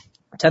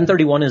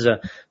 1031 is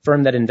a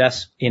firm that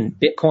invests in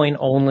Bitcoin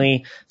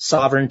only,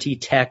 sovereignty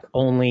tech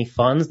only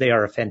funds. They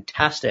are a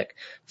fantastic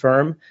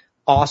firm,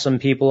 awesome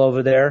people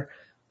over there.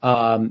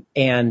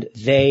 And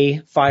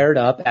they fired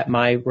up at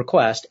my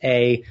request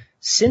a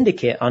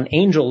syndicate on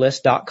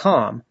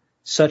angellist.com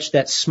such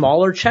that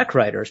smaller check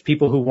writers,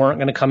 people who weren't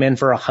going to come in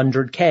for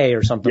 $100K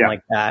or something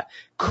like that,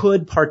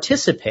 could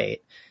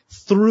participate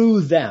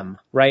through them,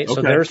 right?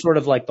 So they're sort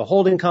of like the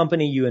holding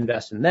company. You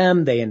invest in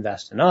them, they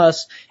invest in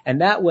us. And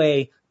that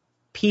way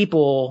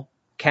people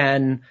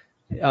can,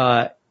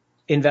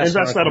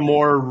 invest at a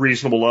more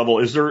reasonable level.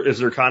 Is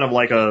there kind of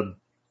like a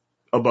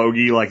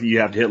bogey, like you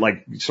have to hit,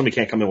 like somebody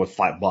can't come in with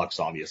 $5,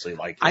 obviously.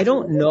 Like, I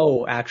don't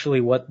know actually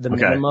what the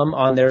minimum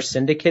on their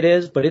syndicate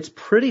is, but it's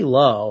pretty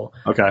low.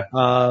 Okay.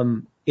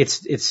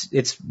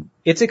 It's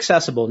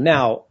accessible.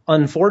 Now,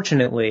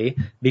 unfortunately,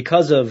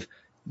 because of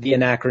the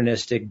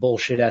anachronistic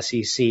bullshit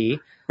SEC,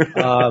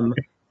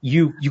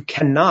 you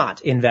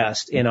cannot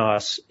invest in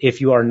us if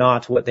you are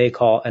not what they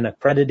call an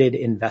accredited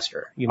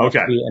investor. You must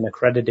be an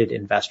accredited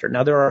investor.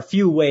 Now, there are a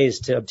few ways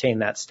to obtain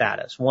that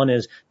status. One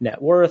is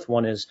net worth,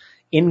 one is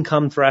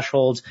income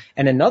thresholds,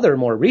 and another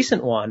more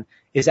recent one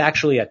is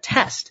actually a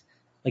test.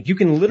 Like you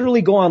can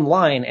literally go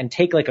online and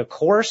take like a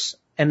course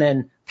and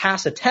then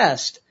pass a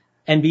test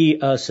and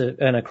be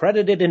an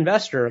accredited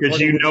investor.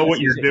 Because you know what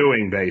you're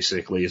doing,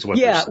 basically, is what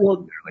they're saying.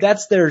 Well,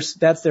 that's their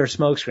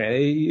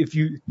smokescreen. If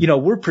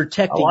we're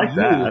protecting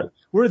you.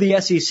 We're the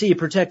SEC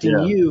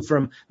protecting you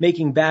from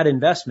making bad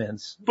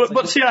investments.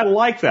 But see, I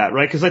like that,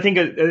 right? Because I think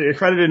an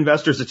accredited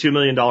investor is a $2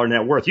 million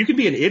net worth. You could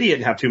be an idiot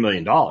and have $2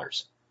 million.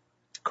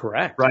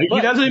 Correct. Right?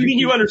 It doesn't mean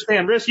you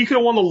understand risk. You could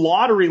have won the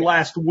lottery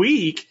last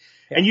week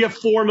and you have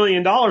 $4 million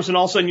and all of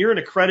a sudden you're an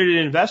accredited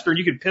investor and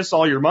you can piss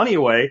all your money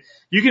away.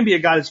 You can be a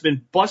guy that's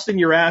been busting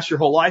your ass your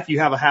whole life. You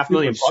have a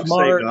 $500,000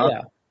 saved up.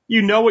 Yeah.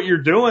 You know what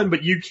you're doing,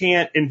 but you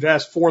can't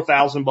invest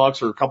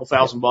 $4,000 or a couple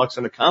 $1,000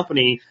 in a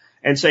company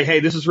and say, hey,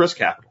 this is risk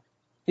capital.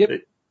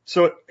 Yep.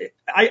 So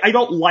I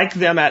don't like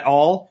them at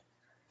all,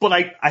 but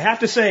I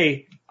have to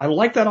say I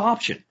like that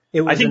option.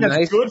 I think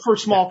that's good for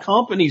small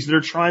companies that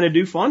are trying to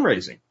do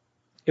fundraising.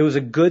 It was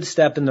a good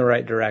step in the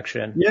right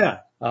direction. Yeah.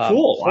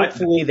 Cool.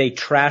 Hopefully they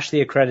trash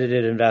the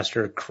accredited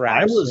investor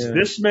crap. I was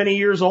this many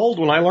years old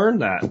when I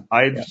learned that.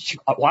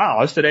 Wow,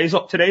 I was today's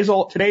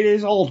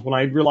old when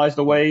I realized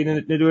the way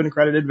to do an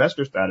accredited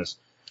investor status.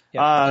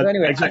 Yeah. So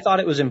anyway, I thought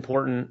it was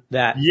important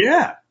that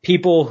Yeah.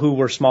 people who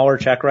were smaller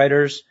check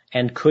writers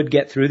and could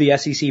get through the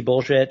SEC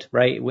bullshit,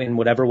 right, in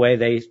whatever way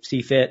they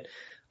see fit,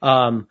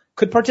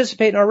 could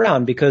participate in our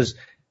round because,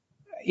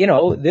 you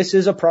know, this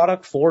is a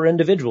product for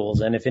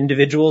individuals. And if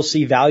individuals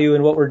see value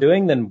in what we're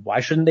doing, then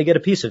why shouldn't they get a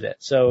piece of it?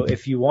 So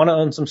if you want to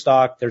own some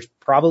stock, there's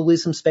probably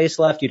some space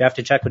left. You'd have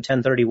to check with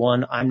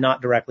 1031. I'm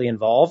not directly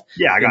involved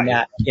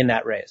in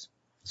that raise.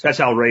 So that's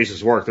how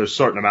raises work. There's a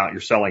certain amount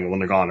you're selling, and when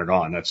they're gone, they're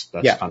gone. That's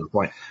kind of the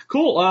point.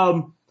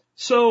 Cool.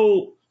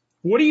 So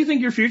what do you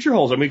think your future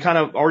holds? I mean, we kind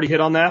of already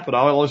hit on that, but I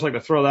always like to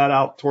throw that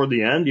out toward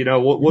the end. You know,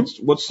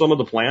 what's some of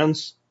the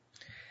plans?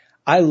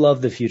 I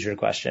love the future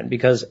question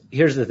because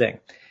here's the thing.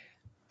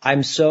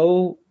 I'm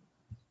so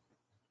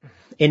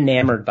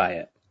enamored by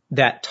it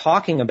that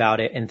talking about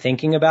it and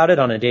thinking about it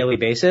on a daily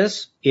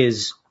basis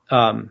is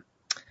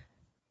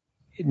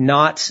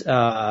not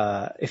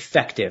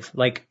effective.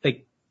 Like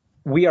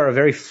we are a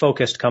very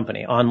focused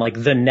company on like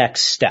the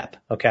next step.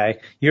 Okay,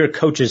 your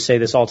coaches say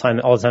this all the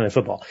time in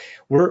football.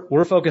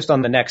 We're focused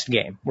on the next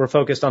game. We're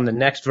focused on the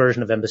next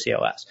version of Embassy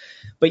OS.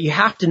 But you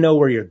have to know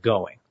where you're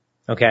going.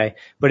 Okay,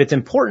 but it's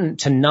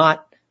important to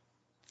not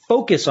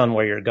focus on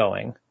where you're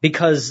going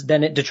because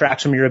then it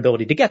detracts from your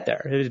ability to get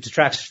there. It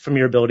detracts from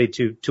your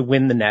ability to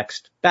win the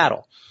next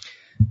battle.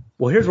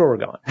 Well, here's where we're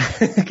going.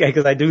 Okay.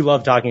 Cause I do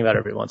love talking about it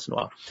every once in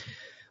a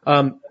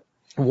while.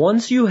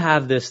 Once you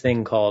have this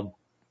thing called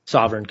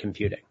sovereign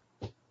computing,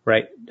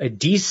 right? A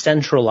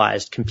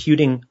decentralized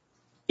computing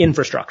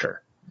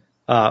infrastructure,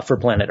 for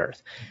planet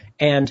Earth.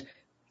 And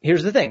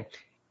here's the thing.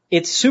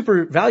 It's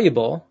super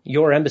valuable.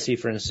 Your embassy,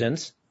 for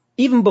instance,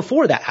 even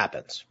before that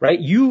happens, right?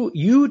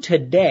 You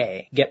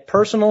today get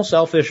personal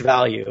selfish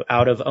value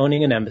out of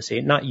owning an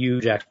embassy. Not you,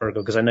 Jack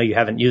Spargo, because I know you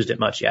haven't used it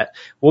much yet.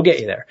 We'll get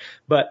you there.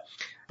 But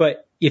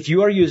if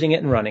you are using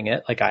it and running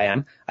it like I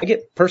am, I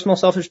get personal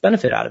selfish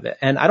benefit out of it.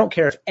 And I don't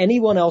care if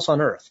anyone else on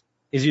earth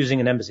is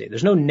using an embassy.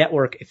 There's no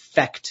network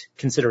effect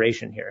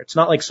consideration here. It's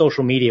not like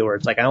social media where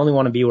it's like, I only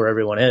want to be where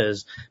everyone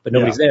is, but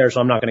nobody's there,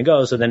 so I'm not going to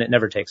go. So then it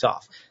never takes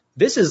off.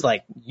 This is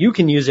like, you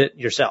can use it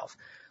yourself.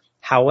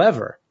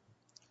 However,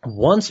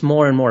 once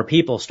more and more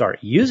people start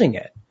using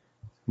it,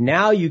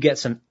 now you get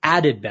some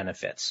added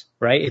benefits,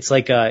 right? It's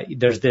like,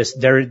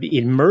 it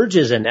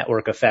emerges a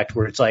network effect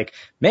where it's like,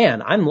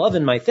 man, I'm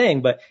loving my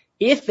thing, but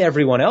if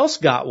everyone else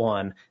got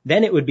one,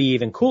 then it would be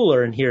even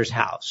cooler. And here's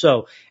how.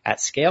 So at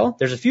scale,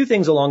 there's a few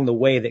things along the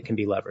way that can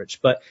be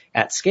leveraged, but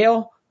at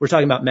scale, we're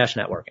talking about mesh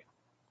networking.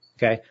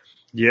 Okay.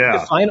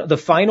 Yeah. The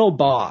final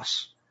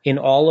boss in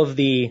all of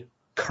the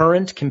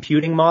current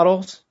computing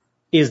models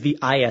is the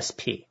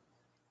ISP.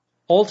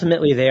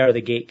 Ultimately, they are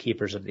the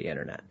gatekeepers of the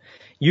internet.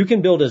 You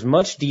can build as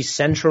much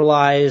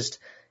decentralized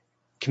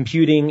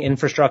computing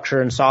infrastructure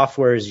and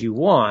software as you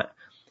want,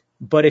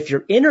 but if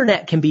your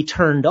internet can be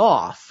turned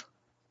off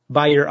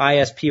by your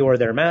ISP or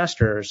their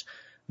masters,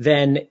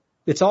 then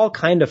it's all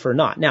kind of for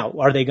naught. Now,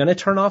 are they going to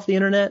turn off the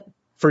internet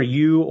for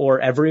you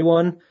or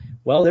everyone?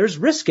 Well, there's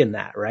risk in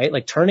that, right?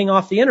 Like turning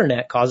off the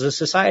internet causes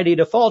society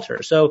to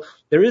falter. So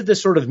there is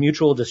this sort of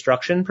mutual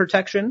destruction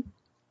protection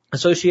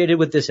associated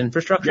with this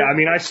infrastructure. Yeah, I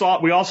mean,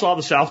 we all saw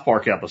the South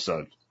Park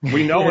episode.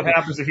 We know what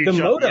happens if you the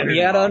shut modem. the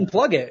You had to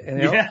unplug it. You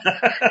know?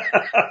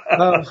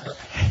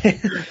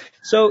 Yeah.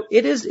 So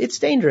it's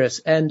dangerous.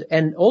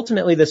 And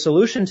ultimately the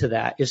solution to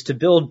that is to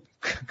build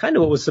kind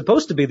of what was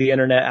supposed to be the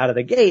internet out of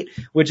the gate,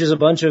 which is a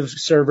bunch of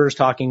servers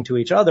talking to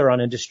each other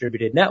on a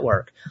distributed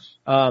network.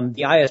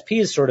 The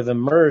ISPs sort of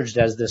emerged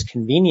as this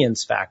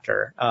convenience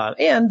factor,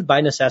 and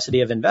by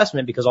necessity of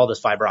investment because all this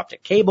fiber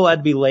optic cable had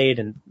to be laid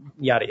and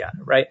yada, yada,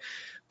 right?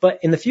 But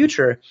in the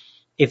future,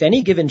 if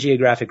any given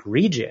geographic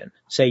region,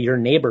 say your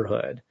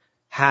neighborhood,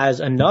 has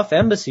enough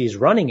embassies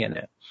running in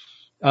it,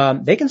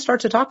 they can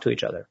start to talk to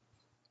each other.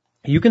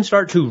 You can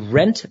start to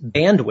rent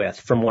bandwidth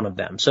from one of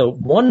them. So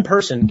one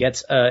person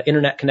gets an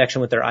internet connection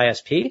with their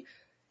ISP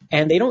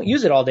and they don't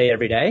use it all day,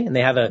 every day. And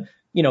they have a,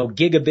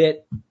 gigabit,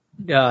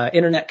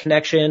 internet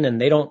connection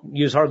and they don't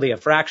use hardly a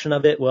fraction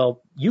of it.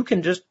 Well, you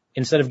can just,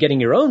 instead of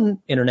getting your own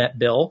internet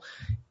bill,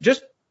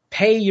 just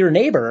pay your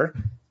neighbor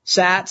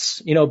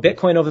sats,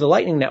 Bitcoin over the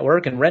Lightning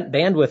Network and rent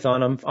bandwidth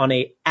on them on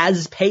a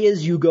as pay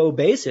as you go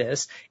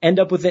basis, end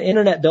up with an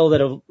internet bill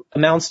that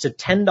amounts to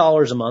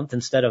 $10 a month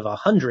instead of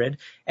 $100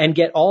 and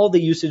get all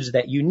the usage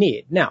that you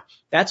need. Now,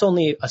 that's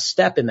only a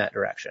step in that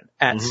direction.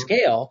 At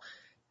scale,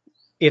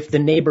 if the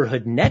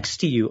neighborhood next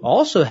to you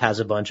also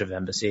has a bunch of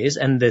embassies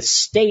and the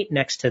state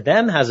next to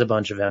them has a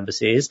bunch of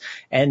embassies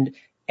and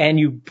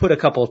you put a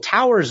couple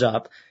towers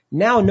up,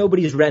 now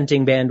nobody's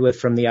renting bandwidth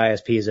from the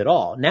ISPs at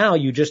all. Now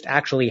you just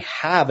actually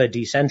have a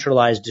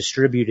decentralized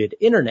distributed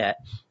internet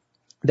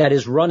that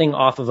is running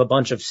off of a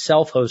bunch of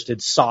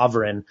self-hosted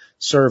sovereign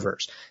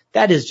servers.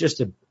 That is just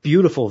a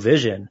beautiful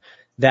vision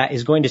that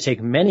is going to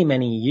take many,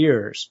 many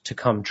years to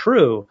come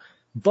true,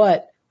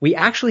 but we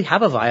actually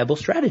have a viable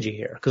strategy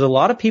here, because a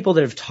lot of people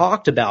that have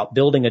talked about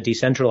building a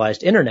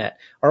decentralized internet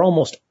are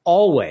almost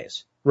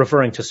always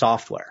referring to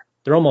software.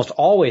 They're almost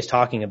always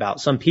talking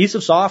about some piece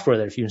of software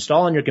that if you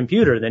install on your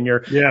computer, then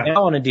you're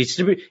now on a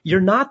distributed.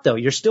 You're not, though.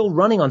 You're still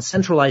running on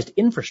centralized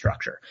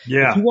infrastructure.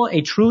 Yeah. If you want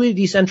a truly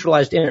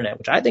decentralized internet,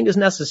 which I think is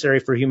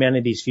necessary for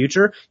humanity's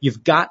future,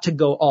 you've got to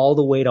go all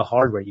the way to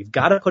hardware. You've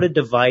got to put a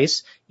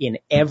device in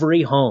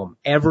every home,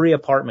 every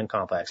apartment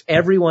complex.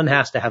 Everyone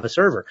has to have a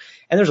server.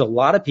 And there's a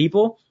lot of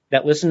people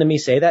that listen to me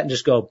say that and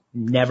just go,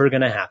 never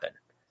going to happen.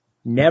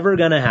 Never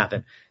going to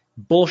happen.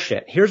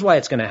 Bullshit. Here's why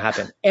it's going to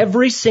happen.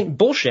 Every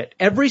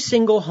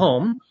single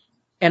home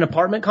and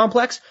apartment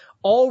complex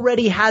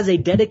already has a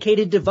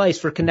dedicated device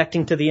for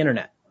connecting to the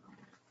internet.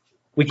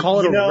 We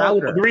call it a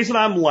router. The reason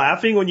I'm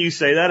laughing when you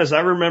say that is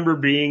I remember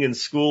being in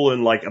school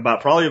in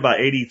probably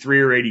about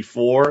 83 or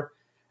 84,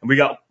 and we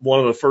got one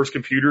of the first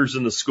computers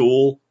in the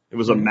school. It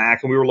was a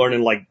Mac, and we were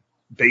learning like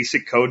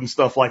basic code and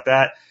stuff like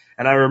that.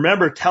 And I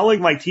remember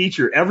telling my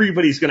teacher,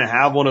 everybody's going to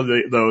have one of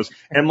those.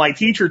 And my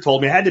teacher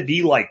told me I had to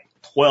be like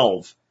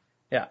 12.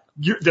 Yeah.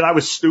 That I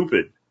was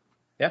stupid.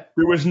 Yeah.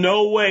 There was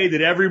no way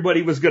that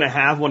everybody was going to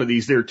have one of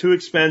these. They're too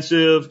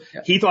expensive.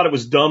 Yeah. He thought it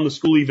was dumb the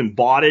school even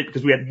bought it,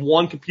 because we had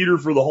one computer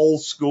for the whole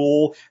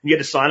school. You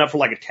had to sign up for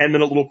like a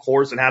 10-minute little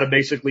course on how to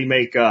basically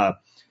make you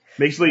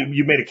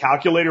made a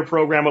calculator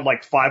program with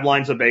like 5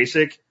 lines of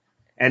basic,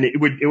 and it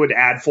would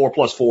add 4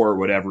 plus 4 or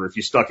whatever if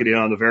you stuck it in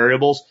on the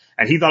variables.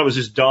 And he thought it was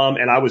just dumb,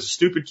 and I was a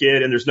stupid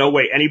kid, and there's no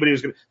way anybody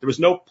was there was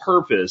no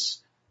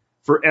purpose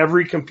for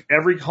every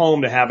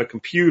home to have a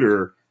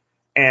computer.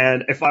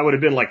 And if I would have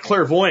been like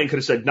clairvoyant, could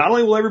have said, not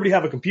only will everybody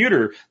have a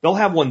computer, they'll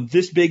have one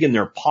this big in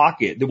their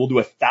pocket that will do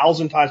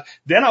 1,000 times.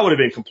 Then I would have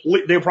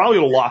been they probably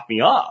would have locked me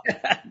up.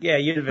 Yeah,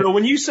 you'd have been. So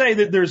when you say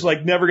that there's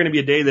like never going to be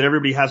a day that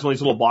everybody has one of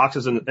these little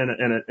boxes and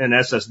an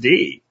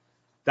SSD,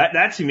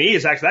 that to me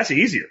is actually, that's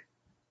easier.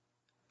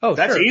 Oh,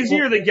 that's sure.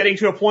 easier than getting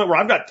to a point where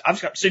I've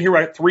got sitting here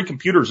with 3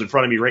 computers in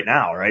front of me right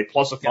now, right?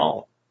 Plus a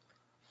phone.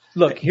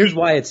 Look, here's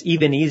why it's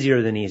even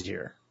easier than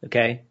easier.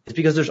 Okay. It's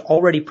because there's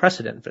already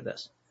precedent for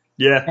this.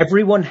 Yeah.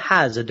 Everyone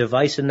has a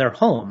device in their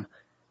home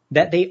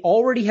that they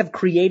already have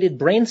created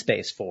brain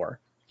space for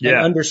and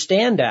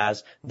understand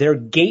as their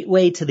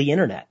gateway to the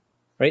internet,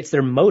 right? It's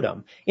their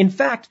modem. In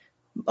fact,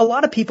 a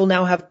lot of people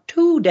now have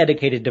 2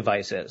 dedicated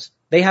devices.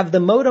 They have the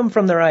modem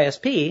from their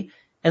ISP,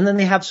 and then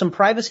they have some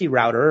privacy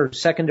router or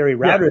secondary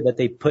router that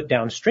they put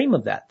downstream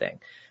of that thing,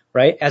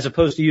 right? As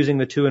opposed to using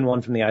the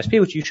 2-in-1 from the ISP,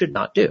 which you should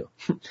not do.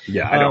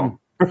 Yeah, I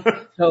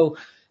know.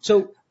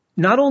 So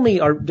not only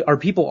are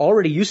people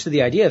already used to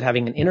the idea of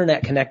having an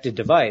internet connected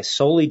device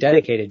solely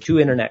dedicated to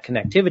internet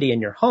connectivity in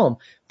your home,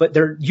 but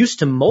they're used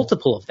to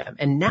multiple of them.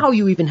 And now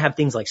you even have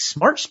things like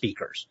smart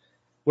speakers,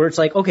 where it's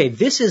like, okay,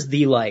 this is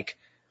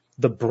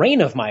the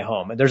brain of my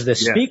home. There's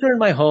this speaker in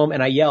my home,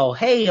 and I yell,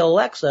 "Hey,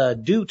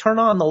 Alexa, turn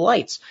on the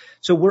lights."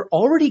 So we're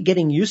already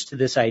getting used to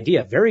this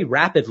idea very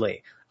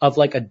rapidly of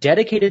like a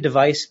dedicated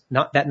device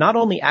that not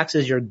only acts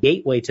as your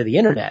gateway to the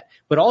internet,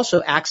 but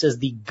also acts as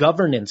the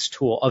governance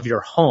tool of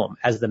your home,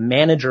 as the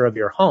manager of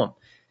your home.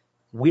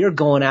 We're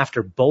going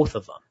after both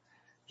of them.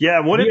 Yeah,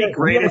 wouldn't it be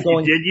great if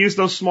you did use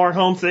those smart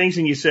home things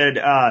and you said,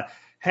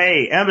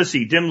 hey,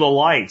 Embassy, dim the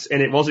lights,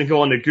 and it wasn't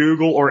going to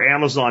Google or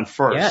Amazon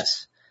first?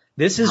 Yes.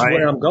 This is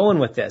where I'm going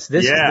with this.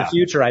 This is the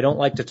future I don't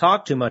like to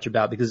talk too much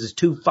about because it's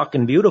too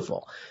fucking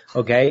beautiful.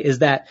 Okay? Is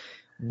that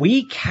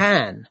we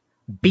can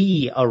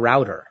be a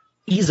router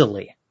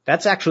easily.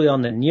 That's actually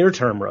on the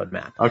near-term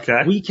roadmap.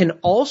 Okay. We can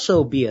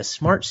also be a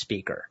smart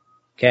speaker.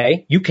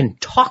 Okay? You can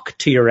talk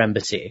to your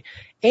embassy,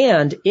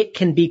 and it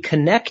can be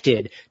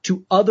connected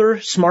to other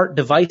smart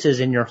devices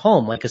in your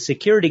home, like a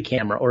security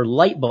camera or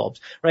light bulbs,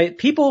 right?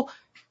 People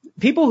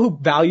who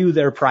value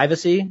their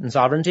privacy and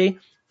sovereignty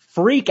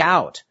freak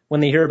out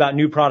when they hear about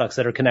new products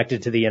that are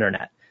connected to the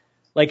internet.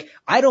 Like,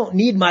 I don't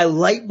need my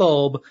light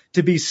bulb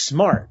to be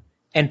smart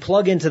and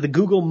plug into the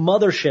Google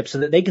mothership so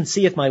that they can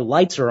see if my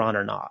lights are on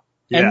or not.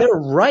 Yeah. And they're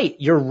right.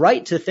 You're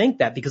right to think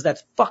that, because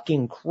that's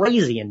fucking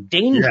crazy and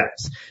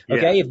dangerous. Yeah.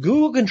 Okay. If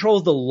Google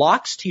controls the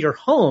locks to your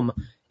home,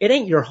 it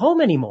ain't your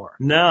home anymore.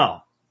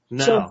 No.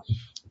 So,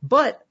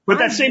 but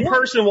that same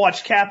person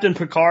watched Captain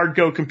Picard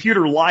go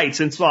computer lights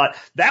and thought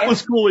that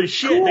was cool as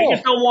shit. Cool. They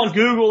just don't want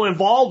Google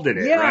involved in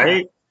it,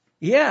 right?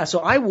 Yeah. So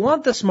I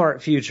want the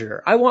smart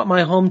future. I want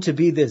my home to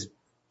be this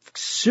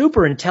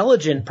super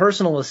intelligent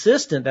personal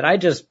assistant that I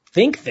just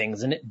think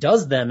things and it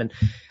does them. And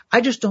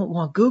I just don't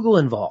want Google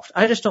involved.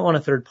 I just don't want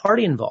a third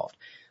party involved.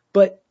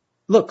 But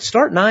look,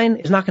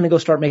 Start9 is not going to go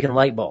start making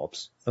light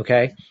bulbs.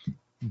 Okay.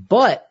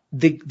 But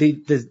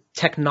the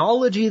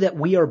technology that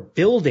we are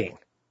building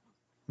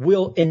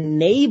will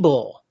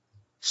enable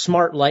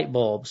smart light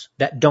bulbs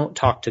that don't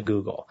talk to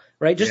Google,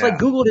 right? Just like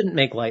Google didn't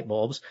make light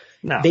bulbs.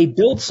 No. They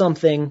built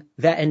something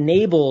that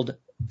enabled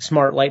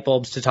smart light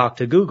bulbs to talk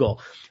to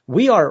Google.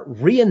 We are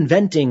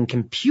reinventing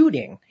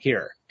computing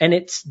here, and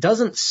it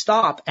doesn't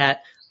stop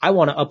at, I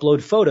want to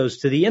upload photos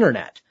to the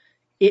internet.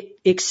 it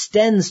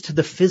extends to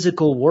the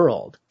physical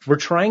world. We're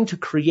trying to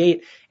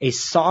create a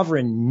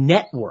sovereign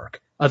network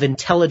of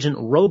intelligent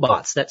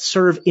robots that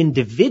serve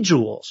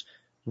individuals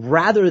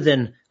rather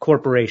than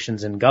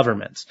corporations and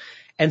governments.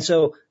 And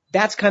so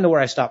that's kind of where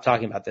I stopped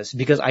talking about this,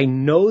 because I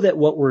know that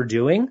what we're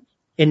doing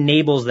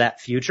enables that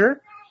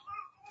future.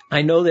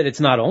 I know that it's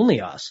not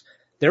only us.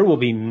 There will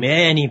be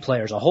many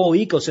players, a whole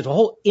ecosystem, a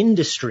whole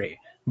industry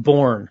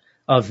born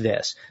of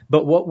this.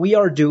 But what we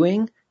are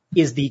doing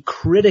is the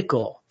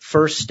critical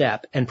first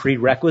step and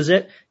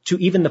prerequisite to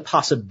even the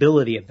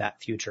possibility of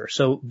that future.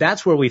 So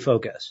that's where we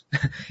focus,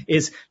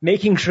 is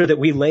making sure that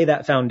we lay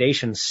that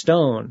foundation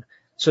stone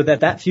so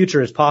that that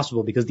future is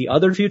possible, because the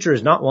other future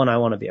is not one I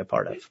want to be a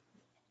part of.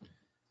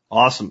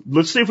 Awesome.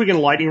 Let's see if we can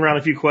lightning round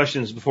a few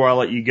questions before I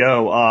let you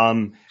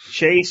go.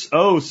 Chase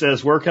O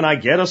says, where can I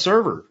get a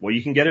server? Well,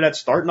 you can get it at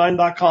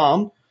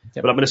start9.com.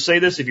 Yep. But I'm going to say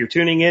this, if you're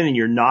tuning in and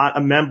you're not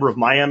a member of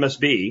my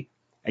MSB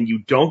and you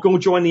don't go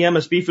join the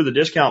MSB for the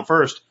discount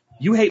first,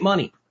 you hate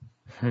money.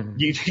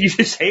 You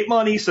just hate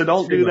money, so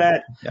don't do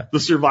that. Yeah. The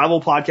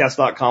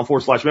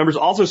survivalpodcast.com/members.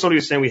 Also, somebody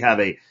was saying we have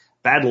a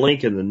bad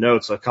link in the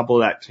notes. A couple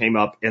of that came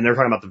up, and they're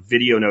talking about the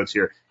video notes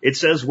here. It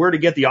says where to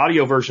get the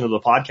audio version of the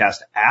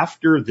podcast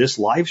after this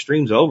live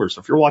stream's over.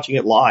 So if you're watching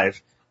it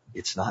live,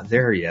 it's not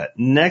there yet.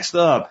 Next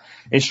up,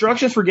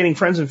 instructions for getting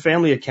friends and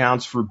family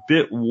accounts for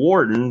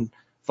Bitwarden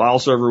file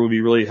server would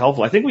be really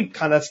helpful. I think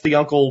that's the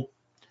Uncle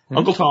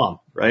Tom,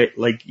 right?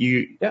 Like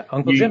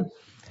Uncle Jim.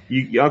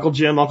 Uncle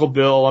Jim, Uncle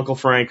Bill, Uncle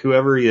Frank,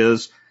 whoever he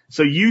is.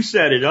 So you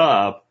set it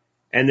up,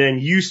 and then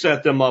you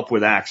set them up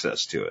with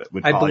access to it.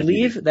 I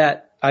believe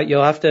that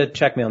you'll have to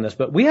check me on this,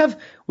 but we have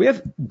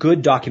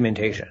good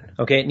documentation.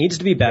 Okay, it needs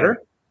to be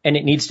better, and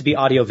it needs to be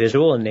audio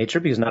visual in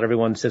nature, because not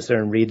everyone sits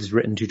there and reads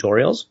written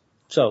tutorials.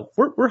 So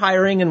we're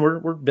hiring and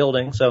we're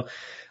building. So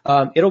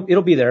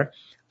it'll be there.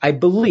 I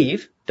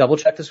believe, double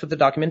check this with the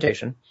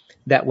documentation,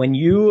 that when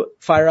you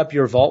fire up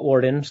your Vault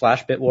Warden /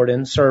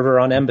 Bitwarden server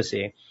on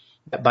Embassy,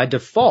 by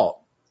default,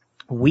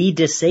 we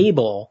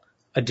disable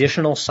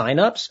additional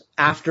signups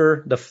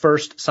after the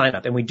first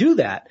signup. And we do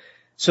that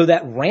so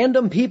that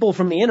random people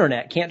from the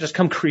internet can't just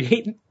come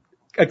create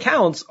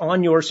accounts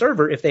on your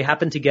server if they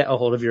happen to get a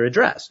hold of your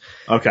address.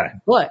 Okay.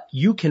 But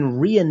you can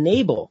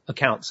re-enable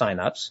account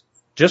signups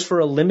just for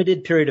a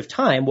limited period of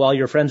time while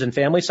your friends and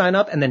family sign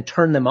up, and then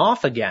turn them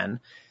off again.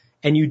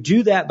 And you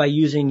do that by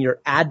using your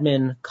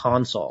admin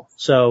console.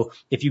 So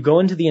if you go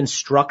into the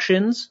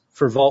instructions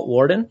for Vault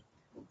Warden,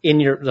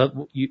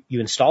 you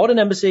install it in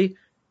Embassy.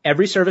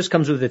 Every service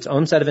comes with its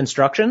own set of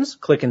instructions.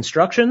 Click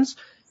instructions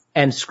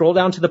and scroll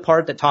down to the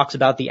part that talks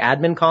about the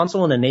admin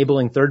console and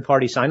enabling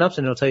third-party signups,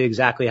 and it'll tell you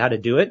exactly how to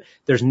do it.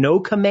 There's no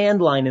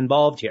command line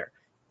involved here.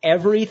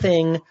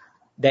 Everything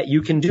that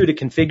you can do to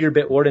configure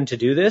Bitwarden to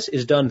do this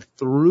is done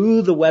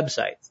through the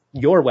website,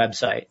 your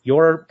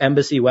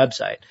Embassy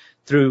website,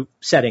 through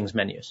settings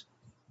menus.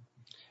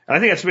 And I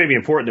think that's maybe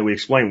important that we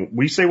explain.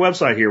 We say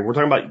website here. We're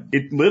talking about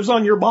it lives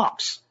on your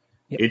box.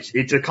 Yep.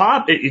 It's a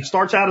copy. It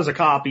starts out as a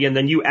copy, and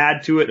then you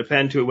add to it,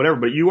 append to it, whatever.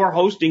 But you are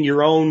hosting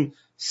your own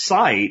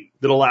site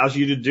that allows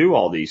you to do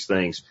all these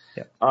things.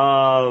 Yep.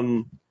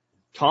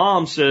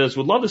 Tom says,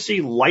 would love to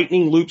see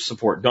lightning loop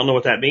support. Don't know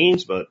what that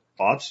means, but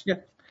thoughts?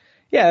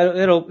 Yeah,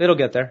 it'll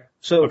get there.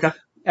 So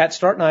at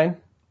Start9,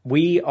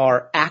 we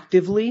are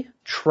actively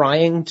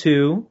trying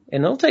to,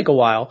 and it'll take a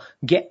while,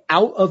 get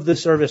out of the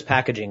service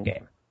packaging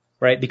game,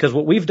 right? Because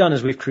what we've done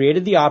is we've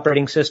created the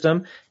operating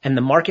system and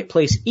the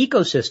marketplace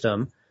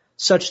ecosystem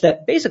such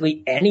that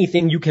basically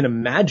anything you can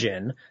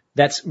imagine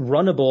that's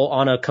runnable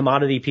on a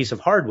commodity piece of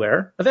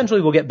hardware,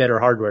 eventually we'll get better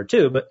hardware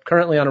too, but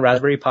currently on a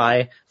Raspberry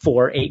Pi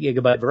 4, 8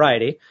 gigabyte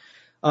variety,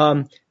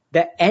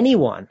 that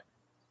anyone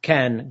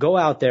can go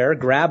out there,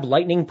 grab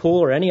Lightning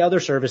Pool or any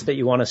other service that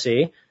you want to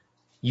see,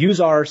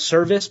 use our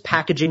service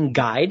packaging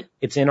guide.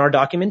 It's in our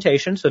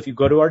documentation. So if you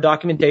go to our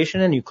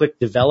documentation and you click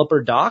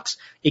developer docs,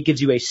 it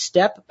gives you a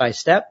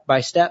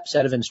step-by-step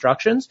set of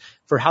instructions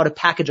for how to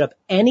package up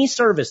any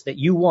service that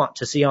you want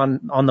to see on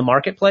the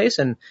marketplace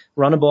and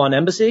runnable on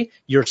Embassy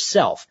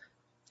yourself.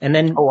 And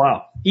then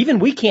even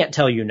we can't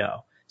tell you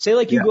no. Say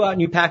like you go out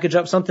and you package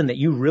up something that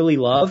you really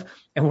love,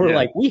 and we're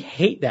like, we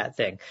hate that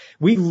thing.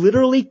 We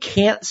literally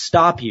can't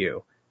stop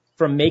you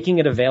from making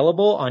it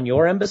available on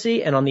your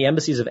embassy and on the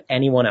embassies of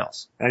anyone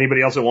else.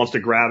 Anybody else that wants to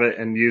grab it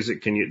and use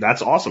it,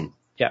 that's awesome.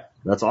 Yeah.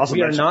 That's awesome.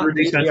 We are not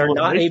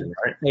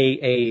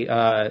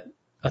a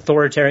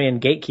authoritarian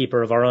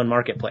gatekeeper of our own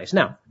marketplace.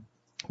 Now,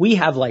 we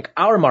have like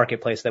our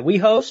marketplace that we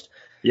host,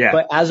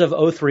 but as of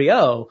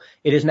 030,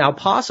 it is now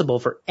possible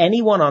for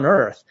anyone on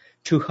earth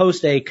to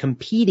host a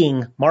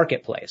competing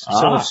marketplace.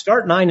 So if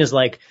Start9 is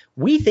like,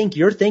 we think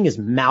your thing is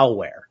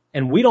malware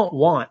and we don't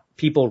want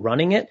people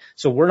running it,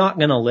 so we're not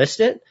going to list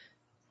it.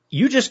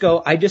 You just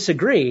go, I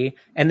disagree,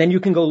 and then you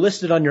can go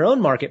list it on your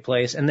own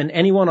marketplace, and then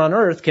anyone on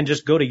earth can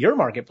just go to your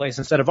marketplace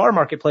instead of our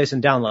marketplace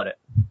and download it.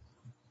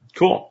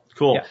 Cool.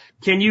 Yeah.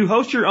 Can you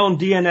host your own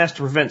DNS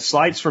to prevent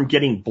sites from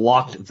getting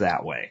blocked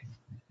that way?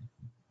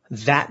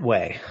 That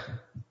way.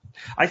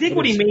 I think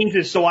what he means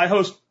is, so I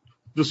host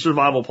the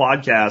Survival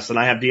Podcast, and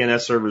I have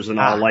DNS servers, and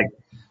I'll like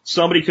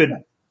somebody could,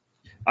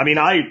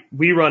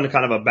 we run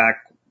kind of a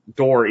back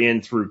door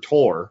in through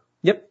Tor.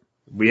 Yep.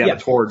 We have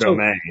a Tor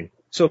domain.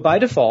 So by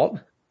default,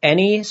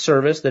 any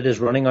service that is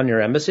running on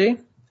your embassy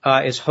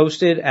is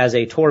hosted as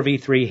a Tor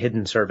v3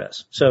 hidden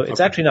service. So it's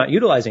actually not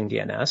utilizing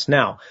DNS.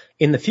 Now,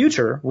 in the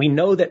future, we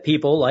know that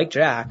people like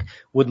Jack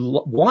would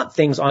want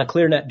things on a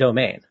ClearNet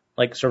domain,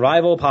 like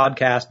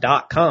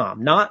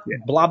survivalpodcast.com, not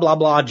blah, blah,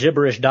 blah,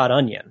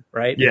 gibberish.onion,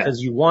 right? Yeah.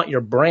 Because you want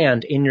your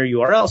brand in your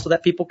URL so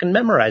that people can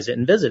memorize it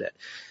and visit it.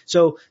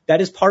 So that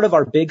is part of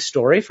our big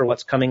story for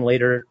what's coming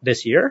later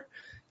this year.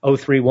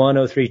 031,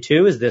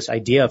 032 is this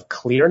idea of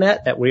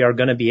ClearNet that we are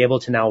going to be able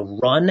to now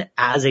run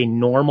as a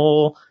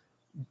normal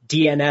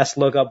DNS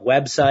lookup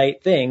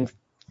website thing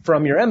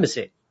from your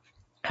embassy.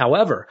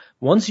 However,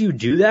 once you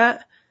do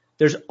that,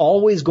 there's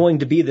always going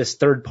to be this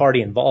third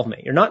party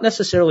involvement. You're not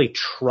necessarily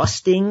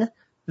trusting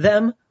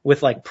them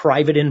with like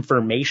private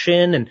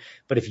information.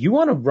 But if you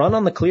want to run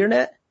on the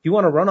ClearNet, if you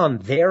want to run on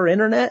their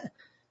internet,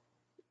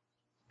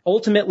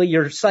 ultimately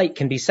your site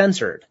can be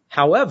censored.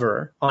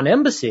 However, on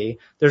Embassy,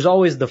 there's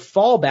always the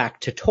fallback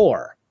to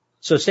Tor.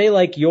 So say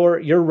like you're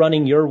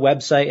running your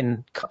website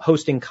and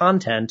hosting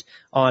content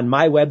on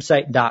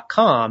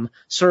mywebsite.com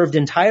served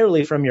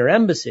entirely from your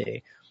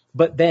embassy,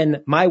 but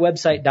then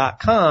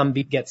mywebsite.com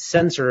gets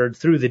censored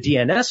through the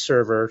DNS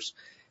servers,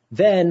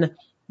 then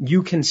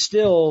you can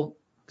still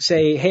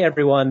say, hey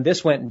everyone,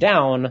 this went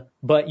down,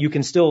 but you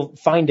can still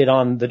find it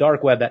on the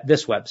dark web at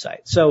this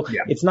website. So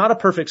It's not a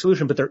perfect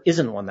solution, but there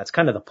isn't one. That's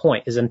kind of the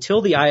point, is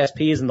until the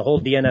ISPs and the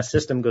whole DNS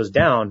system goes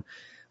down,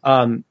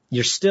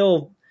 you're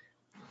still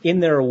in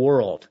their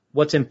world.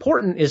 What's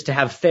important is to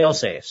have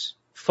fail-safes,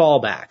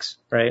 fallbacks,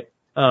 right?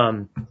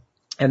 And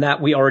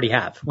that we already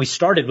have. We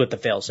started with the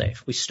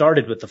fail-safe. We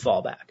started with the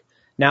fallback.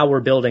 Now we're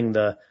building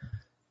the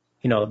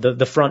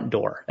front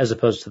door as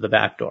opposed to the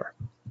back door.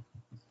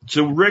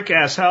 So Rick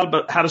asks how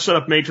to set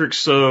up Matrix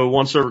so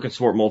one server can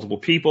support multiple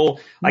people.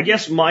 I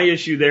guess my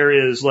issue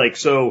there is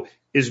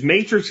is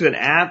Matrix an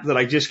app that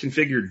I just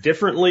configure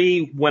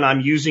differently when I'm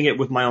using it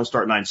with my own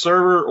Start9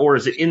 server, or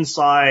is it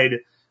inside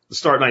the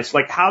Start9?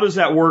 Like, how does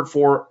that work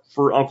for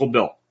Uncle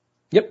Bill?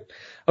 Yep.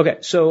 Okay.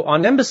 So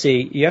on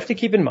Embassy, you have to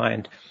keep in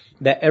mind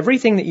that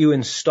everything that you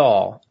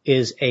install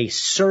is a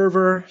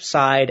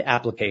server-side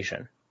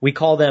application. We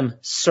call them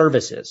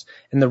services.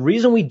 And the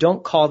reason we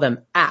don't call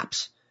them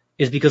apps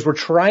is because we're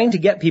trying to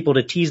get people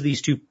to tease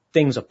these two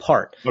things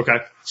apart. Okay.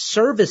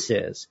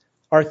 Services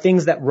are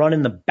things that run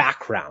in the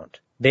background.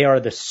 They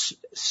are the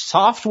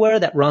software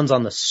that runs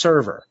on the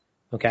server.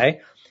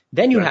 Okay.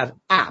 Then you have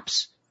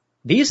apps.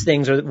 These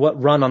things are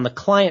what run on the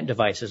client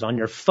devices, on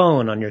your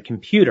phone, on your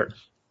computer.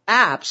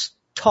 Apps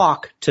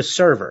talk to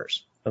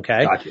servers.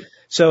 Okay. Gotcha.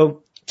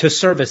 So to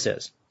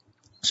services.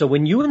 So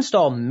when you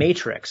install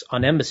Matrix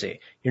on Embassy,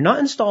 you're not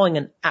installing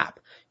an app.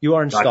 You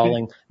are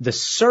installing the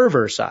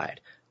server side.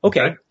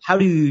 Okay. How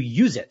do you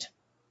use it?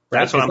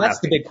 Right?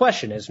 That's the big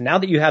question, is now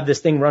that you have this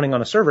thing running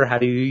on a server, how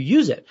do you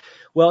use it?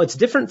 Well, it's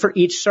different for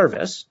each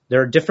service.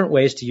 There are different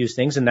ways to use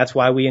things, and that's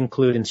why we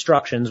include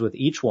instructions with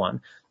each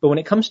one. But when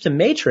it comes to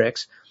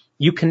Matrix,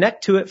 you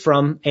connect to it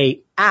from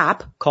a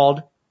app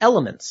called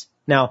Elements.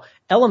 Now,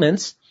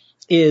 Elements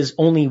is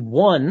only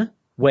one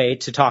way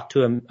to talk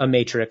to a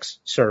Matrix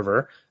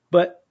server,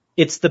 but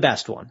it's the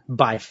best one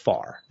by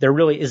far. There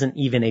really isn't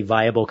even a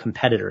viable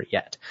competitor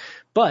yet.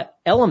 But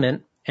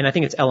Element, and I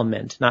think it's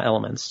Element, not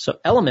Elements. So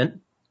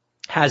Element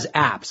has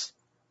apps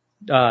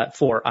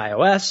for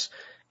iOS,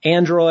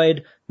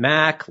 Android,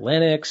 Mac,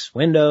 Linux,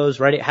 Windows,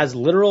 right? It has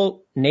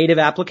literal native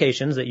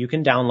applications that you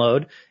can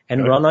download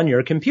and run on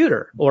your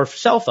computer or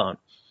cell phone.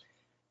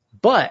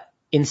 But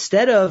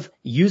instead of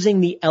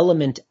using the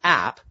Element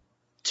app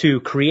to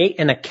create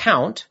an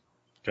account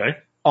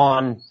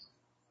on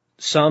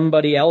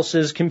somebody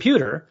else's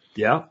computer,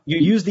 you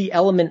use the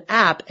Element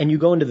app and you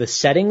go into the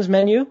settings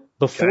menu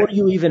before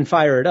you even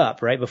fire it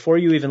up, right? Before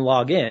you even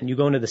log in, you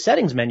go into the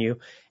settings menu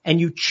and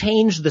you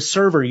change the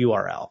server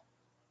URL.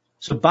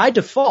 So by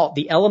default,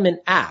 the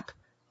Element app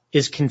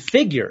is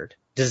configured,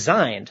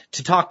 designed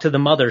to talk to the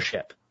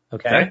mothership.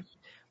 Okay.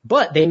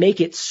 But they make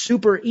it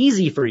super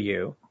easy for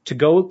you to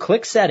go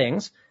click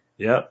settings.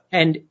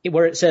 And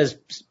where it says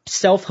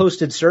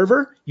self-hosted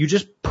server, you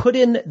just put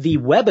in the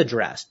web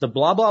address, the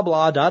blah, blah,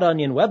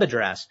 blah.onion web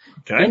address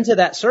into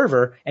that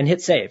server and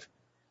hit save.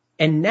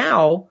 And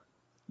now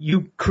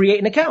you create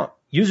an account,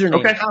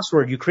 username,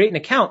 password, you create an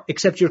account,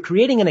 except you're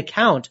creating an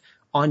account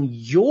on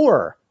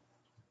your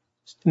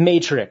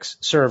Matrix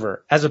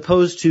server as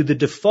opposed to the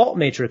default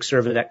Matrix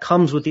server that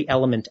comes with the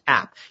Element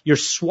app. You're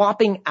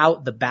swapping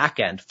out the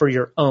backend for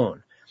your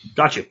own.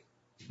 Gotcha.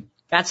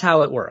 That's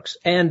how it works.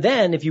 And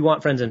then if you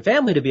want friends and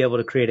family to be able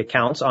to create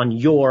accounts on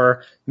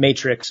your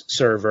Matrix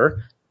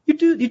server,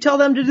 you tell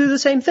them to do the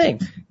same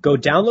thing. Go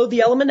download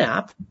the Element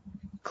app,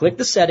 click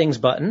the settings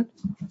button,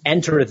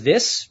 enter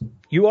this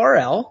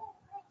URL,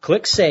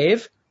 click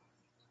save,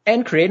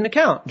 and create an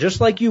account just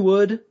like you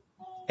would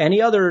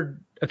any other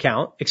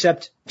account,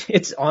 except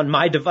it's on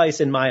my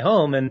device in my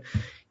home and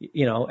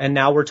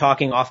now we're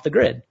talking off the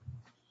grid.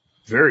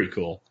 Very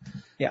cool.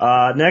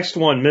 Yeah. Next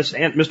one,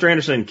 Mr.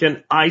 Anderson,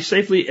 can I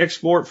safely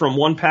export from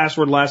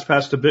 1Password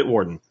LastPass to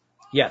Bitwarden?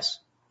 Yes.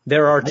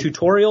 There are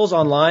tutorials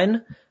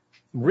online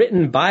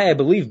written by, I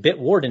believe,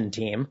 Bitwarden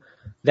team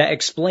that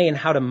explain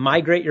how to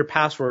migrate your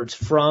passwords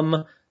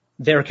from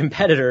their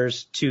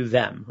competitors to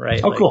them,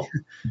 right? Oh, cool.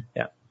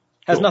 Yeah.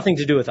 Has nothing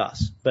to do with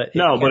us, but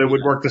it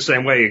would work the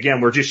same way. Again,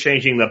 we're just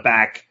changing the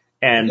back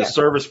and the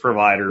service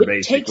provider,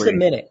 basically. It takes a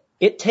minute.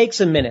 It takes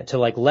a minute to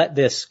like let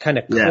this kind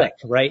of click,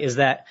 right?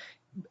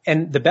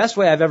 And the best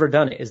way I've ever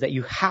done it is that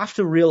you have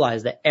to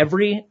realize that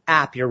every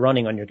app you're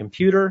running on your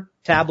computer,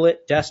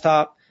 tablet,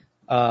 desktop,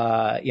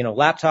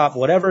 laptop,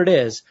 whatever it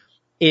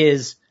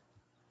is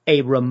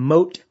a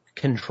remote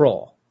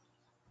control.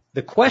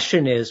 The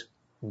question is,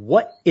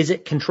 what is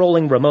it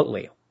controlling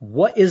remotely?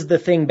 What is the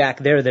thing back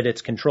there that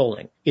it's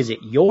controlling? Is it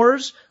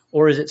yours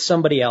or is it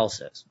somebody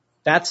else's?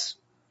 That's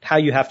how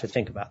you have to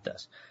think about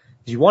this.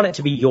 You want it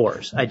to be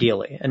yours,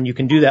 ideally, and you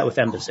can do that with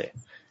Embassy.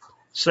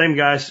 Same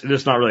guys,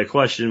 it's not really a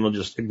question. We'll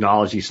just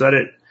acknowledge he said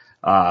it.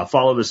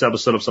 Follow this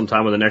episode of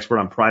Sometime with an Expert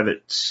on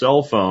private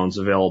cell phones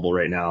available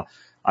right now.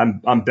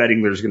 I'm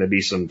betting there's going to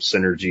be some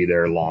synergy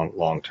there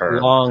long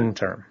term.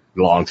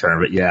 Long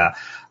term, but yeah.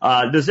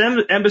 Does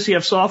Embassy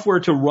have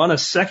software to run a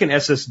second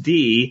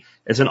SSD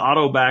as an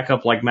auto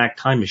backup like Mac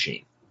Time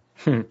Machine?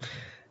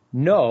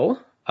 No,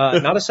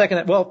 not a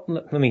second. Well,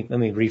 let me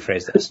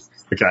rephrase this.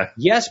 Okay.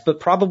 Yes, but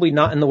probably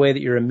not in the way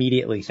that you're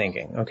immediately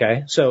thinking.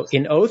 Okay. So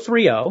in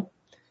 030,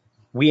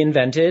 we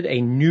invented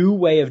a new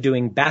way of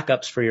doing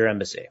backups for your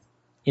Embassy.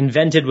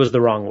 Invented was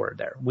the wrong word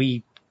there.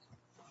 We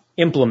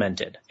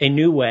implemented a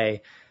new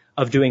way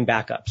of doing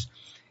backups.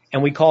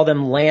 And we call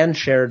them LAN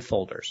shared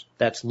folders.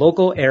 That's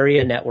local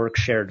area network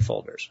shared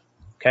folders.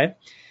 Okay.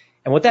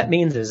 And what that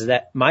means is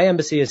that my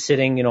Embassy is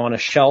sitting, on a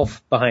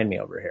shelf behind me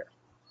over here.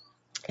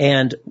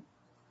 And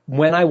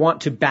when I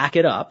want to back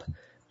it up,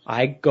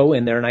 I go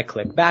in there and I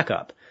click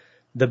backup.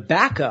 The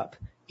backup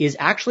is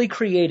actually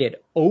created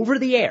over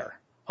the air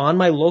on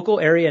my local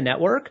area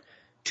network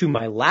to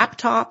my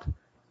laptop,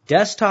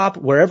 desktop,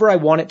 wherever I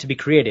want it to be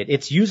created.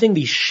 It's using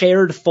the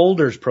shared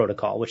folders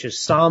protocol, which is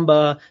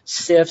Samba,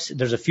 CIFS.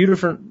 There's a few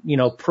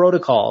different,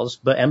 protocols,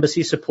 but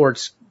Embassy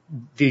supports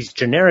these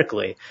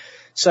generically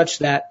such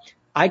that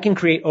I can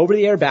create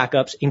over-the-air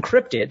backups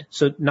encrypted.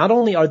 So not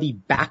only are the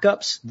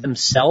backups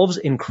themselves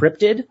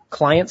encrypted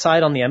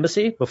client-side on the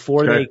Embassy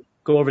before they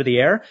go over the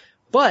air,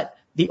 but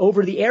the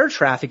over-the-air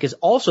traffic is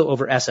also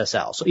over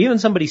SSL. So even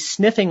somebody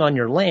sniffing on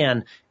your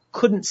LAN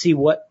couldn't see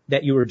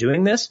that you were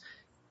doing this.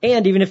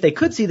 And even if they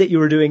could see that you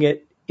were doing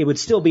it, it would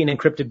still be an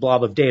encrypted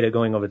blob of data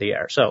going over the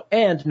air.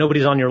 And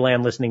nobody's on your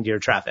LAN listening to your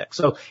traffic.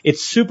 So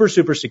it's super,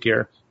 super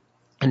secure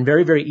and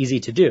very, very easy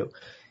to do.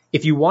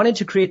 If you wanted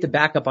to create the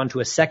backup onto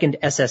a second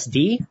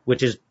SSD,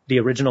 which is the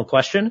original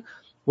question,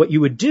 what you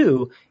would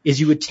do is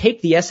you would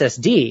take the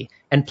SSD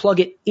and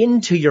plug it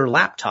into your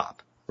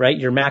laptop, right?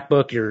 Your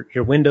MacBook,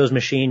 your Windows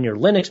machine, your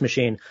Linux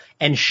machine,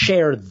 and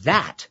share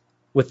that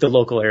with the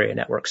local area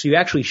network. So you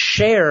actually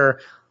share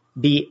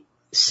the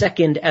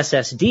second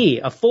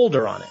SSD, a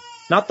folder on it,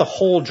 not the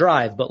whole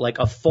drive, but like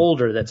a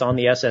folder that's on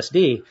the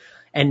SSD.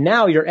 And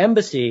now your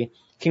Embassy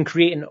can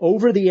create an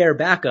over-the-air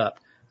backup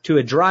to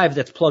a drive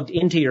that's plugged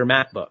into your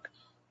MacBook.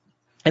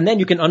 And then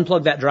you can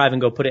unplug that drive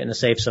and go put it in a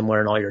safe somewhere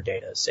and all your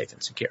data is safe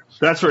and secure.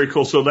 That's very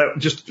cool. So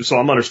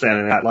I'm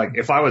understanding that. Like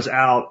if I was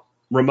out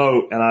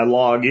remote and I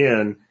log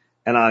in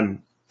and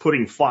I'm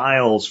putting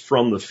files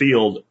from the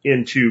field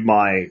into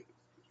my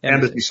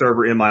Embassy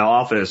server in my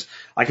office,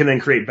 I can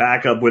then create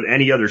backup with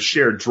any other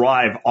shared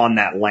drive on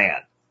that LAN.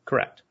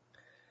 Correct.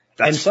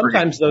 And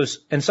sometimes those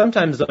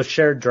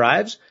shared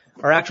drives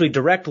are actually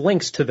direct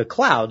links to the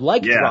cloud,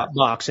 like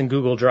Dropbox and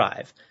Google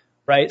Drive,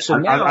 right? So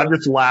now I'm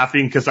just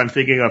laughing because I'm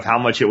thinking of how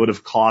much it would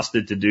have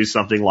costed to do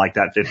something like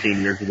that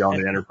 15 years ago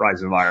in the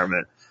enterprise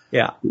environment.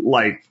 Yeah.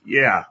 Wow.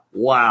 Yeah.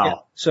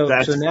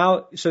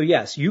 So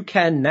yes, you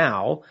can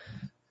now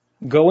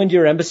go into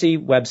your Embassy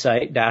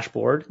website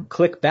dashboard,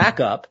 click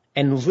backup,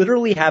 and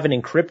literally have an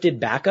encrypted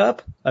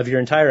backup of your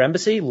entire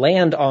Embassy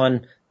land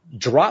on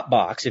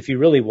Dropbox if you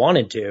really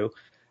wanted to,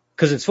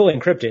 because it's fully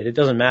encrypted. It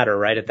doesn't matter,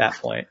 right, at that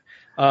point.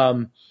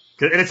 And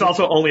it's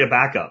also only a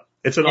backup.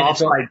 It's an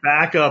offsite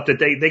backup that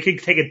they can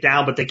take it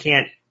down, but they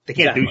can't do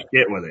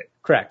shit with it.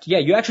 Correct. Yeah,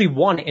 you actually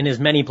want it in as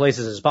many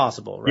places as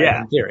possible, right?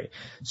 Yeah. In theory.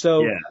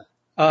 So,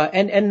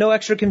 and no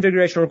extra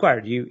configuration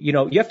required. You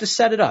have to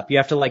set it up. You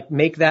have to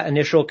make that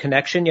initial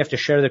connection. You have to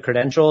share the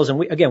credentials. And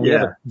we have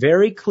a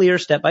very clear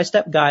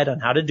step-by-step guide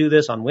on how to do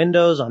this on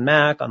Windows, on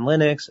Mac, on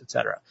Linux,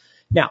 etc.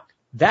 Now,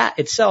 that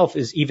itself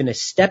is even a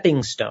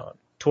stepping stone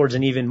towards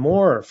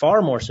an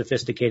far more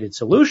sophisticated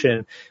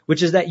solution,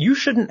 which is that you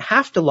shouldn't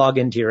have to log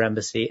into your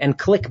Embassy and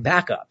click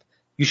backup.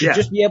 You should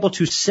just be able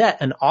to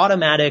set an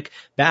automatic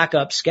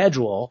backup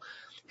schedule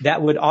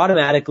that would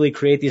automatically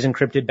create these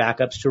encrypted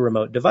backups to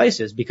remote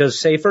devices. Because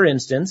say, for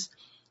instance,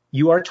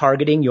 you are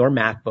targeting your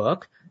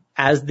MacBook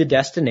as the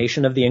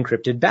destination of the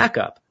encrypted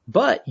backup,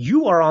 but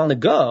you are on the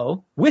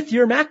go with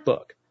your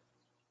MacBook.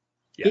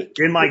 Yeah.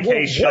 In my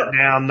case, shut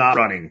down, not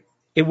running.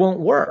 It won't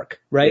work,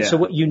 right? Yeah. So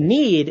what you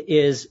need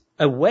is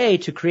a way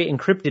to create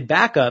encrypted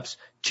backups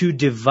to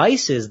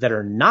devices that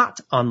are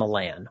not on the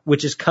LAN,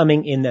 which is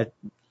coming in the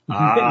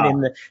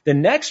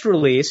next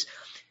release.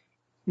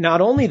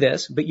 Not only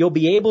this, but you'll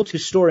be able to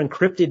store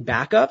encrypted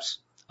backups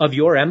of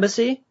your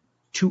embassy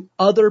to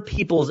other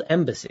people's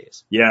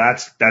embassies. Yeah,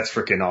 that's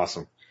freaking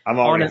awesome. I'm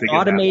already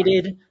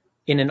thinking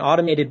in an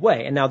automated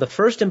way. And now the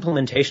first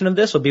implementation of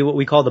this will be what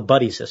we call the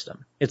buddy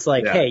system. It's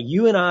like, hey,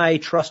 you and I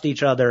trust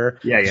each other.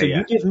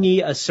 You give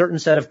me a certain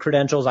set of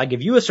credentials. I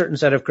give you a certain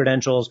set of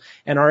credentials,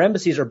 and our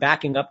embassies are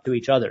backing up to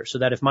each other so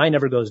that if mine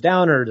ever goes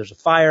down or there's a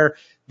fire,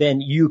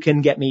 then you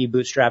can get me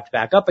bootstrapped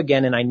back up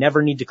again. And I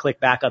never need to click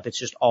back up. It's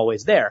just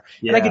always there.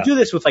 Yeah. And I could do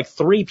this with like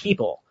 3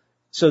 people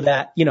so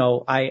that,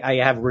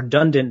 I have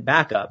redundant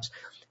backups.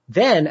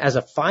 Then as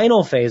a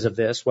final phase of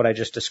this, what I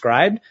just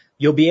described,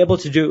 you'll be able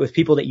to do it with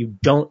people that you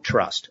don't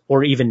trust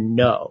or even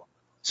know.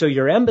 So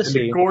your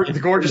embassy. The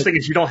gorgeous thing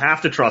is you don't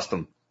have to trust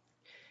them.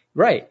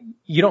 Right.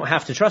 You don't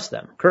have to trust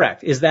them.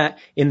 Correct. Is that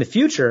in the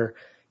future,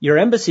 your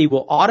embassy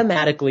will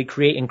automatically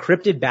create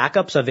encrypted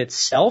backups of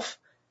itself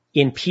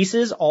in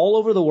pieces all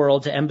over the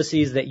world to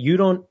embassies that you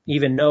don't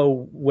even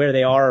know where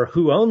they are or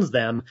who owns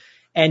them.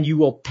 And you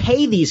will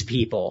pay these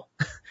people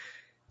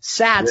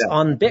sats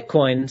on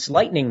Bitcoin's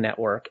Lightning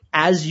Network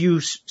as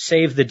you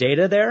save the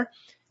data there,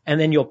 and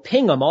then you'll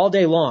ping them all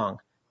day long,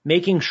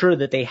 making sure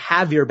that they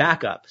have your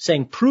backup,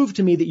 saying, prove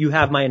to me that you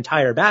have my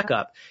entire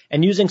backup.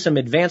 And using some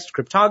advanced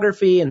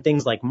cryptography and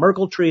things like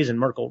Merkle trees and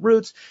Merkle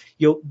roots,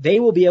 they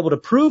will be able to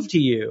prove to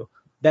you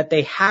that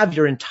they have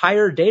your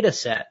entire data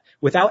set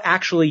without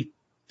actually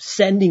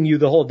sending you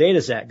the whole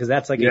data set, because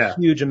that's like a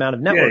huge amount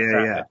of network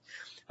traffic.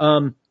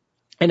 And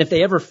if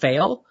they ever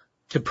fail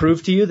to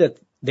prove to you that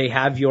they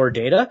have your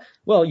data,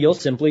 well, you'll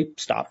simply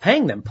stop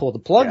paying them, pull the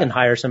plug and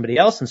hire somebody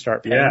else and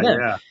start paying them.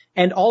 Yeah.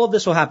 And all of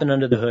this will happen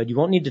under the hood. You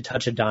won't need to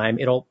touch a dime.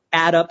 It'll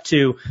add up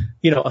to,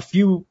 a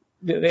few,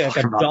 like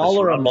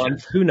 $1 a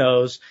month, who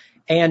knows.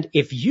 And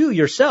if you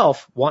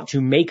yourself want to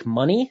make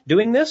money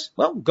doing this,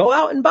 well, go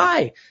out and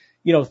buy,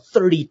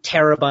 30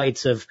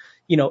 terabytes of,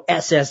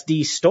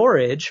 SSD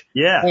storage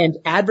and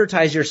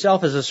advertise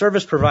yourself as a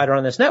service provider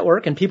on this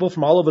network. And people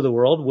from all over the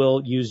world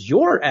will use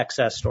your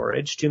excess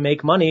storage to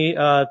make money,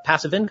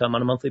 passive income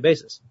on a monthly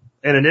basis.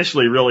 And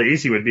initially really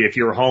easy would be if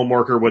you're a home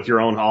worker with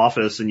your own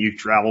office and you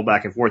travel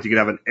back and forth, you could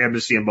have an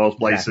embassy in both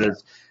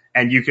places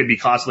and you could be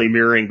constantly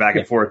mirroring back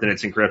and forth and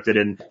it's encrypted.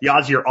 And the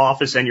odds your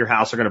office and your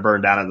house are going to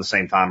burn down at the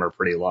same time are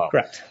pretty low.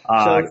 Correct.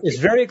 So it's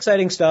very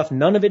exciting stuff.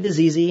 None of it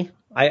is easy.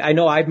 I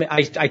know I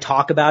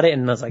talk about it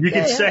and I was like, you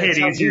can say it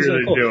easier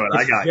than do it.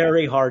 It's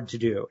very hard to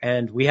do.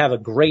 And we have a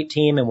great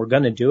team and we're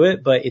going to do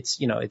it, but it's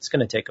going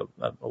to take a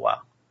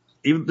while.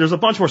 There's a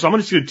bunch more, so I'm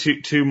going to just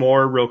do two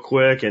more real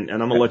quick, and I'm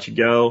going to let you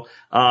go.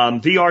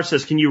 VR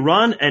says, can you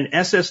run an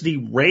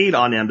SSD RAID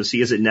on Embassy?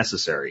 Is it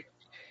necessary?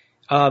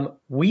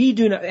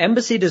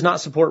 Embassy does not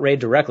support RAID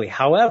directly.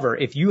 However,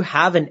 if you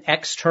have an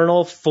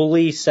external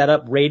fully set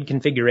up RAID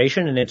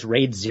configuration and it's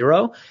RAID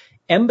 0,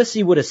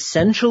 Embassy would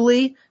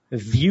essentially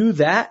view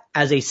that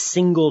as a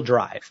single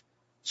drive.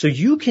 So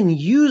you can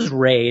use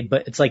RAID,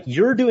 but it's like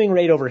you're doing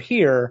RAID over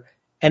here,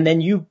 and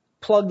then you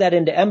plug that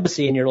into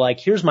Embassy and you're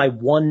like, here's my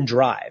one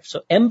drive.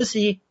 So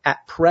Embassy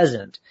at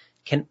present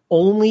can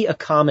only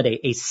accommodate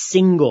a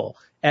single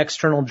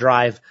external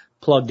drive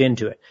plugged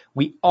into it.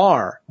 We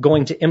are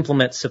going to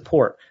implement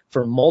support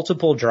for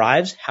multiple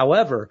drives.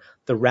 However,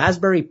 the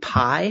Raspberry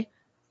Pi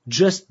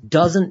just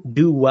doesn't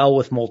do well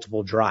with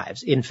multiple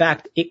drives. In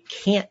fact, it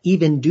can't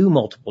even do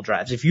multiple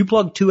drives. If you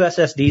plug 2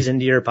 SSDs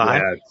into your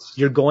Pi,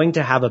 you're going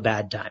to have a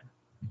bad time.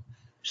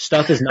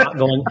 Stuff is not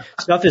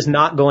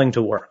going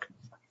to work.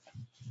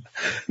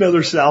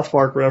 Another South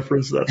Park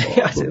reference. That's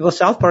awesome. Well,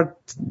 South Park,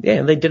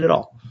 they did it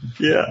all.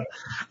 Yeah.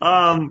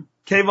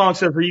 K-Vonk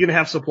says, are you going to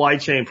have supply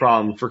chain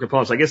problems for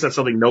components? I guess that's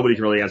something nobody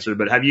can really answer,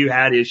 but have you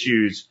had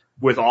issues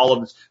with all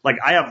of this? Like,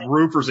 I have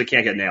roofers that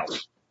can't get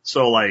nails.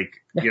 So,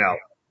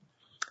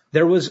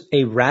 There was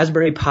a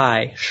Raspberry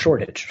Pi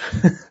shortage.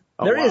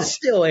 There is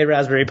still a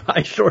Raspberry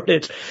Pi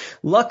shortage.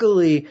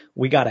 Luckily,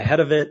 we got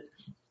ahead of it.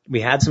 We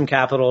had some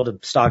capital to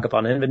stock up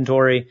on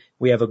inventory.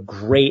 We have a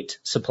great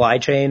supply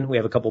chain. We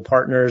have a couple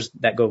partners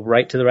that go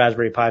right to the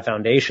Raspberry Pi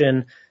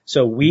Foundation.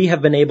 So we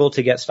have been able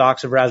to get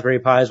stocks of Raspberry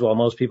Pis while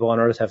most people on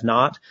Earth have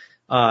not.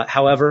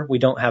 However, we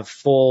don't have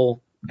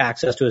full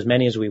access to as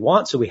many as we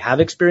want. So we have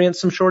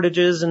experienced some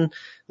shortages and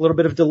a little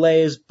bit of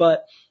delays,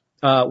 but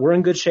we're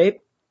in good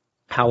shape.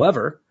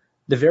 However,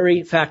 the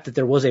very fact that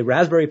there was a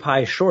Raspberry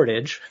Pi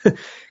shortage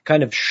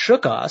kind of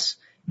shook us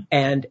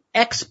and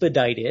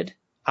expedited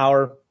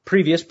our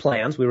previous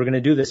plans. We were going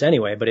to do this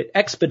anyway, but it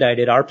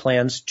expedited our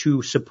plans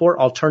to support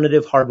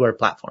alternative hardware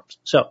platforms.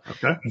 So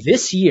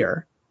this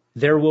year,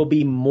 there will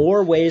be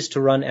more ways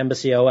to run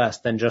Embassy OS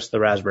than just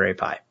the Raspberry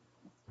Pi.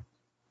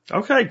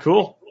 Okay,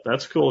 cool.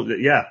 That's cool.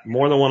 Yeah,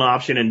 more than one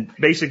option. And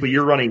basically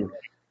you're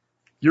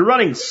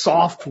running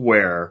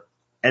software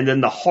and then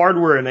the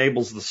hardware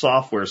enables the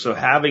software. So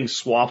having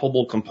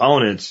swappable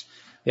components,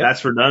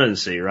 that's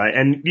redundancy, right?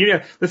 And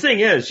the thing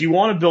is, you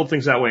want to build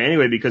things that way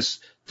anyway, because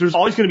there's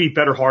always going to be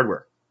better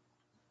hardware.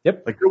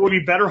 Yep. Like there will be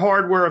better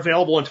hardware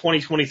available in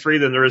 2023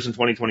 than there is in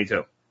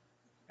 2022.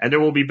 And there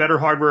will be better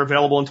hardware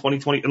available in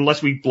 2020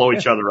 unless we blow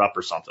each other up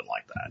or something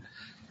like that.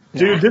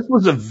 Dude, this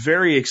was a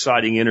very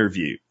exciting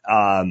interview.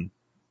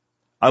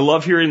 I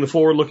love hearing the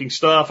forward-looking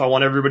stuff. I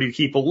want everybody to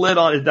keep a lid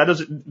on it. That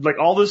doesn't, like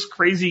all this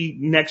crazy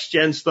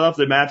next-gen stuff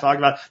that Matt talked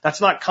about,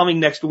 that's not coming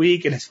next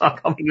week and it's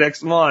not coming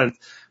next month.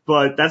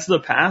 But that's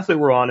the path that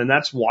we're on, and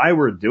that's why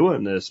we're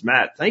doing this.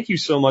 Matt, thank you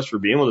so much for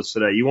being with us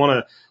today. You want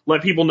to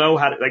let people know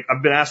how to, like,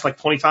 I've been asked like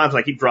 20 times, and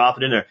I keep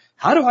dropping in there.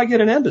 How do I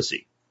get an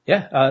embassy?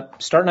 Yeah,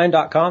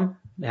 start9.com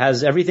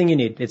has everything you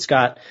need. It's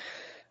got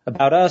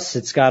about us.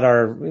 It's got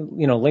our,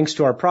 links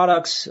to our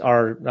products,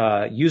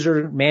 our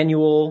user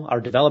manual,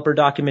 our developer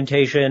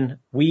documentation.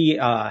 We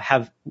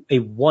have a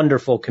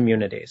wonderful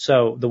community.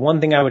 So the one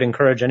thing I would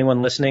encourage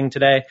anyone listening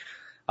today,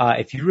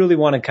 if you really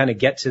want to kind of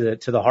get to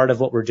the heart of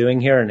what we're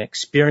doing here and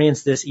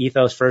experience this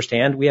ethos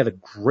firsthand, we have a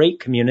great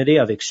community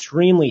of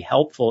extremely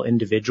helpful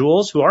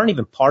individuals who aren't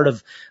even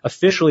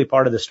officially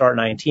part of the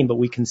Start9 team, but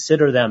we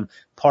consider them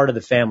part of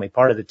the family,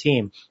 part of the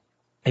team.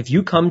 If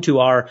you come to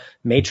our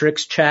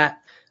Matrix chat,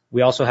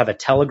 we also have a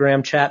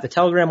Telegram chat. The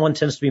Telegram one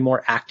tends to be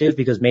more active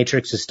because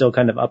Matrix is still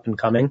kind of up and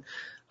coming.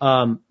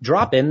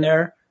 Drop in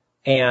there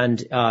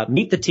and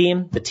meet the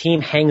team. The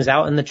team hangs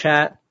out in the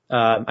chat.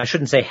 I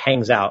shouldn't say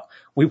hangs out.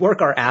 We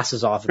work our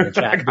asses off in the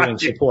chat doing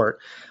support.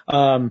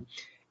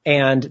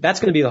 And that's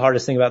going to be the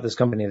hardest thing about this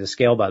company to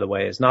scale, by the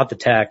way, is not the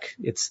tech,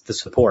 it's the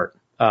support.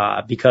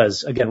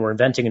 Because again, we're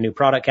inventing a new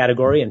product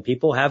category and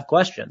people have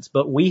questions,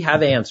 but we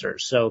have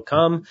answers. So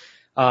come,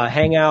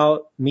 hang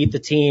out, meet the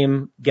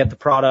team, get the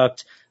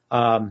product.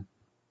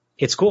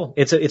 It's cool.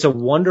 It's a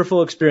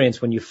wonderful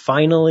experience when you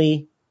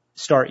finally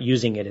start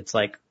using it. It's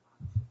like,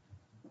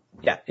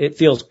 yeah, it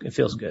feels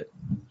good.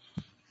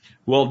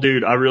 Well,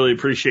 dude, I really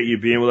appreciate you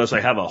being with us.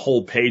 I have a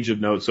whole page of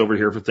notes over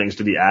here for things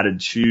to be added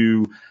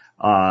to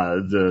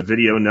the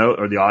video note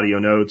or the audio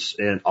notes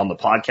and on the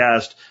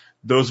podcast.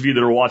 Those of you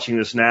that are watching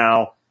this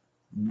now,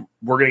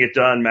 we're going to get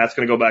done. Matt's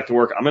going to go back to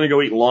work. I'm going to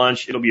go eat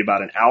lunch. It'll be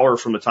about an hour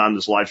from the time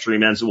this live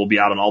stream ends. It will be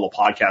out on all the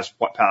podcast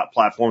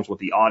platforms with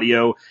the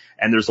audio.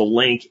 And there's a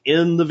link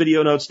in the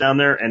video notes down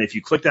there. And if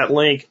you click that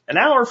link an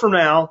hour from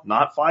now,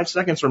 not 5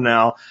 seconds from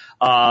now,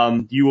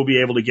 you will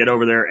be able to get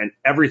over there. And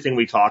everything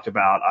we talked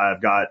about,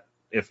 I've got,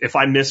 if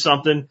I miss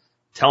something,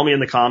 tell me in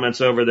the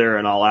comments over there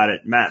and I'll add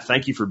it. Matt,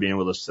 thank you for being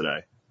with us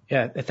today.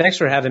 Yeah, thanks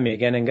for having me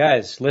again. And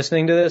guys,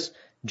 listening to this,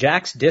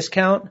 Jack's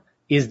discount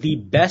is the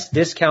best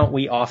discount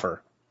we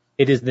offer.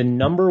 It is the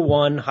number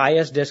one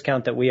highest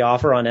discount that we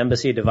offer on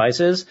Embassy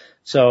devices.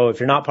 So if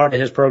you're not part of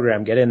his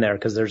program, get in there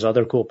because there's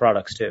other cool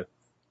products too.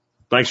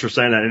 Thanks for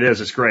saying that. It is.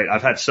 It's great.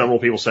 I've had several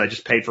people say I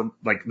just paid for,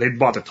 like, they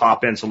bought the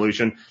top end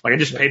solution. Like I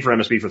just paid for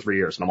MSB for 3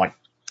 years. And I'm like,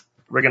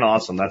 friggin'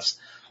 awesome. That's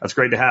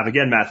great to have.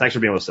 Again, Matt, thanks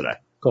for being with us today.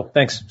 Cool.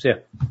 Thanks. See ya.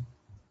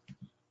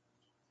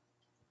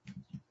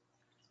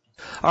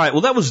 All right.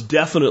 Well, that was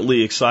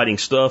definitely exciting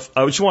stuff.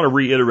 I just want to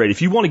reiterate,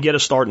 if you want to get a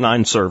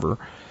Start9 server,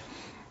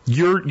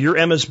 your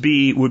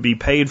MSB would be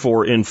paid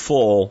for in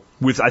full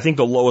with, I think,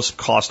 the lowest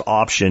cost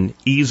option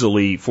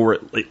easily for,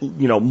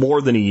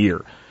 more than a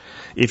year.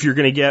 If you're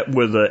going to get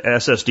with a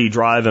SSD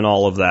drive and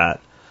all of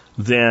that,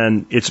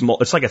 then it's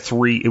like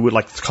it would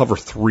like cover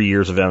 3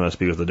 years of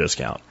MSB with a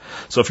discount.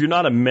 So if you're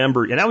not a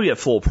member, and that would be at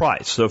full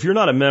price. So if you're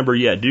not a member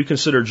yet, do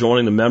consider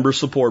joining the member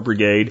support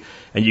brigade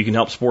and you can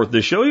help support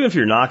this show, even if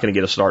you're not going to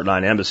get a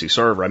Start9 Embassy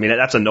server. I mean,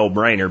 that's a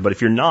no-brainer, but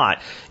if you're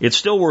not, it's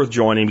still worth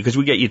joining because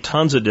we get you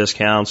tons of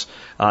discounts.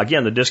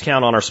 Again, the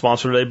discount on our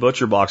sponsor today,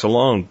 Butcher Box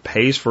alone,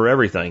 pays for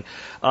everything.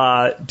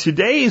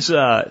 Today's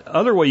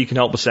other way you can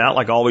help us out,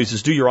 like always,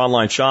 is do your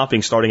online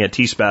shopping starting at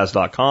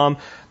tspaz.com.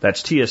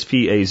 That's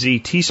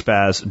TSPAZ,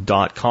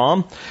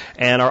 tspaz.com.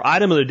 And our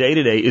item of the day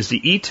today is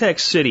the eTech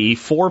City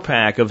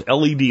 4-pack of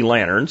LED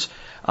lanterns.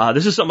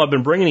 This is something I've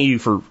been bringing to you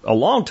for a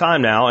long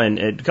time now, and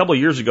a couple of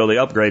years ago they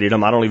upgraded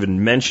them. I don't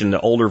even mention the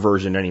older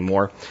version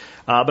anymore.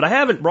 But I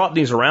haven't brought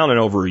these around in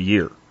over a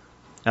year.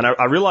 And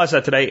I realized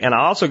that today, and I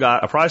also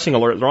got a pricing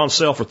alert. They're on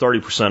sale for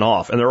 30%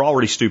 off, and they're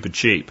already stupid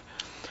cheap.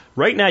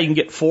 Right now you can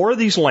get 4 of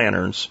these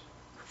lanterns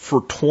for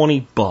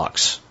 $20.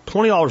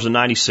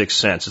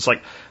 $20.96. It's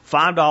like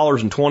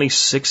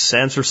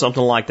 $5.26 or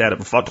something like that,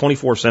 about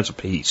 24 cents a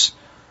piece.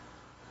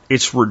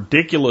 It's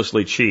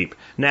ridiculously cheap.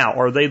 Now,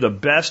 are they the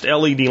best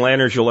LED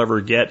lanterns you'll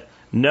ever get?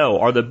 No.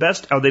 Are they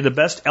the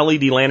best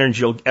LED lanterns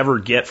you'll ever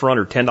get for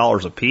under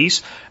 $10 a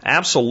piece?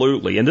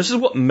 Absolutely. And this is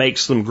what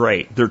makes them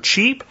great. They're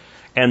cheap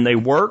and they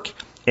work,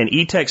 and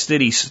eTech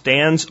City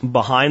stands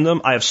behind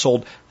them. I have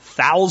sold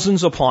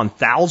thousands upon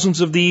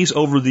thousands of these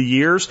over the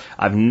years.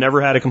 I've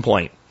never had a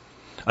complaint.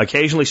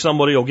 Occasionally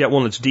somebody will get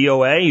one that's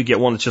DOA, you get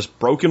one that's just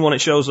broken when it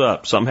shows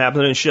up. Something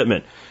happened in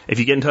shipment. If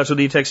you get in touch with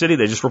eTech City,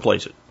 they just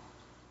replace it.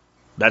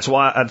 That's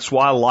why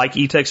I like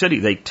eTech City.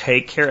 They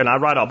take care, and I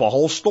write up a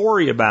whole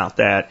story about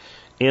that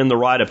in the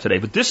write-up today.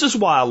 But this is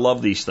why I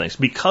love these things,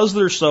 because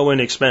they're so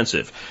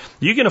inexpensive.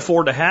 You can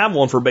afford to have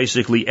one for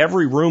basically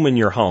every room in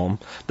your home.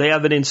 They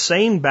have an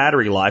insane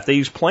battery life. They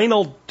use plain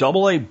old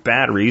AA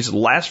batteries,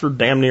 last for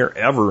damn near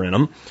ever in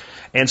them.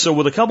 And so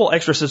with a couple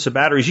extra sets of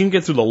batteries, you can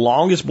get through the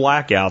longest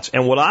blackouts.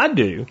 And what I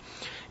do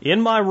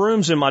in my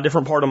rooms, in my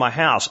different part of my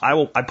house,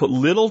 I put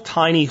little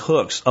tiny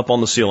hooks up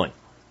on the ceiling.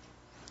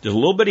 There's a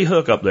little bitty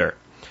hook up there.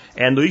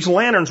 And these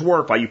lanterns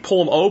work by you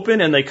pull them open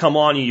and they come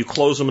on, and you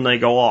close them and they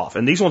go off.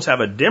 And these ones have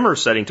a dimmer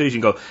setting too, so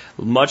you can go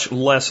much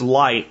less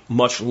light,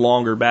 much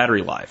longer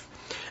battery life.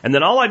 And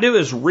then all I do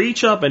is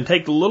reach up and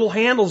take the little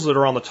handles that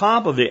are on the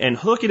top of it and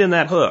hook it in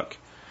that hook.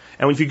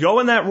 And if you go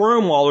in that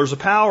room while there's a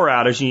power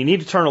outage and you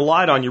need to turn a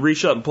light on, you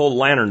reach up and pull the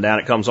lantern down,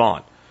 it comes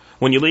on.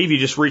 When you leave, you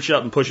just reach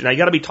up and push it. Now, you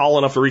got to be tall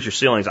enough to reach your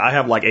ceilings. I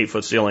have like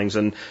 8-foot ceilings,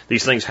 and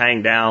these things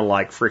hang down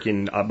like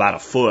freaking about a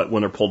foot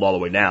when they're pulled all the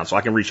way down, so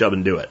I can reach up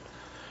and do it.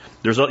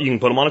 You can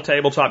put them on a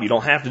tabletop. You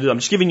don't have to do it. I'm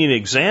just giving you an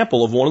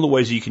example of one of the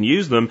ways you can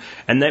use them,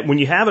 and that when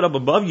you have it up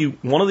above you,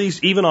 one of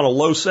these, even on a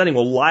low setting,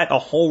 will light a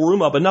whole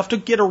room up enough to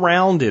get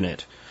around in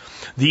it.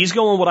 These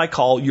go in what I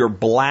call your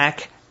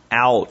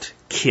blackout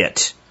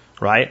kit,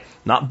 right?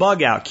 Not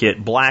bug out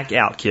kit,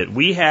 blackout kit.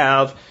 We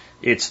have,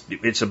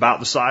 it's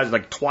about the size,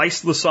 like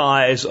twice the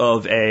size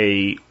of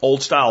a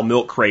old style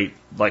milk crate,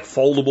 like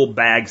foldable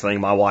bag thing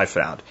my wife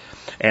found.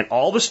 And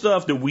all the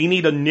stuff that we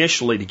need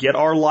initially to get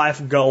our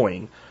life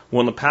going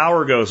when the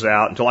power goes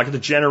out, until I get the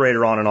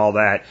generator on and all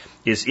that,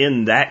 is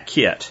in that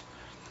kit.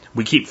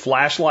 We keep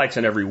flashlights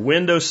in every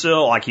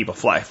windowsill. I keep a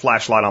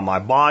flashlight on my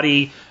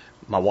body.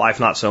 My wife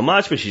not so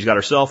much, but she's got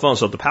her cell phone.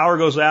 So if the power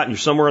goes out and you're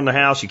somewhere in the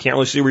house, you can't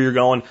really see where you're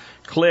going,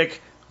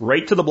 click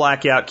right to the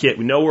blackout kit.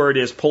 We know where it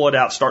is. Pull it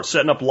out. Start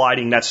setting up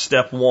lighting. That's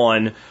step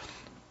one.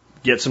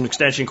 Get some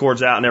extension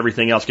cords out and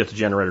everything else. Get the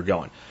generator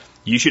going.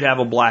 You should have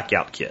a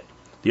blackout kit.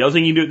 The other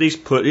thing you do with these,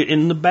 put it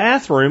in the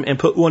bathroom and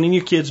put one in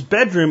your kid's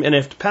bedroom. And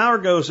if the power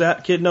goes out,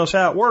 the kid knows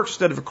how it works.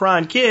 Instead of a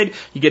crying kid,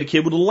 you get a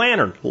kid with a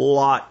lantern. A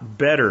lot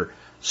better.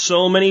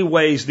 So many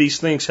ways these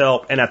things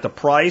help. And at the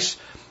price,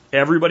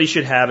 everybody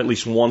should have at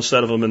least one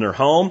set of them in their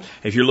home.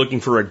 If you're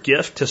looking for a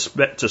gift to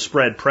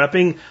spread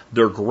prepping,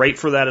 they're great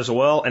for that as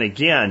well. And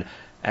again,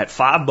 at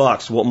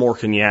 $5, what more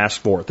can you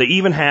ask for? They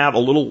even have a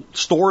little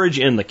storage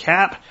in the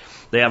cap.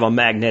 They have a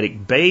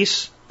magnetic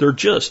base. They're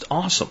just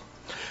awesome.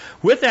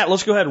 With that,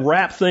 let's go ahead and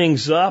wrap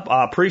things up.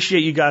 I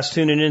appreciate you guys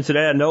tuning in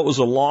today. I know it was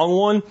a long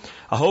one.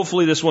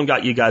 Hopefully this one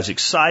got you guys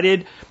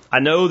excited. I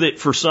know that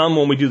for some,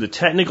 when we do the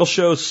technical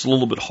shows, it's a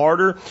little bit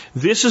harder.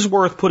 This is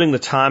worth putting the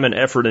time and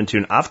effort into.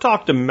 And I've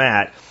talked to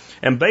Matt,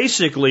 and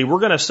basically we're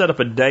going to set up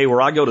a day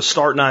where I go to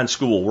Start 9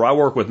 School, where I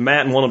work with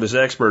Matt and one of his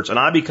experts, and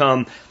I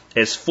become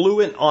as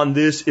fluent on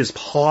this as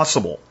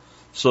possible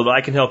so that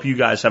I can help you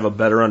guys have a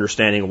better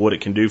understanding of what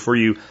it can do for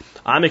you.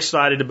 I'm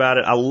excited about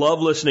it. I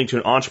love listening to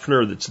an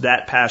entrepreneur that's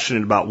that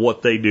passionate about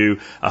what they do.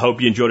 I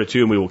hope you enjoyed it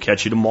too, and we will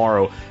catch you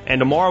tomorrow. And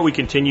tomorrow we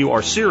continue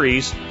our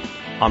series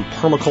on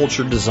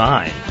permaculture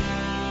design.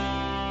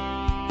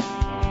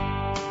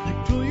 You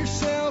pull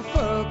yourself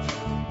up,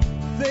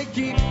 they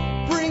keep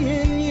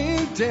bringing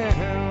you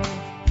down.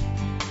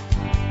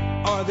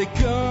 Are they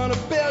gonna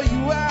bail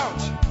you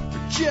out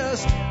or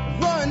just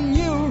run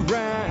you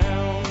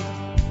around?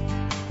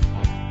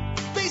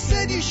 They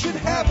said you should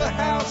have a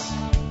house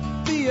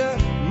the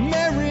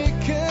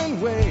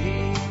American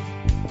way.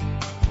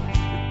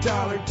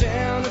 $1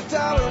 down,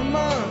 $1 a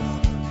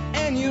month,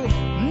 and you'll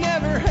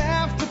never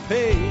have to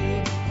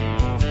pay.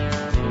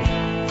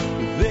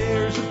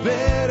 There's a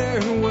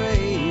better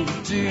way to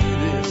do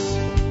this.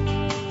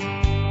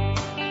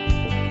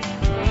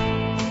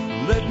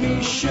 Let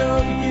me show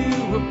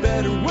you a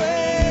better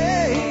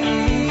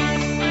way.